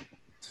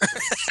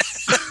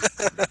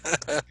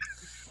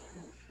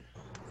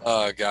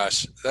 Oh,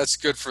 gosh. That's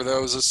good for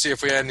those. Let's see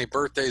if we had any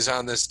birthdays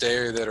on this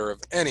day that are of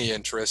any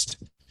interest.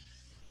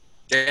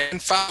 Dan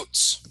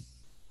Fouts.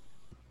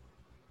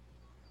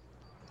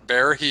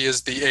 Bear, he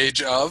is the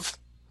age of?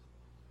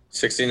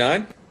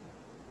 69.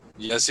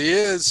 Yes, he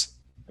is.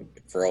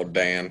 For old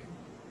Dan.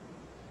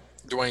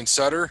 Dwayne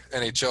Sutter,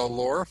 NHL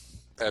lore.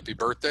 Happy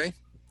birthday.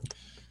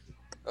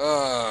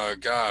 Oh,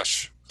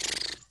 gosh.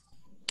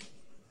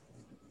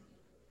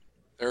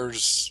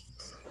 There's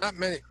not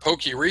many.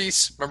 Pokey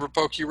Reese. Remember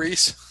Pokey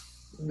Reese?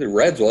 The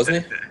Reds,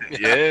 wasn't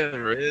he? Yeah,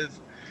 there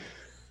is.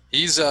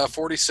 He's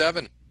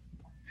 47.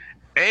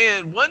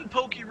 And one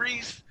Pokey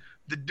Reese,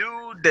 the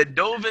dude that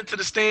dove into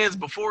the stands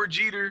before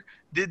Jeter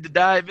did the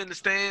dive in the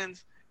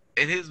stands,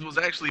 and his was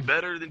actually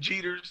better than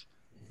Jeter's.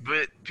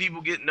 But people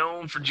get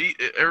known for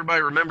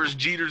everybody remembers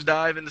Jeter's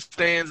dive in the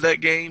stands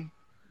that game.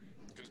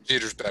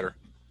 Jeter's better.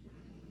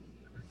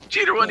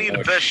 Jeter wasn't even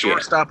the best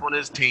shortstop on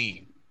his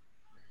team.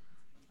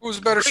 Who's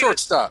a better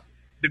shortstop?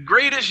 The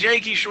greatest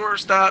Yankee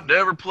shortstop to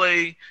ever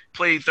played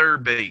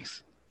third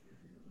base.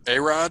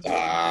 A-Rod?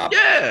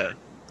 Yeah.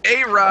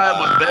 A-Rod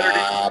was better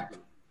than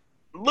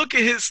 – look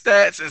at his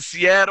stats in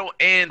Seattle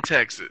and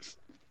Texas.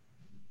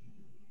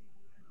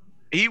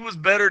 He was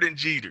better than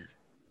Jeter.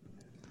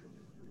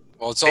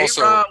 Well, it's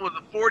also – A-Rod was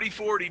a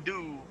 40-40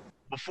 dude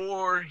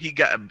before he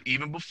got –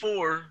 even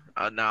before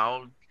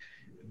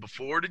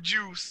before the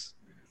juice,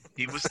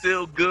 he was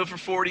still good for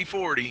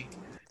 40-40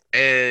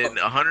 and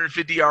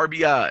 150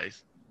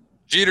 RBIs.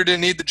 Jeter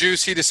didn't need the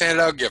juice. He just handed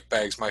out gift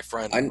bags, my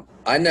friend.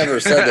 I never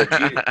said that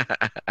Jeter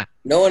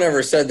 – no one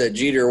ever said that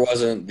Jeter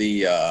wasn't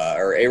the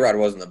or A-Rod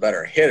wasn't the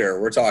better hitter.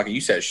 We're talking –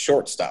 you said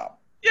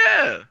shortstop.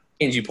 Yeah.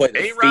 Means you play in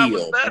the A-Rod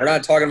was field. better. We're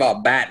not talking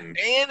about batting.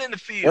 And in the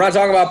field. We're not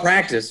talking about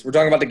practice. We're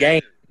talking about the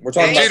game. We're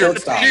talking about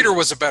shortstop. Jeter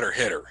was a better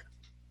hitter.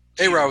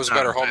 A-Rod was a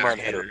better home run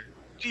hitter.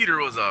 Jeter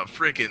was a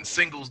freaking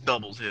singles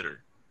doubles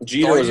hitter.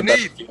 Jeter was a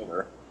better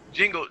hitter.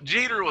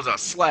 Jeter was a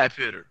slap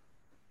hitter.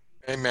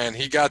 Hey, man,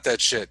 he got that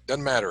shit.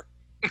 Doesn't matter.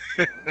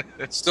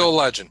 Still a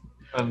legend.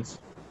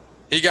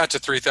 He got to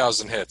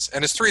 3,000 hits,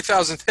 and his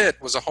 3,000th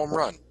hit was a home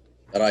run.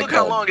 Look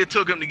how long it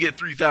took him to get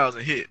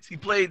 3,000 hits. He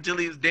played until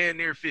he was damn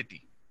near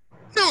 50.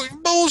 No,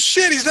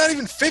 bullshit. He's not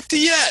even 50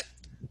 yet.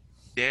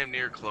 Damn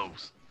near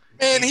close.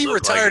 Man, he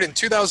retired in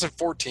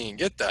 2014.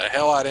 Get the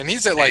hell out. And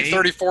he's at like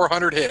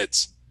 3,400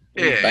 hits.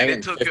 Yeah, banging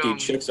it took 50 him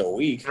chicks a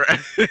week. Right.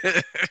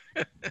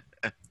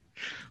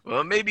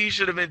 Well, maybe he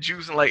should have been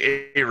juicing like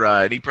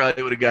A-Rod. He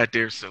probably would have got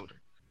there sooner.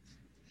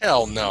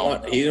 Hell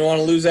no. He didn't want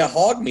to lose that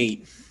hog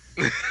meat.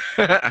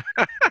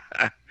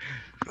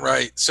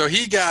 Right. So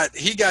he got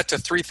to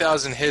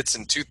 3,000 hits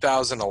in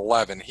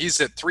 2011. He's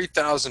at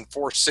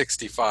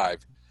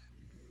 3,465.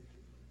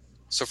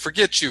 So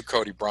forget you,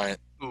 Cody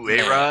Bryant. Ooh,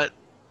 A-Rod?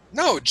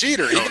 No,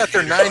 Jeter. He got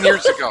there 9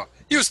 years ago.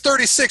 He was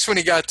 36 when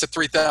he got to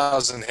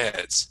 3,000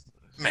 hits.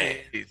 Man.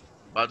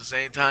 About the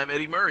same time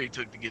Eddie Murray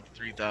took to get to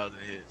 3,000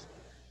 hits.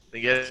 I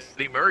think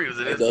Eddie Murray was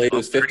in his He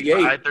was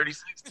 58.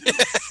 36 too.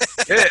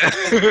 Yeah.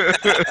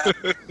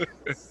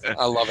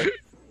 I love it.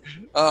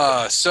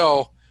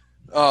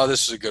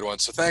 This is a good one.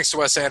 So thanks to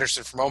Wes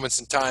Anderson for Moments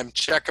in Time.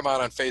 Check him out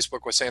on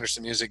Facebook, Wes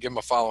Anderson Music. Give him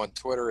a follow on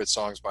Twitter. It's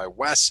Songs by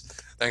Wes.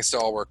 Thanks to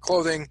All Work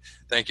Clothing.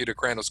 Thank you to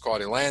Crandall's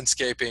Quality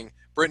Landscaping,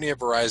 Brittany at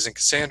Verizon,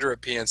 Cassandra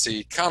at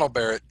PNC, Connell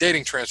Barrett,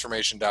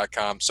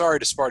 datingtransformation.com. Sorry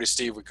to Sparty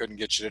Steve we couldn't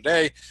get you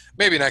today.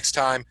 Maybe next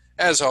time.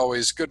 As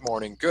always, good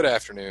morning, good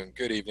afternoon,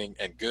 good evening,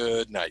 and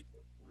good night.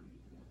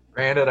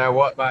 Brandon, I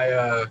want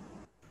my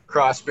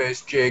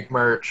Crossface Jake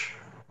merch.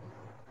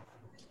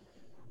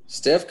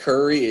 Steph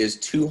Curry is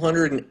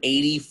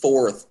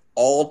 284th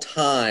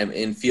all-time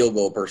in field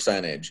goal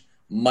percentage.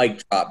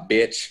 Mic drop,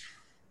 bitch.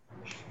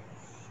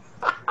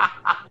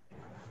 I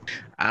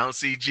don't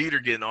see Jeter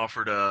getting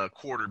offered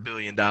 $250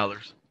 million.